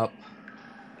open up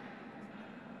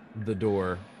the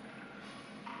door,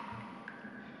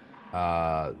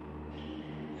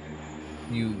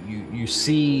 you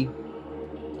see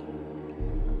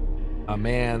a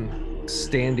man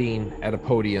standing at a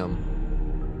podium,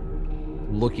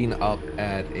 looking up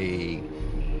at a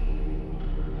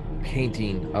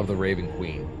painting of the Raven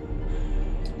Queen,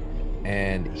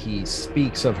 and he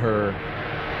speaks of her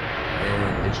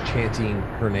and is chanting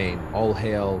her name. All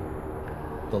hail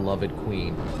the beloved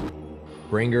queen,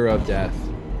 bringer of death,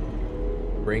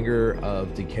 bringer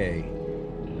of decay,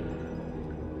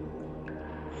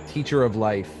 teacher of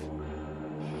life.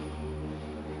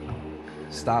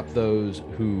 Stop those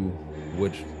who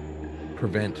would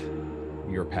prevent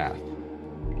your path.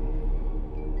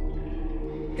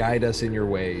 Guide us in your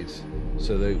ways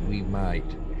so that we might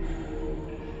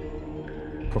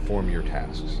perform your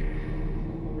tasks.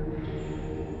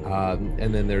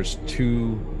 And then there's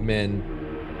two men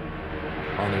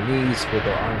on their knees with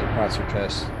their arms across their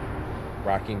chests,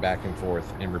 rocking back and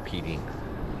forth and repeating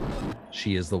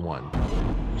She is the one.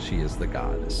 She is the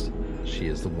goddess. She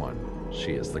is the one.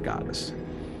 She is the goddess.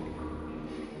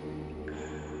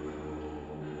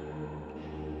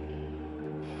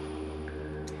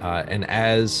 And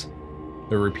as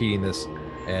they're repeating this,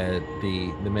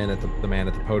 the man at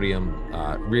the podium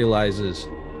realizes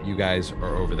you guys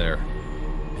are over there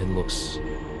and looks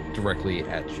directly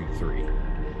at you three.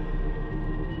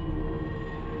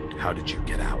 How did you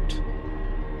get out?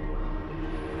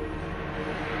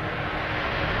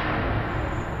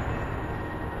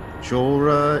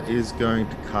 Jorah is going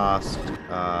to cast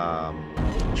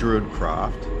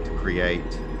Druidcraft to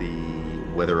create the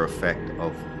weather effect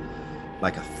of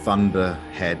like a thunder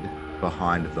head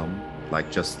behind them,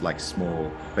 just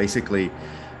small. Basically,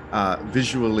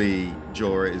 visually,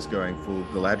 Jorah is going full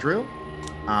Galadriel,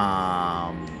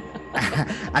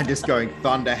 and just going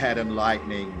thunderhead and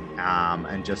lightning,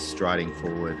 and just striding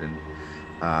forward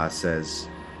and says,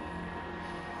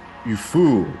 "You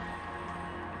fool!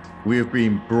 We have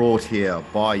been brought here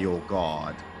by your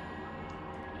god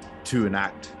to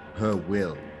enact her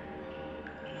will.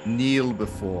 Kneel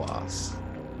before us."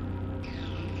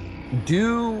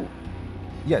 Do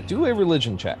a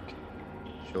religion check.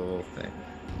 Sure thing.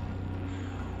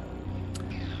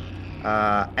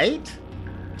 8?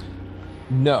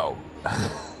 No.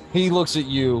 He looks at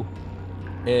you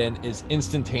and is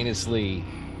instantaneously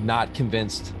not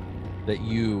convinced that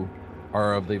you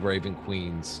are of the Raven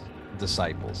Queen's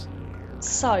disciples.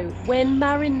 So, when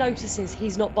Marin notices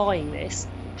he's not buying this,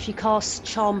 she casts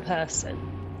Charm Person.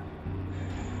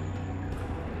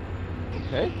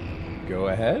 Okay, go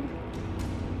ahead.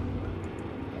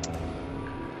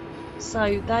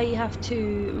 So they have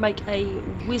to make a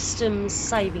Wisdom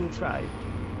saving throw.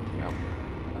 Yep.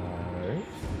 Alright.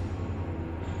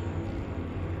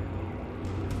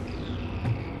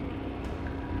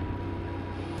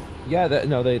 Yeah, they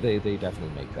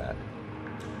definitely make that.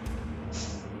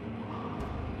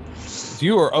 So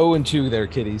you are 0-2 there,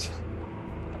 kiddies.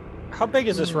 How big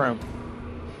is this room?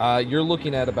 You're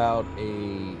looking at about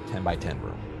a 10 by 10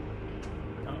 room.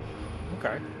 Oh,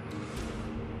 okay.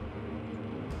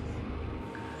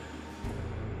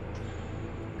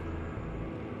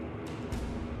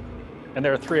 And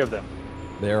there are 3 of them.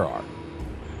 There are.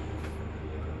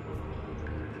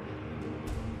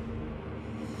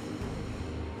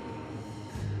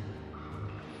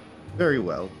 Very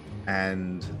well.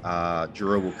 And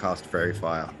Jorah will cast Fairy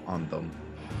Fire on them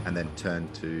and then turn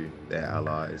to their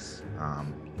allies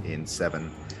in 7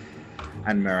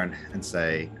 and Merrin and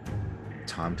say,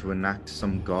 "Time to enact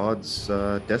some god's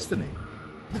destiny."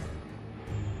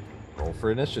 Roll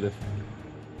for initiative.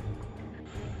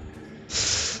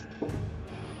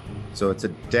 So it's a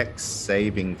Dex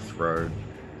saving throw,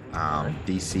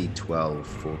 DC 12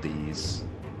 for these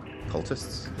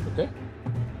cultists. Okay.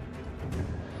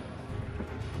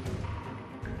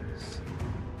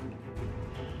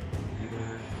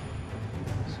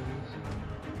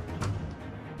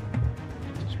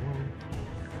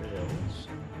 Fails.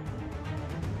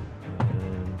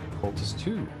 And Cultist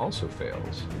 2 also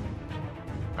fails.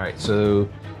 All right, so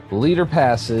the leader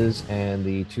passes and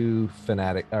the 2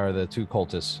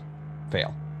 cultists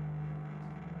fail.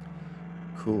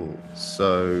 Cool.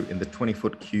 So in the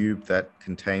 20-foot cube that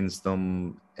contains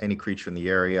them, any creature in the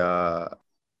area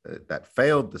that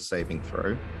failed the saving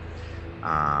throw,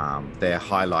 they're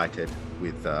highlighted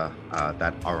with that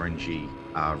orangey,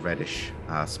 reddish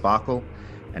sparkle,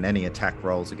 and any attack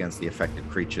rolls against the affected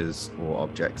creatures or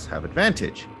objects have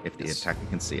advantage if the attacker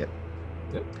can see it.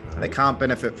 Yep. They can't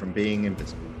benefit from being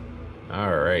invisible.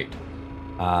 All right.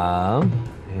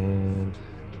 And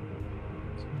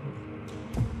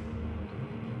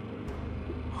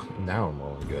now I'm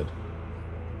rolling good.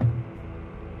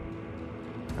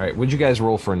 All right, what'd you guys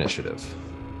roll for initiative?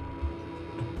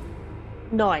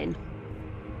 9.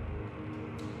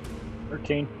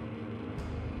 13.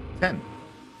 10.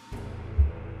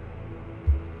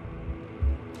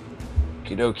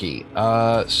 Okie dokie.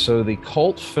 So the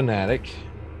cult fanatic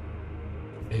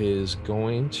is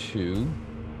going to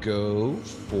go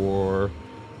for...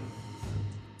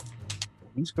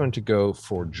 He's going to go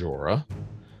for Jorah.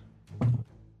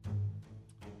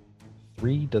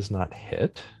 3 does not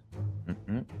hit.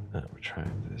 Mm-hmm. We're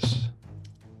trying this.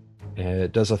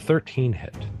 It does a 13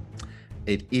 hit.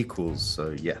 It equals,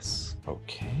 so yes.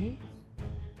 Okay.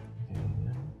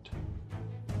 And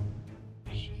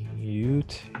you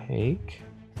take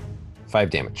 5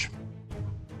 damage.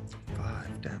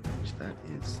 5 damage. That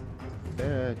is a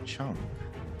fair chunk.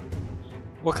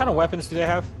 What kind of weapons do they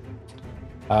have?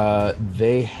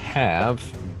 They have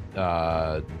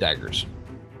daggers.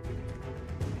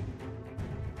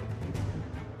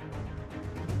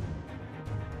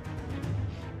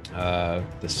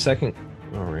 The second,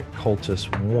 all right,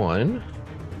 cultist 1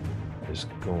 is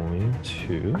going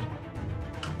to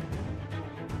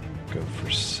go for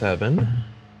 7,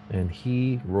 and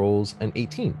he rolls an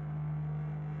 18.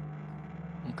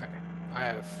 Okay. I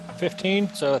have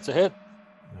 15, so that's a hit.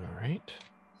 All right.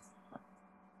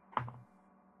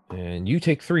 And you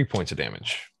take 3 points of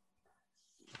damage.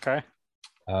 Okay.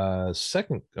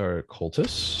 Second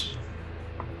cultist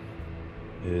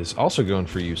is also going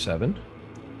for you 7.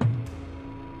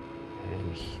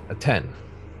 And a 10.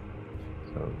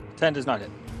 So 10 does not hit.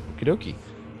 okie dokie.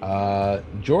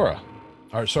 Jorah.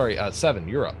 Or sorry, 7,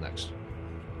 you're up next.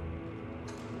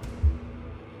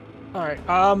 All right.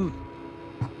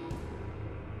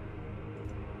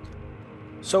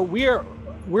 So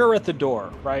we're at the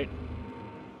door, right?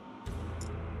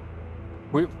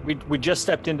 We just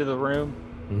stepped into the room.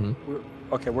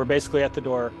 Mm-hmm. We're basically at the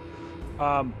door.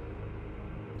 I'm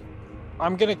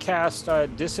gonna cast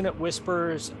Dissonant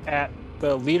Whispers at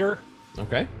the leader.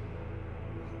 Okay.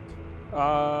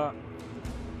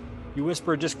 You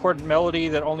whisper a discordant melody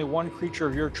that only one creature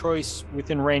of your choice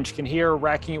within range can hear,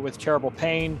 racking it with terrible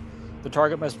pain. The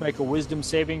target must make a wisdom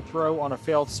saving throw. On a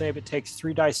failed save, it takes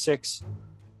 3d6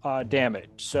 damage.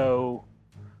 So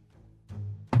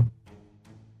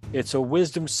it's a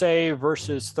wisdom save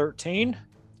versus 13.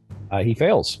 He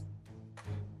fails.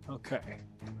 Okay.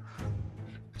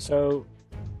 So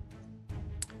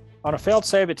on a failed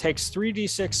save, it takes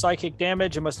 3d6 psychic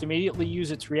damage and must immediately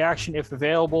use its reaction, if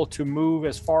available, to move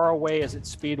as far away as its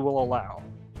speed will allow.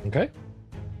 Okay.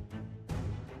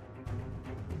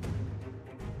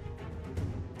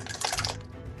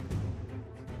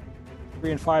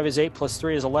 Three and 5 is 8, plus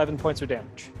 3 is 11 points of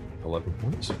damage. 11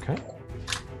 points. Okay.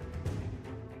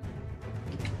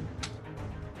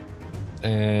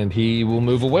 And he will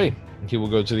move away. He will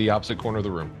go to the opposite corner of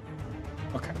the room.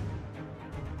 Okay.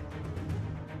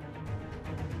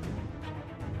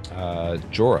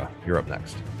 Jorah, you're up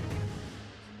next.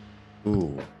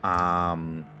 Ooh. All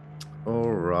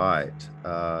right.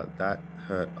 That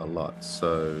hurt a lot.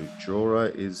 So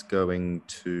Jorah is going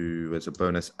to, as a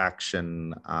bonus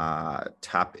action,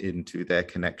 tap into their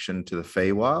connection to the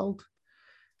Feywild,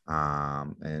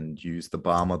 and use the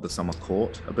Balm of the Summer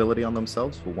Court ability on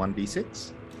themselves for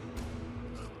 1d6.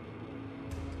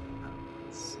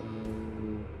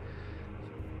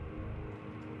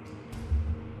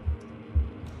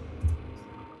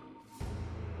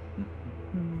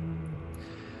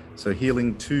 So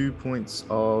healing 2 points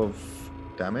of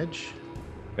damage.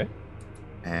 Okay.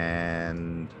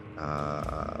 And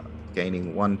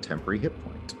gaining 1 temporary hit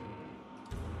point.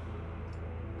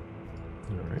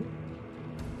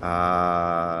 All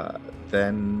right.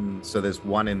 Then, so there's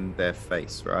 1 in their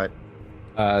face, right?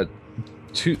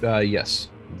 2, yes.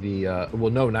 The, well,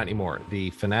 no, not anymore.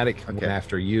 The fanatic went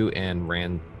after you and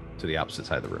ran to the opposite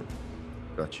side of the room.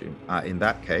 Got you. In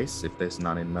that case, if there's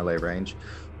none in melee range,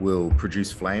 we'll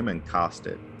produce flame and cast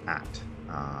it at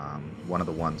one of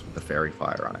the ones with the fairy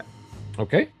fire on it.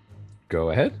 Okay.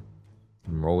 Go ahead.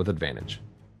 Roll with advantage.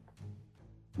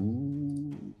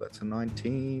 Ooh, that's a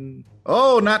 19.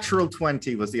 Oh, natural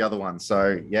 20 was the other one.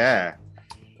 So yeah.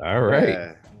 All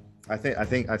right. I think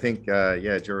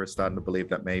Jorah's starting to believe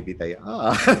that maybe they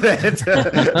are there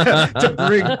to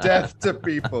bring death to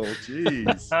people.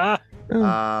 Jeez.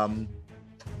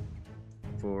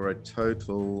 For a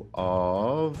total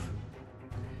of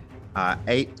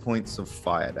 8 points of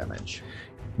fire damage.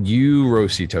 You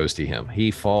roasty toasty him.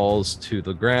 He falls to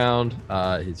the ground.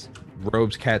 His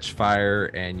robes catch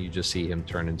fire, and you just see him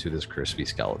turn into this crispy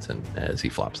skeleton as he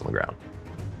flops on the ground.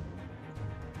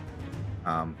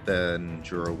 Then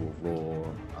Jorah will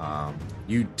roar,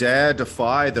 "You dare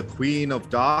defy the Queen of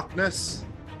Darkness?"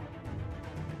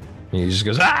 And he just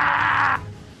goes, "Ah!"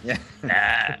 Yeah.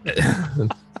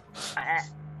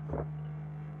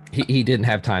 He didn't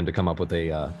have time to come up with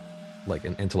a like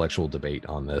an intellectual debate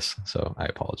on this, so I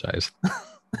apologize.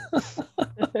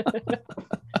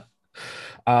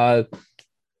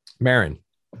 Marin.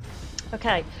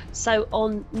 Okay, so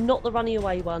on not the running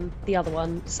away one, the other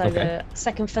one, so the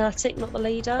second fanatic, not the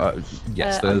leader.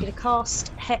 Yes. I'm going to cast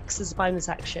Hex as a bonus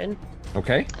action.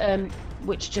 Okay.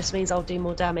 Which just means I'll do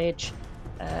more damage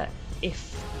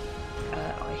if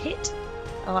I hit.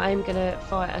 I'm going to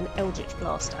fire an Eldritch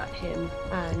Blast at him,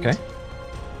 and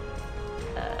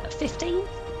 15.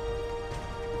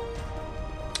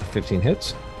 15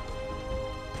 hits.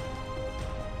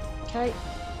 Okay,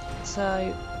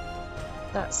 so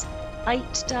that's 8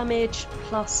 damage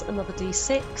plus another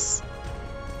d6.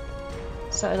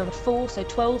 So another 4, so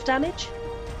 12 damage.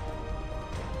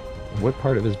 What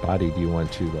part of his body do you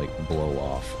want to like blow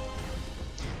off?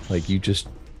 Like you just,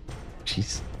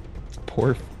 jeez,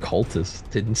 poor cultist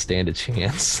didn't stand a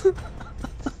chance.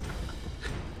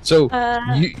 So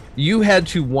you had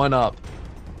to one up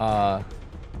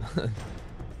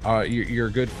your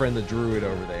good friend the druid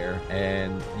over there,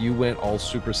 and you went all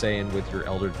Super Saiyan with your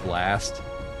Eldritch Blast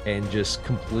and just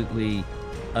completely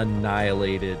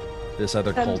annihilated this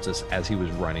other cultist as he was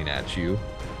running at you.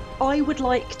 I would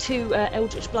like to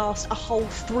Eldritch Blast a hole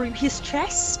through his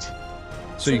chest.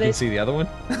 So you can see the other one?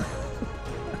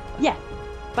 Yeah,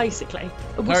 basically.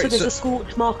 So right, there's a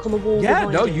scorch mark on the wall. Yeah,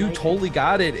 no, him, you maybe. totally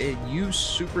got it. You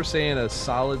Super Saiyan a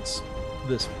solid,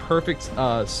 this perfect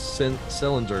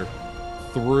cylinder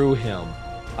through him,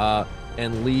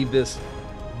 and leave this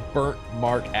burnt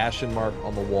mark, ashen mark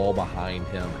on the wall behind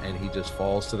him, and he just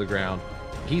falls to the ground.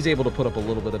 He's able to put up a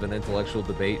little bit of an intellectual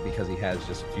debate because he has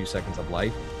just a few seconds of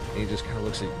life, and he just kind of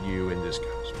looks at you and just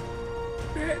goes,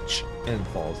 "Bitch," and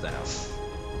falls down.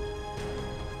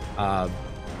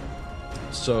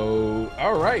 So,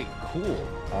 all right, cool.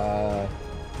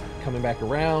 Coming back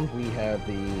around, we have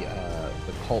the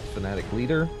cult fanatic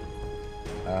leader.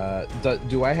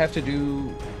 Do I have to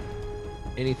do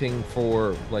anything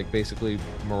for, like, basically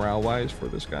morale-wise for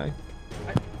this guy?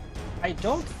 I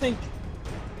don't think.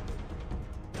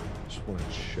 Just want to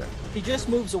check. He just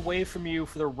moves away from you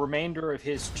for the remainder of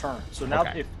his turn. So now,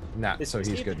 Okay. So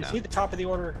he's good now. Is he the top of the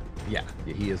order? Yeah,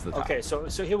 he is the top. Okay, so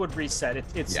he would reset.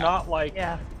 It's Yeah. not like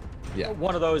Yeah.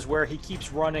 one of those where he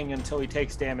keeps running until he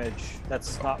takes damage.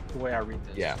 That's not the way I read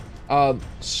this. Yeah.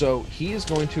 So he is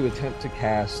going to attempt to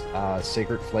cast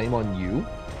Sacred Flame on you.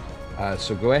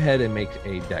 So go ahead and make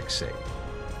a dex save.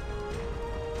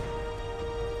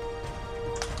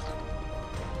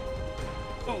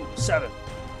 Oh, 7.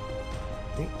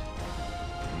 Right.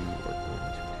 You are going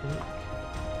to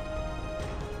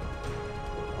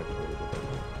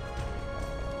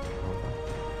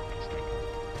take.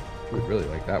 I would really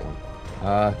like that one.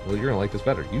 Well, you're gonna like this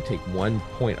better. You take 1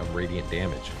 point of radiant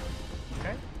damage.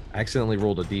 Okay. I accidentally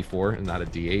rolled a D4 and not a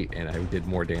D8, and I did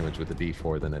more damage with a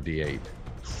D4 than a D8.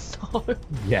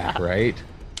 Yeah, right.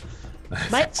 Mate,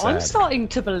 That's I'm sad. starting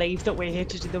to believe that we're here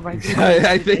to do the regular.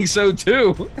 I think so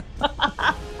too.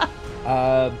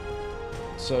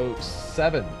 So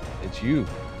 7, it's you.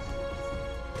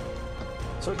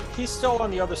 So he's still on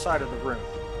the other side of the room.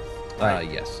 Right.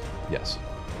 Yes.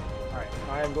 All right.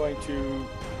 I am going to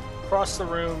cross the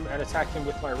room and attack him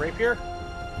with my rapier.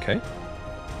 Okay.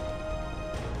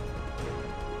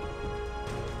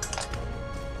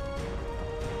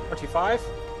 $25.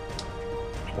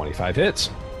 25 hits.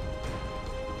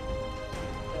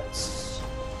 That's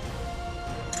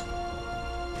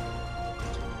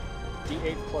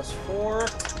D8 plus 4.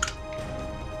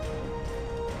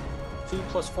 2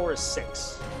 plus 4 is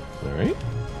 6. All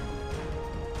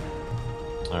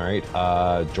right.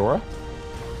 Jorah.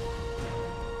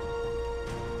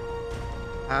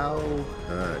 How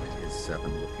hurt is 7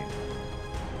 looking?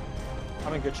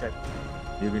 I'm in good shape.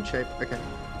 You in shape? Okay,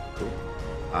 cool.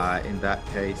 In that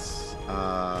case,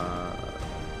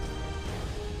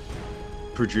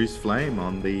 produce flame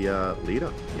on the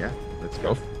leader. Yeah, let's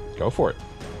go. Go for it.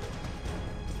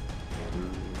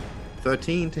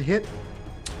 13 to hit.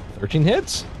 13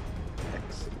 hits.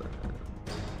 Excellent.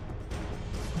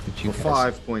 Look at you For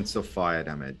guys. 5 points of fire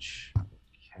damage.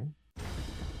 Okay.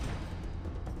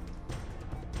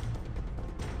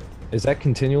 Is that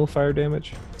continual fire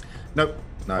damage? Nope.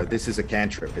 No, this is a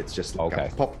cantrip. It's just like Okay.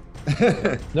 a pop.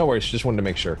 No worries. Just wanted to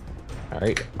make sure. All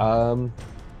right.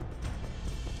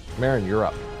 Marin, you're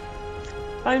up.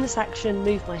 Bonus action,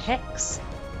 move my hex.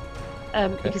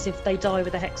 Because if they die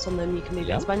with a hex on them, you can move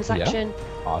it as bonus yeah. action.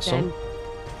 Awesome. Then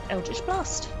Eldritch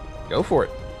Blast. Go for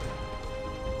it.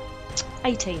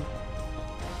 18.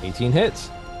 18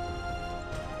 hits.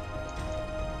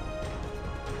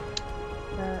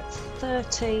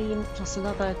 13 plus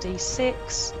another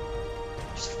d6.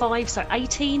 Which is 5, so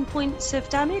 18 points of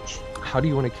damage. How do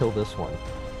you want to kill this one?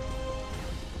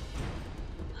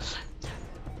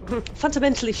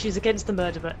 Fundamental issues against the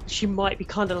murder, but she might be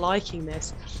kind of liking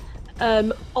this.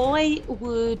 I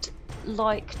would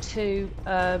like to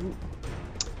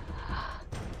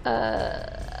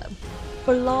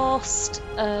blast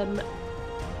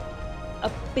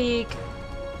a big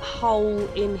hole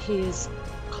in his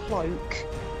cloak,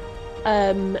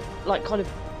 like kind of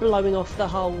blowing off the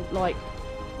hole. Like,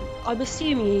 I'm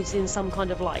assuming he's in some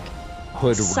kind of like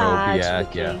Hood sad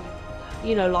robe, yeah. looking,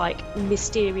 you know, like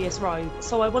mysterious robe.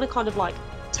 So I want to kind of like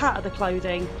tatter the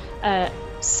clothing,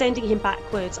 sending him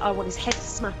backwards. I want his head to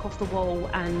smack off the wall,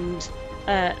 and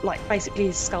like basically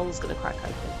his skull's going to crack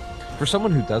open. For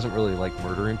someone who doesn't really like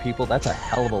murdering people, that's a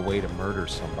hell of a way to murder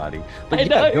somebody. But I yeah,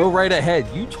 know. go right ahead.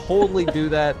 You totally do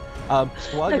that. While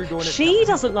No, you're doing it, she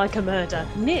doesn't like a murder.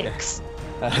 Nix.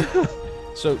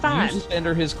 so Fan. you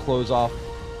suspender his clothes off,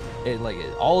 and like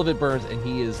all of it burns, and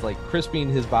he is like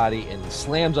crisping his body and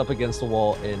slams up against the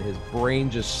wall, and his brain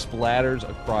just splatters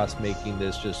across, making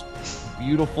this just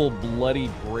beautiful bloody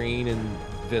brain and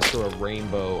viscera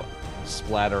rainbow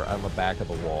splatter on the back of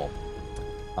the wall.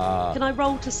 Can I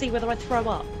roll to see whether I throw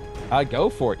up? I go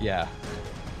for it. Yeah,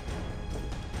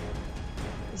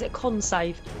 Is it con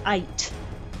save? 8.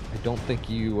 I don't think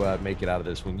you make it out of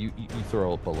this one. You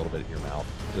throw up a little bit in your mouth,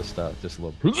 just a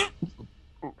little.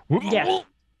 Yeah.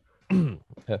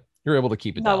 You're able to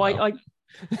keep it No, down.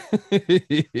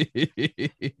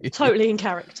 I totally in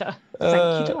character.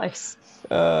 Thank you, dice.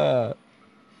 All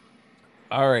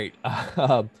right.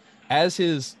 As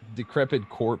his decrepit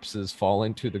corpse is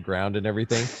falling to the ground and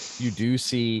everything, you do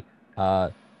see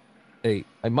a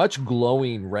much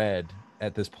glowing red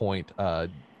at this point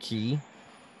key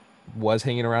was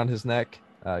hanging around his neck,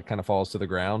 kind of falls to the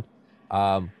ground.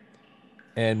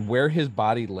 And where his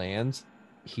body lands,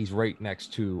 he's right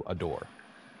next to a door.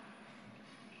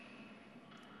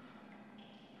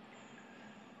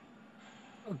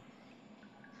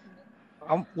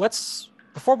 Let's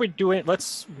before we do it,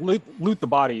 let's loot the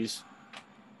bodies.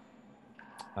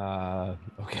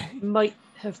 Okay. Might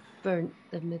have burnt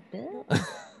them a bit.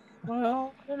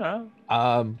 Well, you know.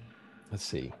 Let's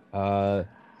see. On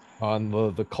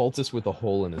the cultist with the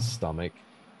hole in his stomach,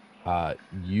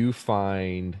 you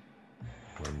find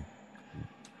one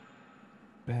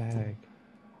bag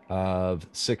of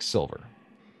 6 silver.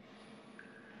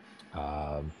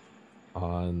 On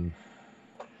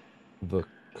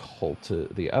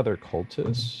the other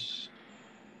cultist.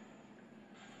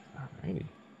 Alrighty.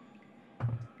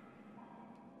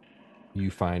 You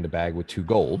find a bag with 2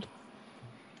 gold.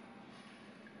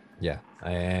 Yeah,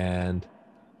 and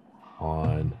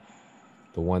on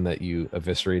the one that you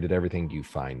eviscerated everything, you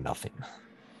find nothing.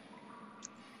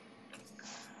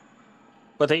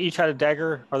 But they each had a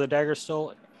dagger. Are the daggers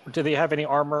still? Do they have any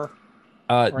armor?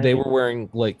 They were wearing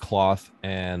like cloth,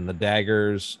 and the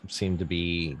daggers seem to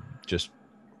be just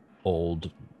old,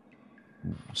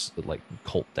 like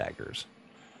cult daggers.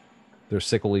 They're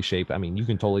sickly shaped. I mean, you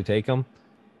can totally take them.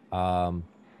 Yeah,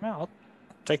 I'll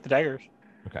take the daggers.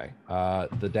 Okay.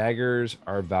 The daggers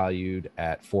are valued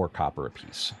at 4 copper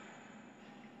apiece.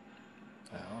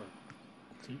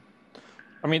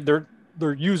 I mean, they're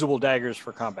usable daggers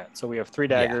for combat. So we have 3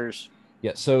 daggers.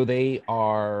 Yeah. So they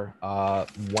are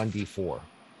 1d4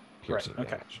 piercing Right,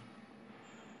 okay. damage.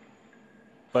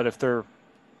 But if they're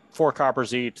 4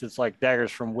 coppers each, it's like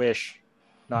daggers from Wish,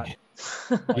 not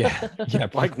Yeah.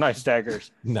 like nice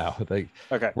daggers. No, they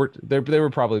Okay. were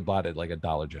probably bought at like a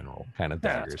Dollar General kind of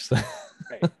Yeah, daggers.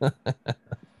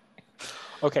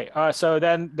 Okay. So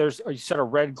then you said a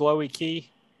red glowy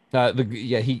key.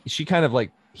 She kind of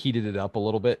like heated it up a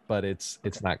little bit, but it's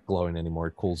not glowing anymore.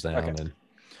 It cools down. Okay.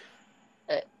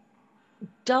 And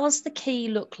Does the key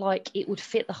look like it would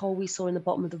fit the hole we saw in the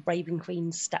bottom of the Raven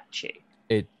Queen statue?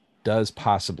 it does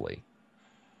possibly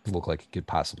look like it could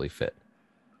possibly fit.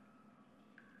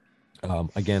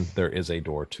 Again, there is a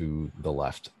door to the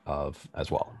left of as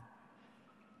well.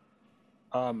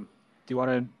 Do you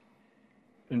want to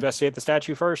investigate the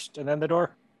statue first and then the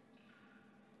door?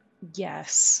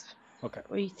 Yes. Okay.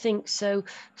 We think so.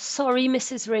 Sorry,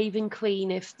 Mrs. Raven Queen,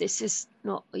 if this is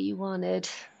not what you wanted.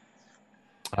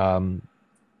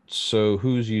 So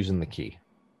who's using the key?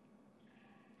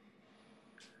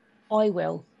 I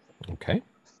will. Okay.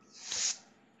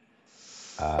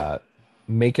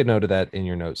 Make a note of that in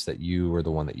your notes that you were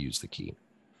the one that used the key,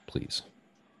 please.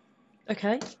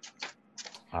 Okay.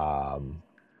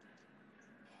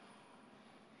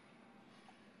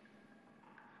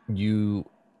 You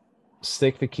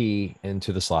stick the key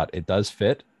into the slot. It does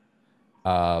fit.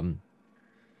 You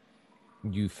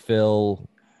feel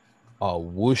a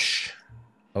whoosh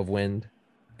of wind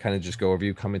kind of just go over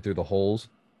you, coming through the holes.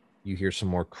 You hear some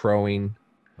more crowing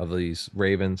of these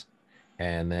ravens,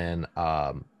 and then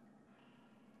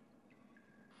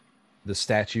the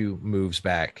statue moves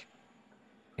back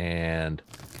and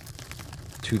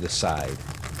to the side,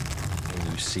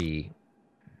 and you see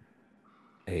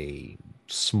a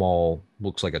small,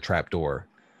 looks like a trap door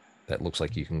that looks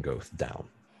like you can go down.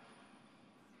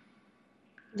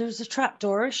 There's a trap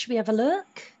door. Should we have a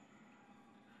look?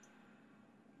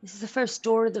 This is the first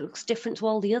door that looks different to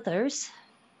all the others,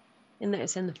 in that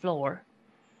it's in the floor.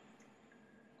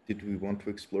 Did we want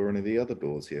to explore any of the other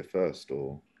doors here first,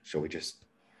 or shall we just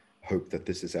hope that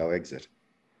this is our exit?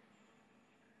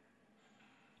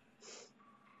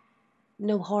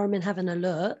 no harm in having a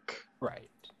look. Right.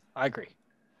 I agree.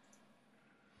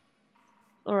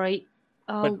 All right.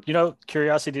 But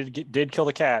curiosity did kill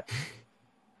the cat.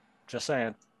 Just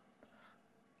saying.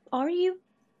 Are you?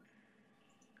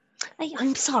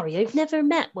 I'm sorry. I've never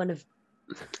met one of.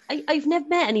 I've never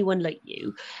met anyone like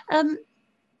you.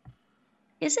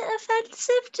 Is it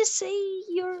offensive to say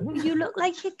you look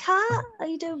like a cat?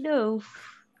 I don't know.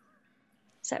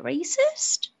 Is that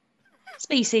racist?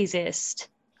 Speciesist.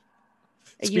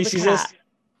 Are you a cat?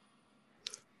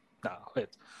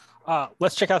 No.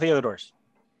 Let's check out the other doors.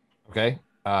 Okay.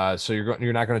 So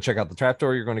you're not going to check out the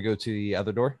trapdoor. You're going to go to the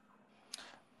other door.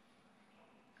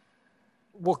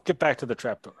 We'll get back to the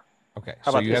trapdoor. Okay.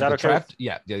 How so about you is have that the okay? trap.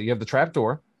 Yeah. You have the trap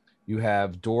door. You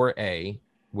have door A,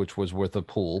 which was with a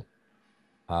pool,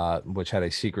 which had a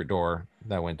secret door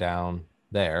that went down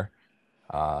there,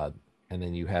 and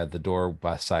then you had the door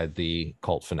beside the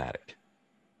cult fanatic.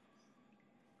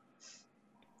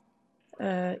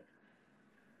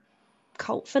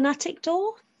 Cult fanatic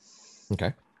door.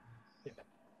 Okay.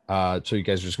 So you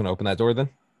guys are just going to open that door then?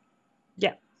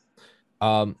 Yeah.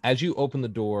 As you open the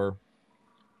door,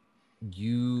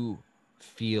 you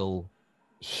feel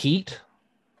heat,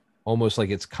 almost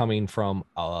like it's coming from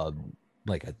a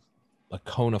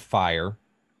cone of fire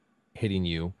hitting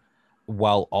you,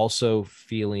 while also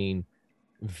feeling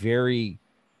very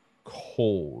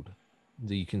cold.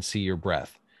 That you can see your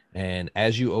breath. And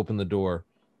as you open the door,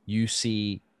 you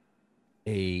see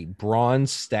a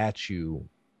bronze statue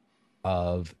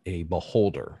of a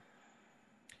beholder,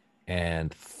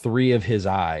 and 3 of his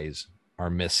eyes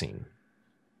are missing.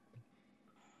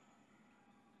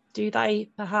 Do they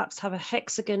perhaps have a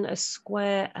hexagon, a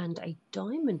square, and a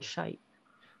diamond shape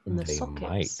in the They sockets?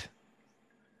 might.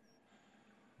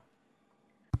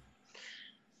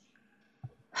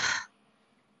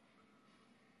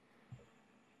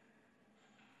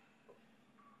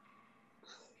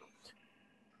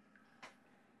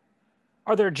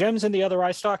 Are there gems in the other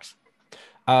eye stalks?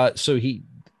 So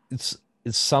it's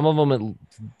some of them.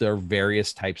 There are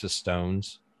various types of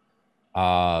stones.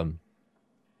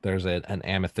 There's an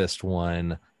amethyst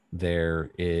one.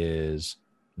 There is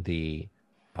a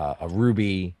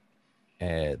ruby.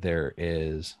 There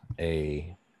is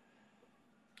an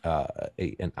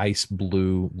ice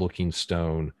blue looking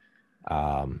stone.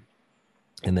 And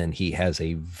then he has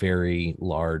a very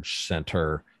large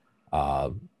center,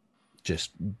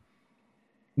 just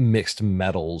mixed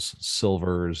metals,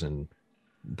 silvers and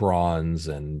bronze,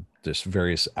 and just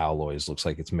various alloys. Looks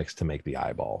like it's mixed to make the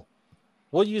eyeball.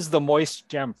 We'll use the moist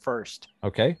gem first.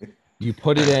 Okay. You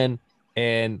put it in,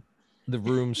 and the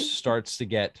room starts to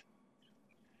get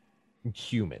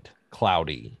humid,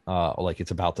 cloudy, like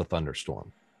it's about to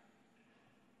thunderstorm.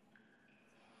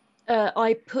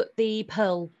 I put the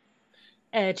pearl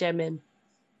air gem in.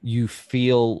 You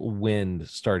feel wind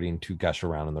starting to gush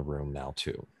around in the room now,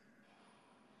 too.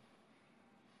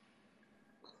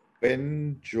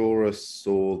 When Jorah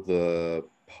saw the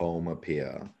poem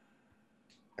appear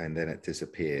and then it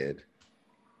disappeared,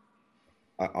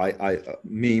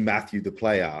 Matthew, the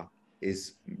player,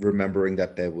 is remembering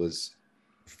that there was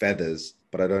feathers,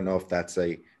 but I don't know if that's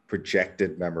a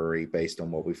projected memory based on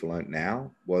what we've learned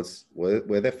now. Were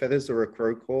there feathers or a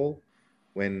crow call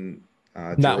when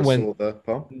Jorah saw the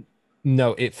poem?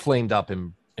 No, it flamed up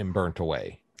and burnt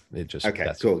away. It just okay,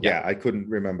 cool. Yeah, I couldn't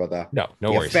remember the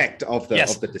worries. Effect of the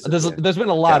yes. of the disappearance. There's been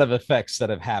a lot of effects that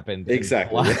have happened.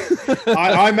 Exactly.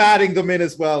 I'm adding them in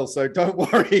as well, so don't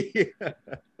worry.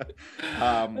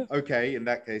 Okay, in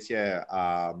that case, then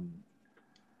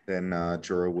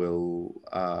Jorah will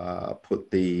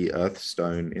put the Earth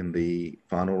Stone in the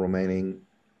final remaining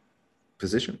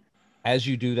position. As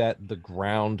you do that, the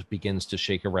ground begins to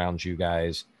shake around you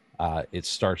guys. It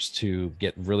starts to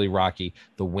get really rocky.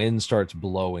 The wind starts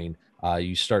blowing.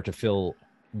 You start to feel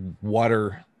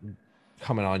water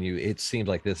coming on you. It seems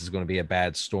like this is going to be a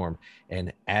bad storm.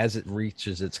 And as it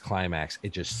reaches its climax,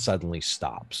 it just suddenly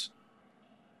stops.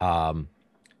 Then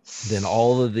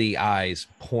all of the eyes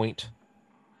point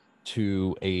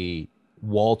to a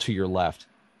wall to your left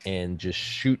and just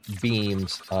shoot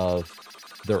beams of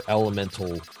their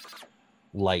elemental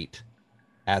light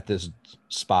at this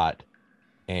spot,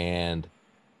 and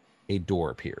a door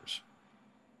appears.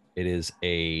 It is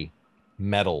a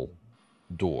metal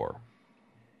door.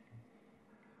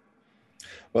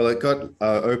 Well, it got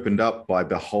opened up by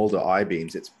beholder eye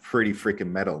beams. It's pretty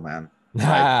freaking metal, man.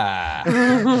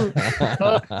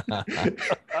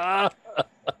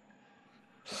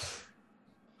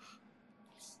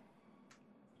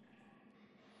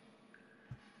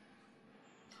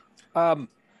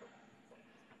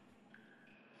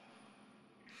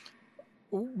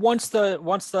 once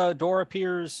the door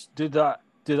appears, do the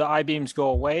I-beams go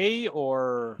away,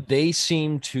 or They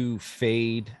seem to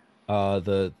fade.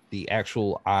 The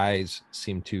actual eyes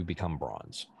seem to become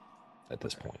bronze at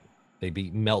this point. They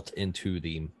melt into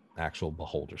the actual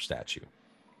beholder statue.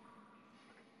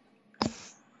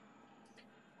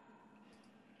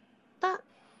 That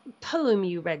poem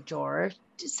you read, George,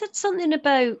 it said something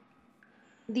about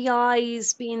the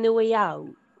eyes being the way out.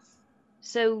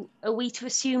 So are we to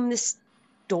assume this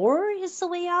door is the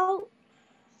way out?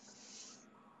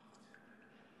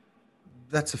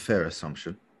 That's a fair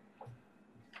assumption.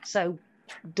 So,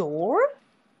 door?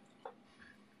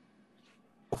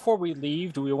 before we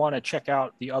leave, do we want to check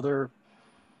out the other?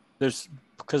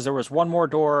 Because there was one more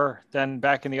door, then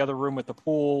back in the other room with the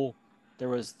pool, there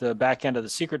was the back end of the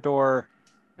secret door,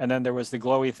 and then there was the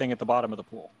glowy thing at the bottom of the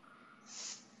pool.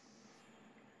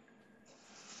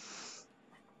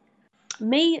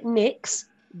 Me, Nix,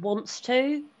 wants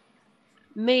to.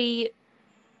 Me,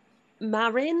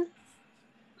 Marin,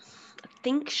 I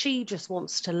think she just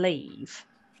wants to leave.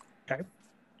 Okay.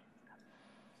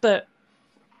 But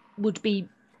would be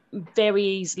very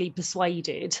easily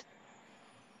persuaded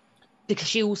because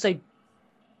she also,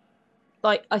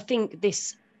 like, I think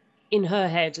this in her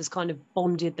head has kind of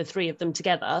bonded the three of them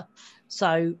together.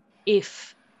 So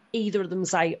if either of them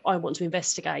say, I want to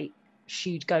investigate,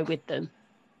 she'd go with them.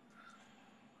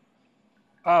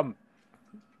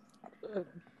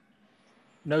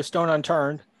 No stone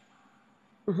unturned.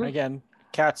 Mhm. Again,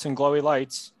 cats and glowy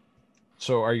lights.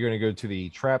 So are you going to go to the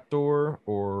trap door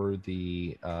or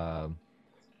the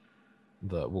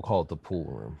we'll call it the pool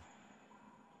room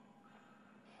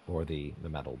or the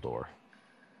metal door?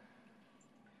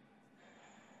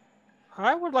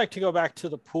 I would like to go back to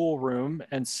the pool room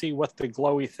and see what the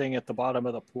glowy thing at the bottom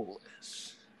of the pool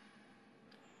is.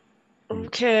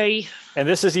 Okay. And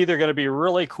this is either going to be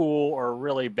really cool or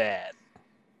really bad.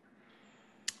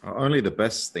 Only the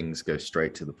best things go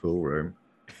straight to the pool room.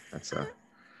 That's a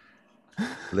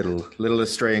little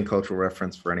Australian cultural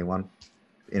reference for anyone.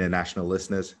 International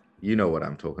listeners, you know what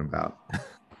I'm talking about.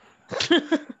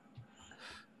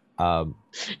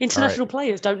 International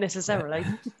players don't necessarily.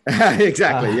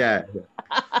 Exactly, yeah.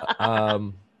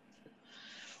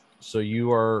 So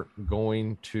you are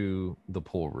going to the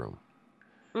pool room.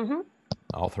 Mm-hmm.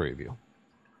 All three of you.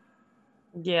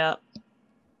 Yeah.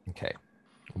 Okay.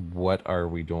 What are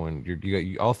we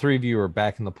doing? All three of you are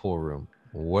back in the pool room.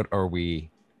 What are we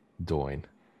doing?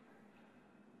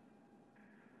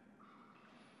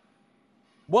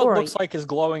 What All looks right. like is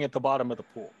glowing at the bottom of the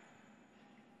pool,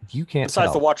 You can't besides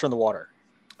tell. the Watcher in the water?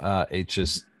 It's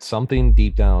just something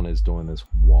deep down is doing this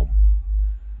womp,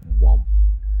 womp,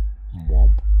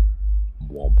 womp,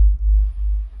 womp.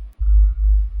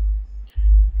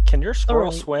 Can your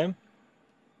squirrel right. swim?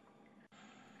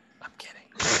 I'm kidding.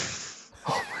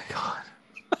 Oh my god.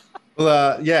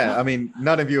 Well, yeah, I mean,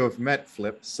 none of you have met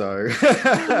Flip, so.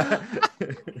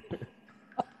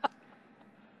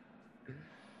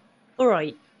 All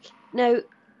right. Now,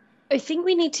 I think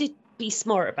we need to be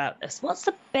smart about this. What's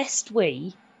the best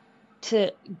way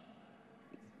to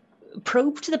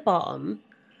probe to the bottom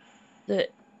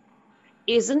that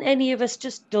isn't any of us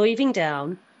just diving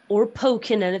down or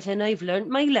poking anything? I've learned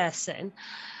my lesson.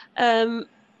 There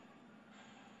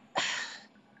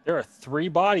are 3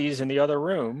 bodies in the other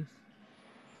room.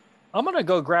 I'm going to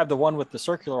go grab the one with the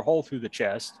circular hole through the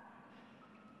chest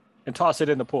and toss it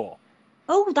in the pool.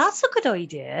 Oh, that's a good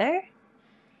idea.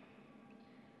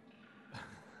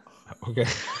 Okay.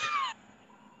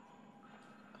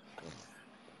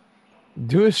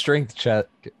 Do a strength check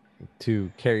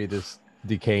to carry this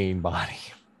decaying body,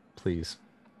 please.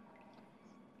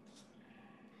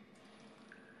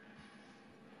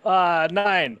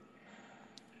 9.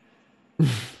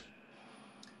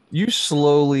 You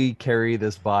slowly carry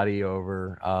this body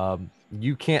over.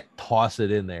 You can't toss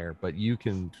it in there, but you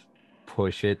can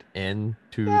push it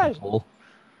into the pool.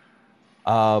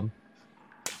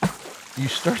 You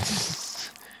start to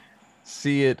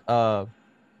see it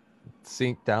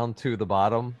sink down to the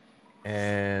bottom,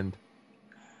 and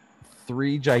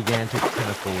 3 gigantic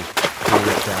tentacles pull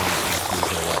it down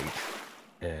into the light,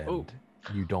 and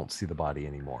you don't see the body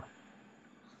anymore.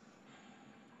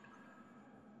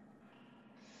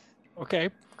 Okay,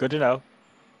 good to know.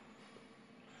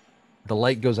 The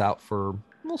light goes out for,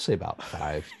 we'll say, about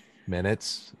 5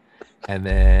 minutes, and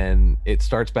then it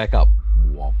starts back up.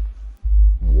 Whoop,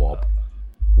 whoop,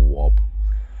 whoop.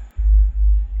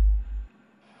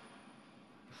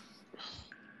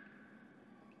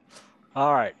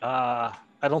 All right. I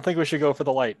don't think we should go for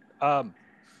the light.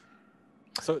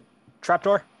 So,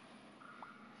 trapdoor?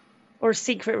 Or a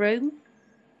secret room.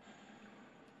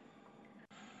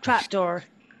 Trapdoor.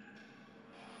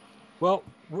 Well,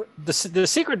 the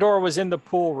secret door was in the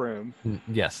pool room.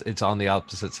 Yes, it's on the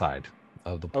opposite side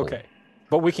of the pool. Okay,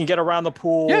 but we can get around the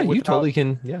pool. Yeah, without... you totally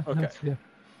can. Yeah. Okay. Yeah.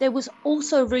 There was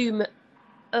also a room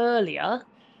earlier,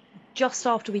 just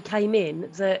after we came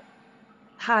in, that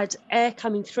had air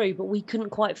coming through, but we couldn't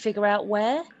quite figure out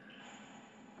where.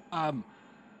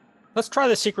 Let's try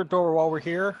the secret door while we're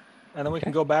here, and then we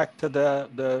can go back to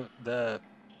the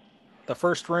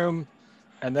first room,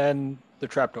 and then the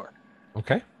trapdoor.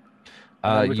 Okay.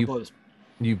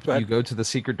 You go to the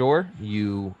secret door.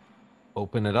 You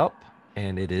open it up,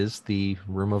 and it is the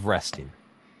room of resting.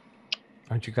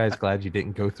 Aren't you guys glad you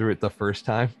didn't go through it the first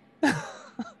time? All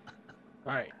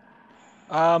right.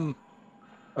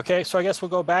 Okay, so I guess we'll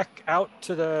go back out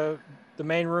to the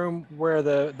main room where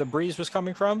the breeze was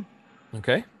coming from.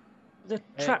 Okay. The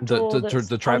trapdoor.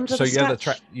 The trap. So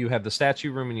you have the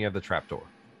statue room and you have the trapdoor.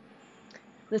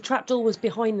 The trapdoor was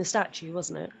behind the statue,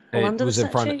 wasn't it? Or It was in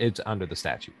front. It's under the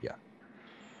statue. Yeah.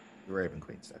 The Raven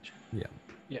Queen statue. Yeah.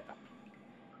 Yeah.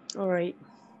 All right.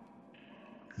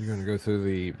 You're gonna go through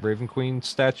the Raven Queen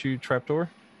statue trapdoor.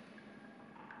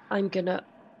 I'm gonna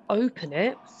open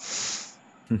it.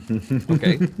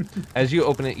 Okay. As you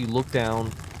open it, you look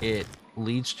down. It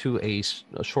leads to a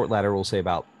short ladder. We'll say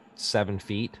about 7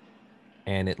 feet,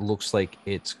 and it looks like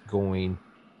it's going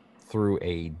through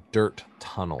a dirt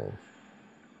tunnel.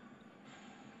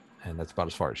 And that's about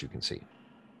as far as you can see.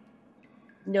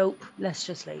 Nope. Let's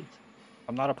just leave.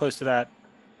 I'm not opposed to that.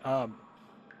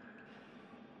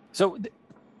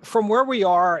 From where we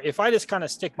are, if I just kind of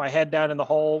stick my head down in the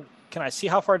hole, can I see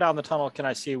how far down the tunnel can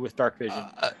I see with dark vision?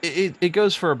 It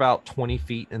goes for about 20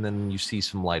 feet, and then you see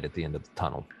some light at the end of the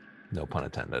tunnel. No pun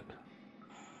intended.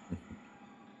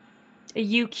 Are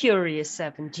you curious,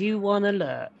 Seven? Do you want to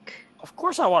look? Of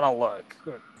course I want to look.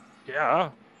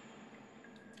 Yeah.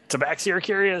 Tabaxi, you're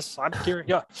curious. I'm curious.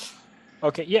 Yeah.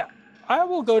 Okay, yeah. I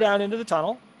will go down into the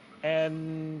tunnel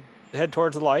and head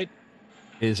towards the light.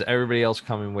 Is everybody else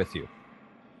coming with you?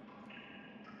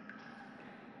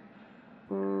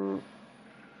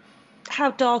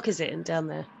 How dark is it down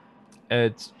there?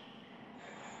 It's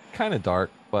kind of dark,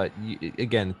 but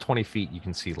again, 20 feet, you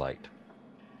can see light.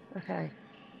 Okay.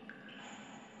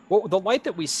 Well, the light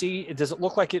that we see, does it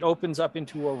look like it opens up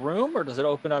into a room, or does it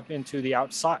open up into the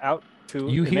outside?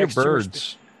 You hear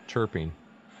birds chirping.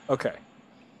 Okay.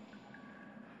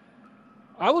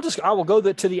 I will go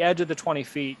to the edge of the 20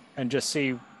 feet and just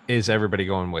see. Is everybody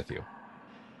going with you?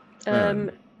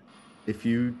 If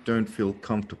you don't feel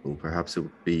comfortable, perhaps it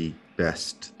would be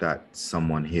best that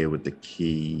someone here with the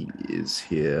key is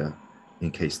here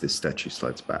in case this statue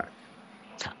slides back.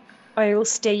 I will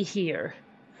stay here.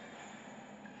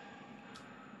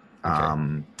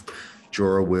 Okay.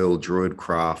 Jorah will druid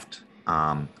craft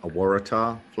a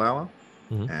Waratah flower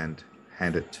and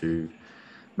hand it to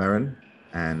Merrin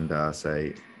and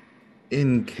say,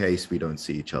 in case we don't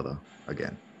see each other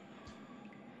again.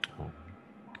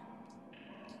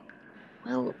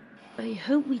 Well, I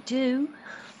hope we do.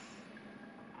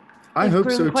 I hope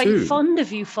so too. too. Quite fond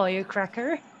of you,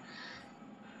 Firecracker.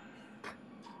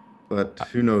 But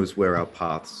who knows where our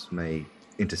paths may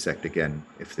intersect again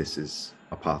if this is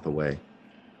a path away.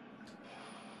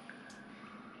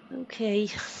 Okay.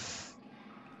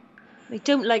 I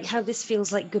don't like how this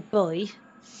feels like goodbye.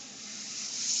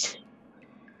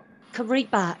 Come right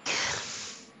back.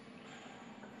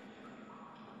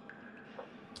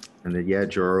 And then, yeah,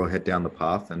 Jorah will head down the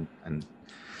path and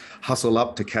hustle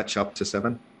up to catch up to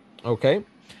Seven. Okay.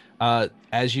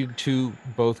 As you two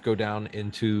both go down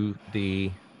into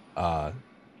the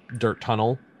dirt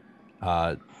tunnel,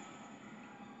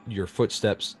 your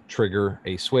footsteps trigger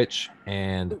a switch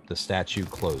and the statue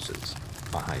closes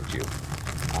behind you.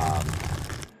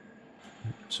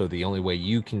 So the only way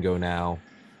you can go now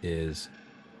is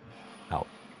out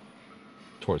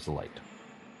towards the light.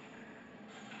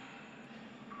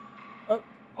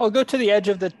 I'll go to the edge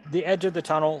of the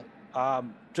tunnel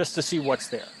just to see what's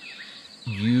there.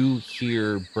 You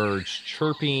hear birds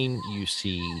chirping. You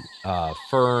see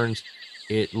ferns.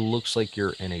 It looks like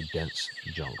you're in a dense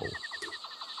jungle.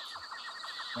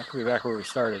 That could be back where we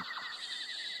started.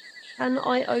 Can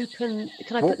I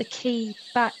put the key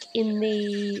back in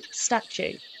the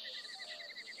statue?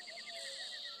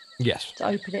 Yes. To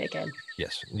open it again?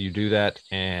 Yes. You do that,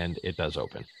 and it does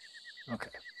open. Okay.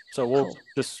 So we'll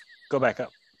just go back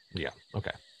up. Yeah.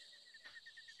 Okay.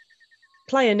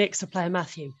 Player Nick's to player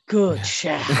Matthew. Good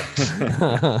shout.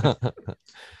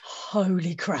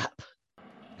 Holy crap.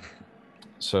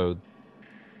 So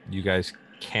you guys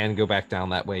can go back down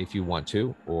that way if you want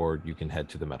to, or you can head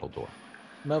to the metal door.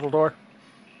 Metal door.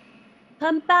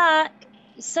 Come back.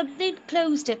 Something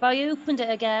closed it, but I opened it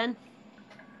again.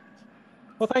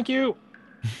 Well, thank you.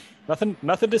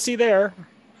 Nothing to see there.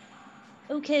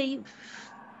 Okay,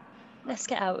 let's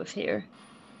get out of here.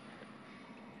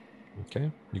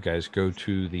 Okay. You guys go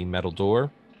to the metal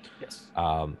door. Yes.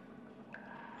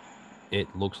 It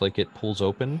looks like it pulls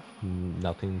open.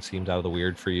 Nothing seems out of the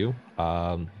weird for you. What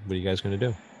are you guys going to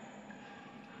do?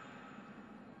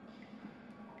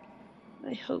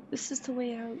 I hope this is the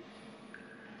way out.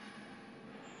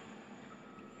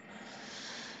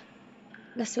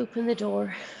 Let's open the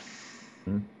door.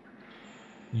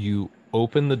 You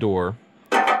open the door.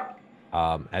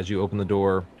 As you open the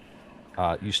door,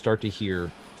 you start to hear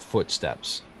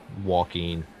footsteps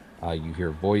walking. You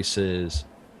hear voices.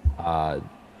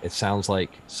 It sounds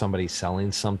like somebody's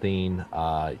selling something.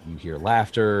 You hear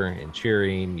laughter and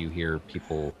cheering. You hear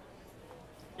people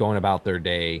going about their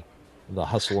day. The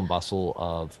hustle and bustle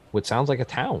of what sounds like a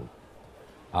town.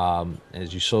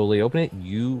 As you slowly open it,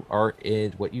 you are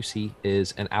in what you see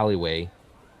is an alleyway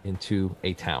into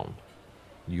a town.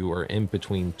 You are in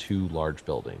between two large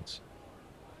buildings.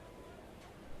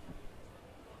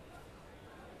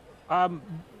 Are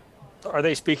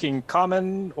they speaking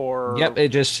common or? Yep,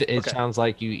 it Okay. sounds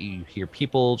like you hear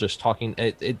people just talking.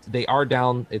 They are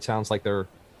down. It sounds like they're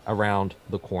around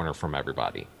the corner from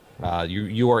everybody.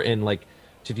 You are in like.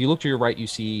 So if you look to your right, you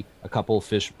see a couple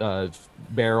fish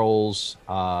barrels,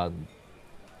 a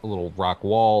little rock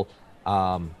wall,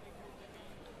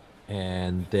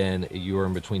 and then you are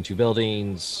in between two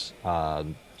buildings.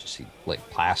 Just see like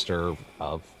plaster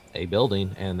of a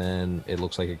building, and then it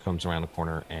looks like it comes around the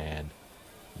corner, and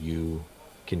you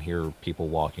can hear people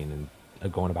walking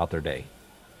and going about their day.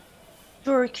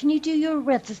 Dora, can you do your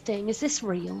weather thing? Is this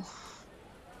real?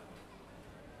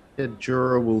 Yeah,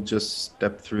 Jura will just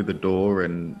step through the door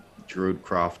and druid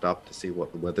craft up to see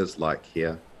what the weather's like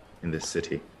here in this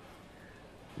city.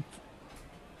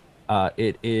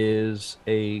 It is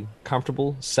a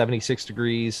comfortable 76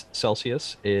 degrees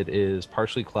Celsius. It is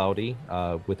partially cloudy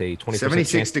with a 20%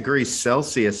 76 chance. degrees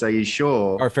Celsius, are you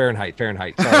sure? Or Fahrenheit. Sorry,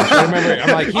 I remember.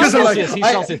 I'm like, he's Celsius. He's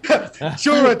Celsius.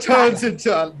 Jura turns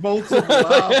into molten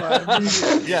lava.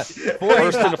 Yeah,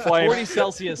 Burst into flame. 40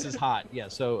 Celsius is hot. Yeah,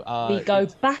 so We go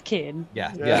back in.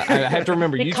 Yeah. I have to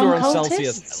remember. You two are on Become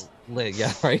Celsius.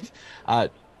 Yeah, right.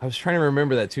 I was trying to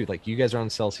remember that too. Like, you guys are on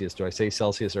Celsius. Do I say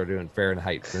Celsius or do it in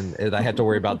Fahrenheit? And I had to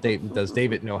worry about does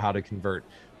David know how to convert?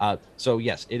 So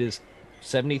yes, it is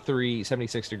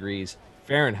 76 degrees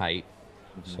Fahrenheit.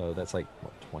 So that's like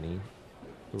what,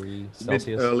 23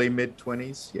 Celsius. Early mid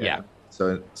 20s. Yeah.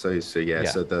 So yeah.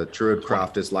 So the druid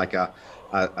craft is like a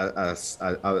calm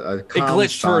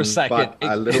glitched sun, for a second. but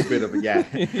a little bit of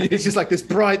it's just like this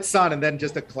bright sun, and then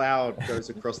just a cloud goes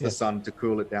across the sun to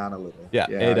cool it down a little. Yeah.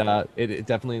 It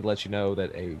definitely lets you know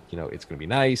that it's going to be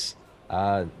nice.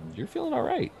 You're feeling all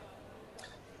right.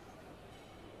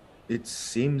 It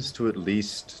seems to at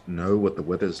least know what the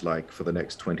weather's like for the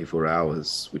next 24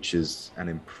 hours, which is an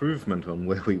improvement on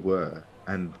where we were.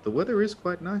 And the weather is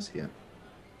quite nice here.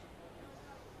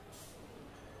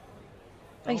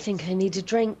 I think I need a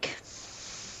drink.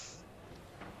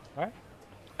 All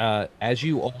right. As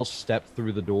you all step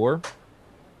through the door,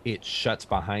 it shuts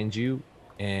behind you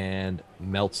and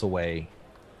melts away.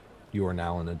 You are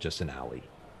now in just an alley.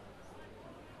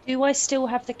 Do I still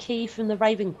have the key from the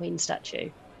Raven Queen statue?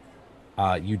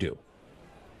 You do.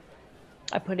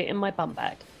 I put it in my bum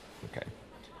bag. Okay.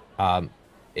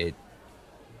 It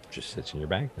just sits in your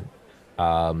bag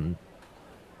then.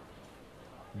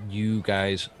 You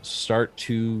guys start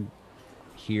to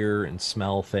hear and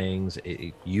smell things.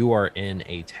 You are in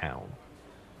a town.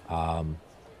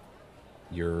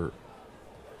 You're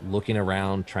looking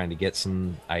around, trying to get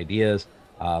some ideas.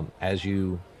 As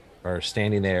you are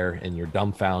standing there in your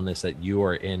dumbfoundedness that you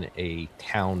are in a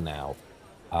town now,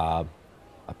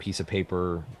 a piece of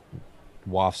paper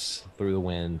wafts through the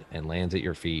wind and lands at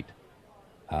your feet.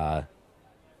 And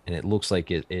it looks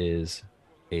like it is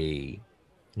a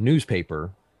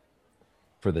newspaper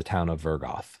for the town of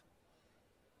Vergoth.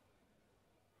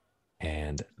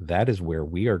 And that is where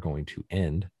we are going to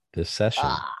end this session.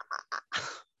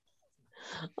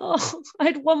 Oh, I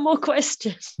had one more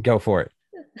question. Go for it.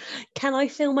 Can I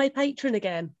feel my patron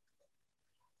again?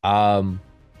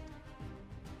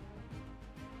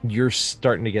 You're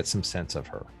starting to get some sense of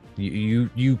her.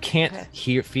 You can't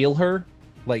feel her,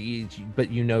 but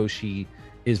you know she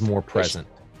is more present.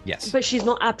 Yes. But she's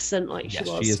not absent like yes,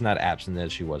 she was. she is not absent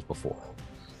as she was before.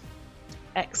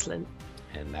 Excellent.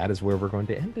 And that is where we're going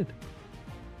to end it.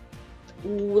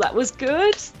 Ooh, that was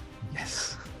good.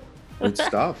 Yes. Good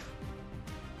stuff.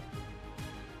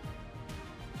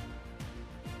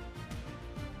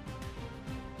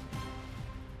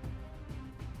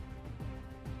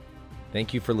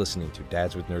 Thank you for listening to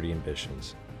Dads with Nerdy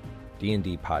Ambitions,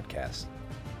 D&D podcast,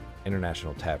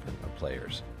 International Tavern of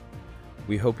Players.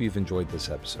 We hope you've enjoyed this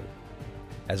episode.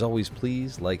 As always,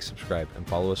 please like, subscribe, and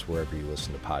follow us wherever you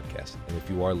listen to podcasts. And if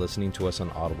you are listening to us on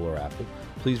Audible or Apple,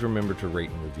 please remember to rate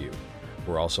and review.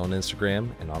 We're also on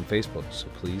Instagram and on Facebook, so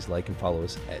please like and follow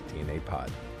us at DNA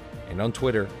Pod, and on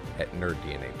Twitter at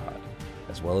NerdDNAPod,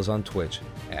 as well as on Twitch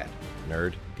at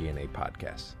Nerd DNA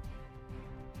Podcast.